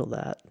could handle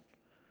that.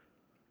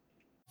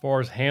 As far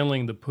as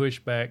handling the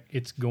pushback,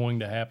 it's going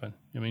to happen.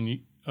 I mean, you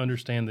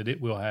understand that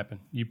it will happen.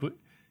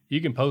 You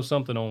can post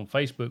something on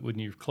Facebook with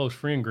your close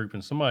friend group,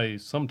 and somebody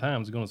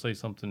sometimes is going to say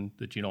something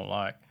that you don't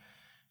like.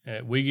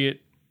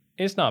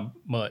 It's not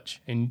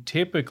much. And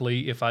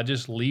typically, if I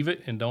just leave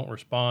it and don't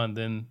respond,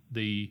 then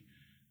the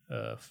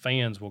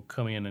fans will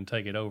come in and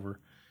take it over.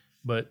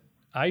 But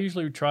I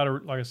usually try to,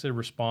 like I said,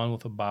 respond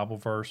with a Bible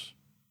verse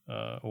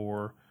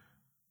or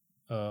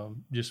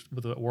just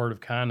with a word of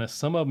kindness.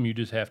 Some of them you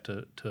just have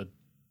to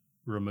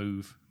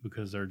remove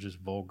because they're just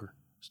vulgar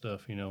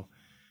stuff,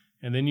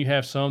 And then you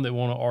have some that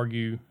want to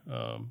argue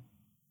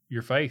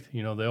your faith.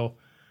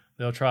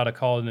 They'll try to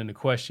call it into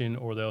question,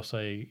 or they'll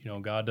say,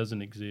 God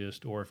doesn't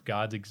exist, or if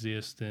God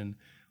exists, then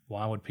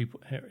why would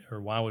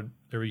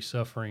there be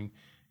suffering?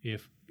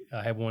 If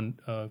I had one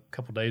a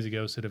couple days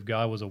ago said if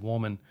God was a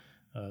woman,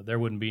 there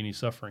wouldn't be any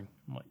suffering.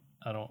 I'm like,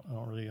 I don't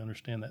really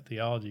understand that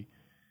theology.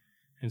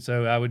 And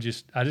so I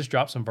just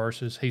dropped some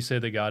verses. He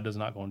said that God is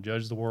not going to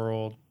judge the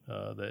world,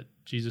 that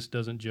Jesus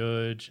doesn't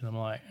judge, and I'm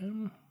like,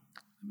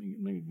 Let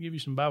me give you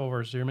some Bible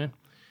verses here, man.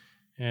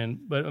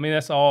 But I mean,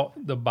 that's all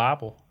the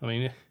Bible. I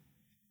mean,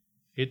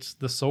 it's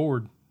the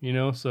sword,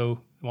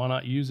 so why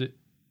not use it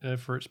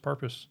for its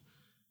purpose?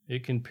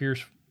 It can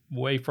pierce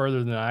way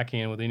further than I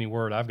can with any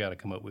word I've got to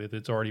come up with.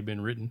 It's already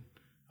been written.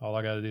 All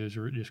I got to do is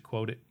just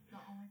quote it.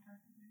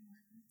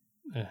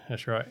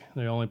 That's right.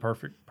 The only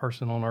perfect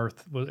person on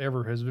earth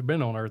ever has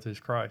been on earth is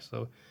Christ.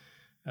 So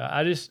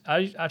I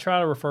try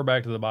to refer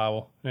back to the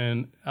Bible,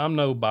 and I'm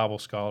no Bible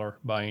scholar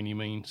by any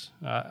means.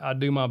 I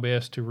do my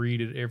best to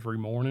read it every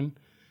morning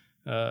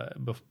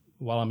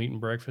while I'm eating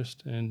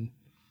breakfast, and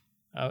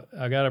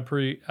I do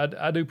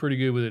pretty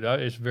good with it.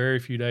 It's very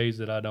few days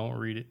that I don't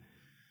read it,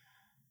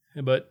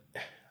 but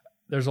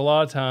there's a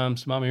lot of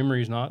times my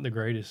memory is not the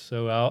greatest.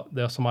 So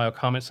somebody will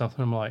comment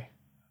something, I'm like,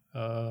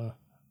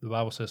 the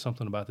Bible says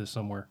something about this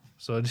somewhere.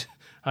 So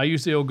I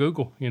use the old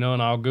Google, and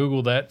I'll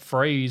Google that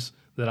phrase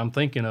that I'm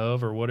thinking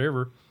of or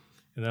whatever,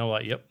 and then I'm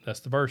like, yep, that's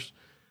the verse.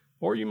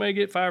 Or you may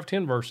get 5 or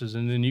 10 verses,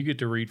 and then you get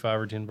to read 5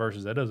 or 10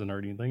 verses. That doesn't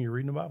hurt anything. You're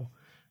reading the Bible.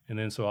 And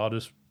then so I'll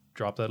just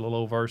drop that little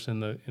old verse in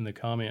the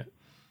comment.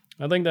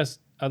 I think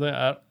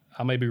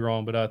I may be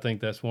wrong, but I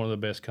think that's one of the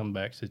best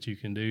comebacks that you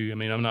can do. I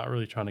mean, I'm not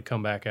really trying to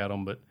come back at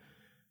them, but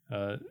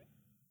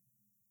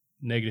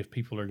negative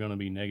people are going to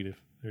be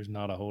negative. There's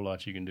not a whole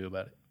lot you can do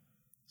about it.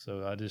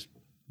 So I just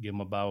give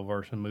them a Bible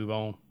verse and move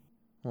on.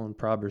 Well, and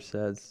Proverbs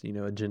says,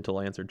 a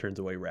gentle answer turns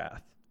away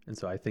wrath. And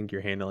so I think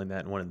you're handling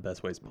that in one of the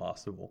best ways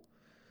possible.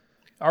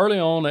 Early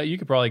on, you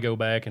could probably go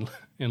back and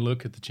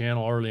look at the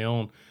channel early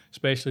on,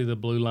 especially the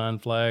blue line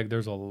flag.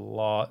 There's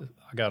I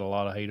got a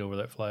lot of hate over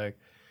that flag.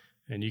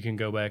 And you can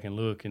go back and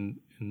look. And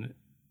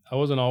I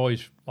wasn't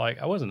always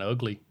I wasn't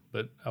ugly,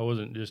 but I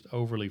wasn't just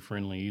overly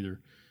friendly either.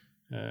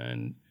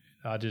 And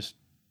I just,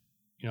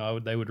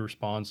 they would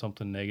respond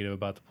something negative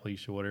about the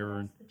police or whatever.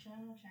 As the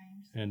channel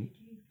changed, so And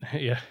did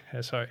you. yeah,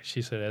 that's right.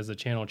 She said, as the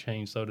channel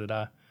changed, so did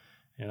I.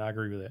 And I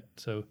agree with that.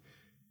 So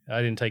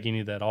I didn't take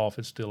any of that off.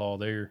 It's still all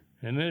there.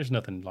 And there's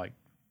nothing like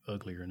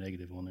ugly or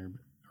negative on there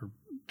or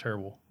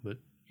terrible. But,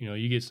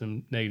 you get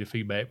some negative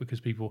feedback because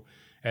people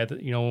a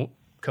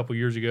couple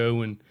years ago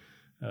when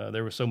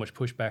there was so much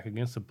pushback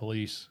against the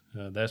police,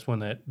 that's when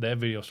that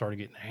video started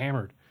getting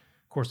hammered.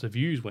 Of course, the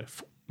views went,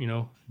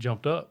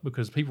 jumped up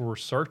because people were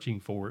searching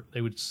for it.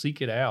 They would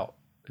seek it out.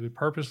 They would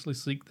purposely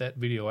seek that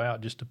video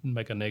out just to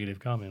make a negative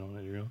comment on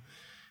it,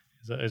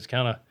 So it's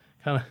kind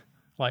of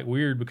like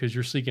weird because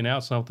you're seeking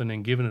out something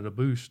and giving it a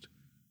boost,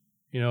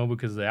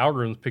 because the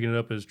algorithm's picking it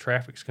up as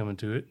traffic's coming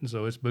to it. And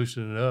so it's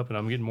boosting it up and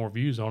I'm getting more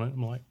views on it.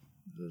 I'm like,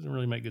 it doesn't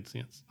really make good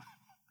sense.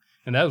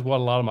 And that was what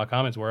a lot of my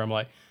comments were. I'm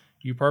like,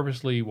 you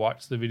purposely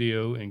watched the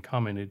video and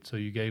commented, so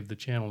you gave the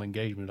channel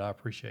engagement. I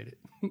appreciate it.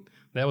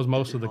 That was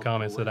most of the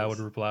comments that I would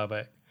reply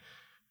back.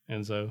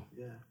 And so,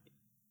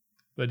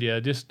 but yeah,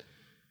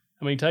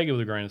 take it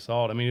with a grain of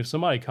salt. I mean, if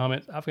somebody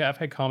comments, I've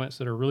had comments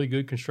that are really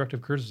good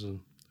constructive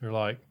criticism. They're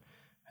like,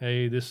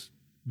 hey, this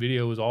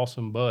video was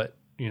awesome, but,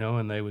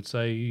 and they would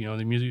say,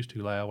 the music's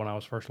too loud when I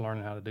was first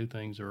learning how to do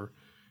things, or,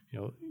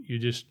 you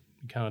just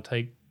kind of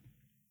take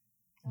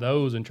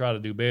those and try to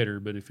do better.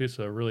 But if it's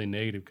a really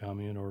negative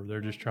comment or they're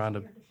just trying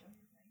to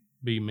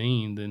be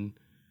mean, then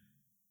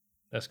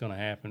that's going to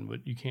happen.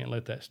 But you can't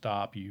let that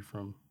stop you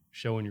from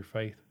showing your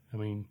faith. I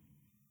mean,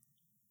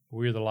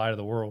 we're the light of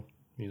the world,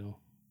 You're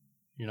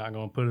not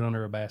going to put it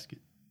under a basket,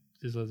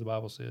 just as the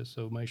Bible says.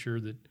 So make sure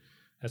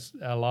that's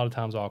a lot of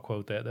times I'll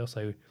quote that. They'll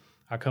say,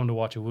 I come to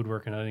watch a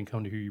woodworking, I didn't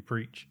come to hear you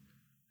preach.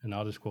 And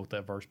I'll just quote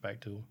that verse back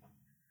to them,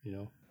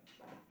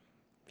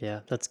 Yeah,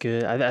 that's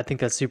good. I think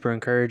that's super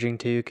encouraging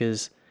too,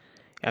 because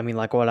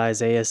like what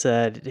Isaiah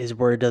said, his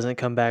word doesn't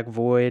come back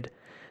void.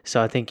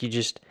 So I think you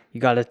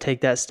got to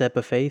take that step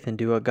of faith and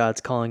do what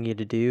God's calling you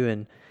to do.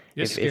 And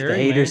it's if scary, the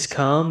haters man.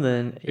 come,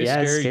 then It's it's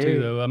scary scary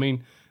too, though. I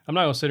mean, I'm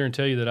not going to sit here and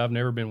tell you that I've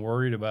never been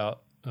worried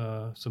about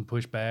some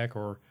pushback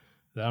or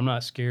that I'm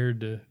not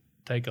scared to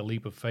take a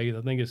leap of faith.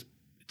 I think it's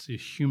a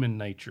human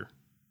nature,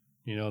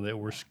 that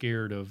we're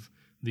scared of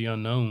the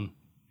unknown.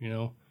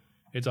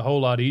 It's a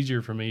whole lot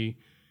easier for me.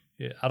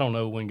 I don't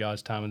know when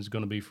God's timing is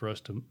going to be for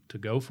us to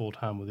go full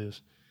time with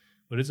this,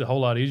 but it's a whole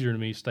lot easier to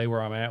me to stay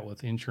where I'm at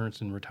with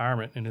insurance and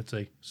retirement, and it's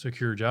a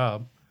secure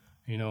job,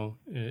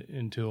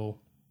 until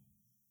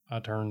I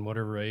turn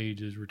whatever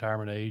age is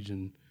retirement age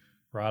and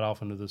ride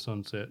off into the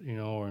sunset,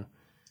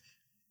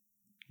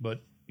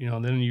 but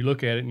then you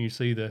look at it and you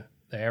see the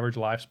average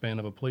lifespan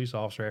of a police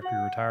officer after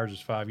he retires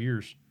is 5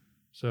 years.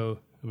 So,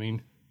 I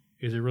mean,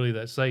 is it really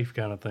that safe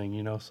kind of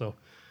thing, So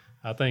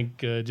I think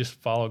just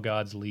follow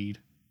God's lead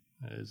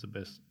is the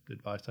best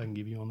advice I can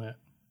give you on that.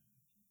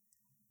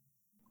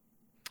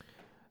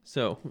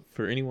 So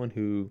for anyone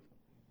who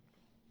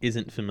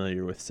isn't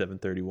familiar with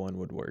 731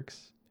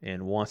 Woodworks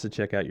and wants to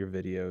check out your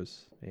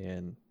videos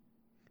and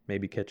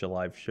maybe catch a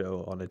live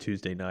show on a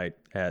Tuesday night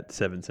at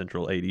 7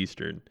 Central, 8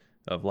 Eastern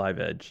of Live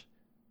Edge,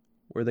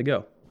 where they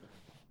go?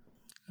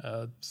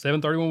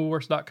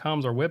 731woodworks.com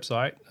is our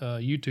website,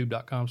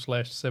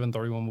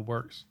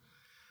 youtube.com/731woodworks,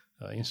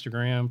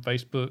 Instagram,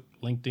 Facebook,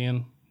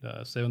 LinkedIn,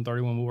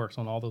 731 Woodworks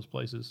on all those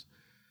places.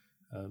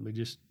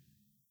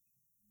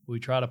 We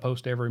try to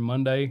post every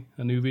Monday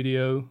a new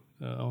video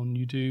on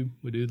YouTube.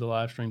 We do the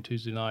live stream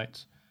Tuesday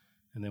nights,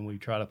 and then we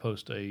try to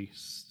post a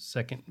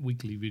second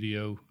weekly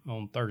video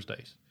on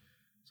Thursdays.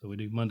 So we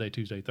do Monday,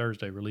 Tuesday,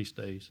 Thursday release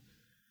days.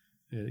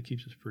 Yeah, it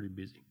keeps us pretty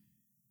busy.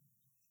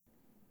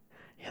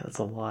 Yeah, that's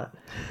a lot.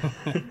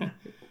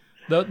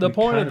 The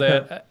point of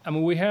that,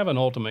 we have an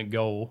ultimate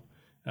goal.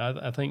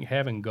 I think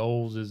having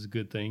goals is a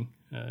good thing.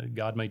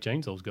 God may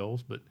change those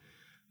goals, but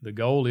the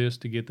goal is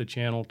to get the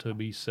channel to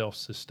be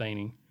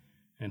self-sustaining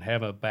and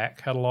have a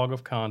back catalog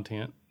of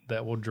content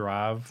that will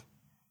drive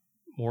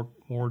more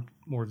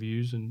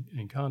views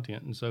and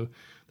content. And so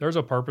there's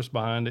a purpose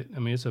behind it.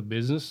 It's a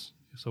business,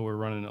 so we're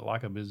running it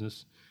like a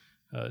business.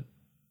 A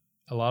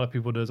lot of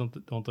people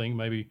don't think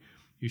maybe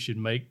you should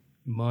make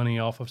money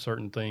off of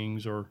certain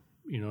things, or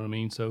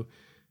So,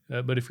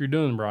 but if you're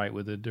doing right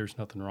with it, there's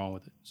nothing wrong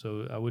with it.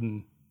 So I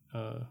wouldn't.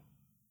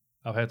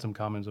 I've had some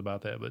comments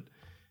about that, but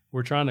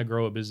we're trying to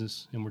grow a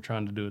business and we're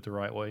trying to do it the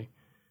right way.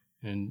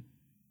 And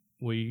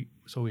we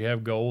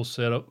have goals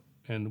set up,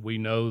 and we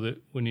know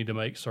that we need to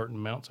make certain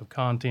amounts of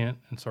content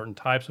and certain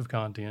types of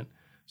content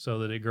so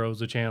that it grows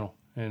the channel.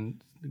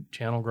 And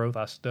channel growth,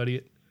 I study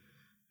it,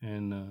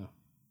 and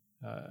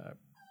I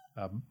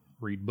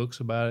read books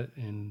about it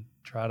and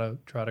try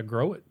to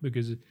grow it,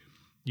 because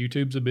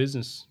YouTube's a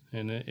business,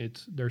 and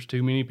there's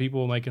too many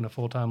people making a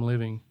full-time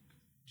living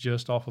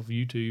just off of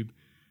YouTube,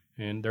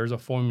 and there's a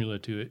formula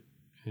to it,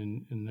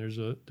 and there's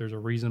a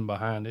reason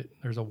behind it.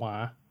 There's a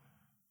why.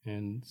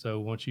 And so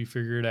once you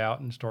figure it out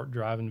and start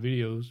driving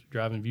views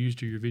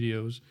to your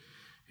videos,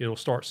 it'll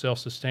start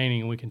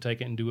self-sustaining, and we can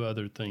take it and do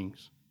other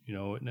things,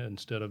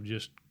 instead of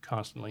just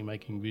constantly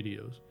making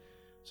videos.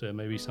 So it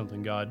may be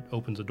something God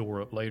opens the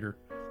door up later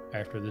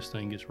after this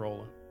thing gets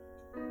rolling.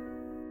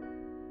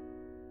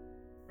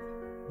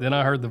 Then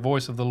I heard the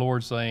voice of the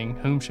Lord saying,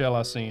 "Whom shall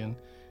I send,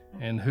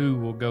 and who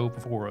will go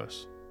before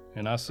us?"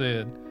 And I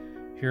said,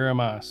 "Here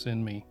am I,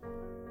 send me."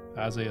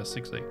 Isaiah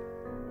 6:8.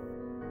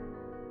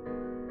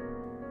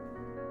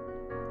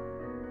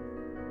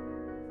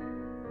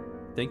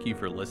 Thank you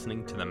for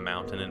listening to the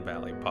Mountain and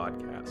Valley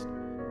Podcast.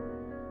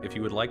 If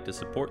you would like to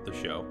support the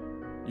show,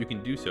 you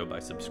can do so by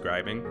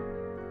subscribing,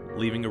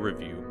 leaving a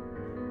review,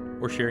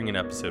 or sharing an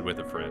episode with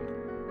a friend.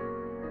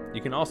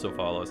 You can also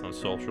follow us on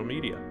social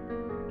media.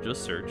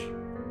 Just search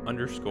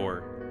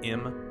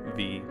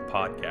 _MV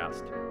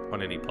Podcast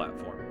on any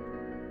platform.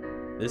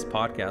 This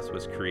podcast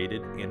was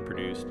created and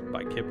produced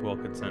by Kip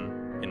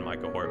Wilkinson and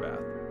Micah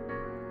Horvath.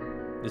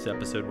 This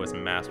episode was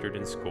mastered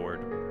and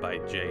scored by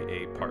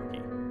J.A.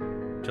 Parkey.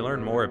 To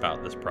learn more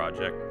about this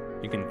project,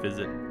 you can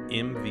visit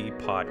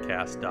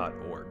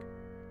mvpodcast.org.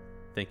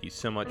 Thank you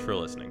so much for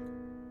listening.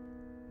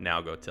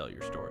 Now go tell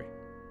your story.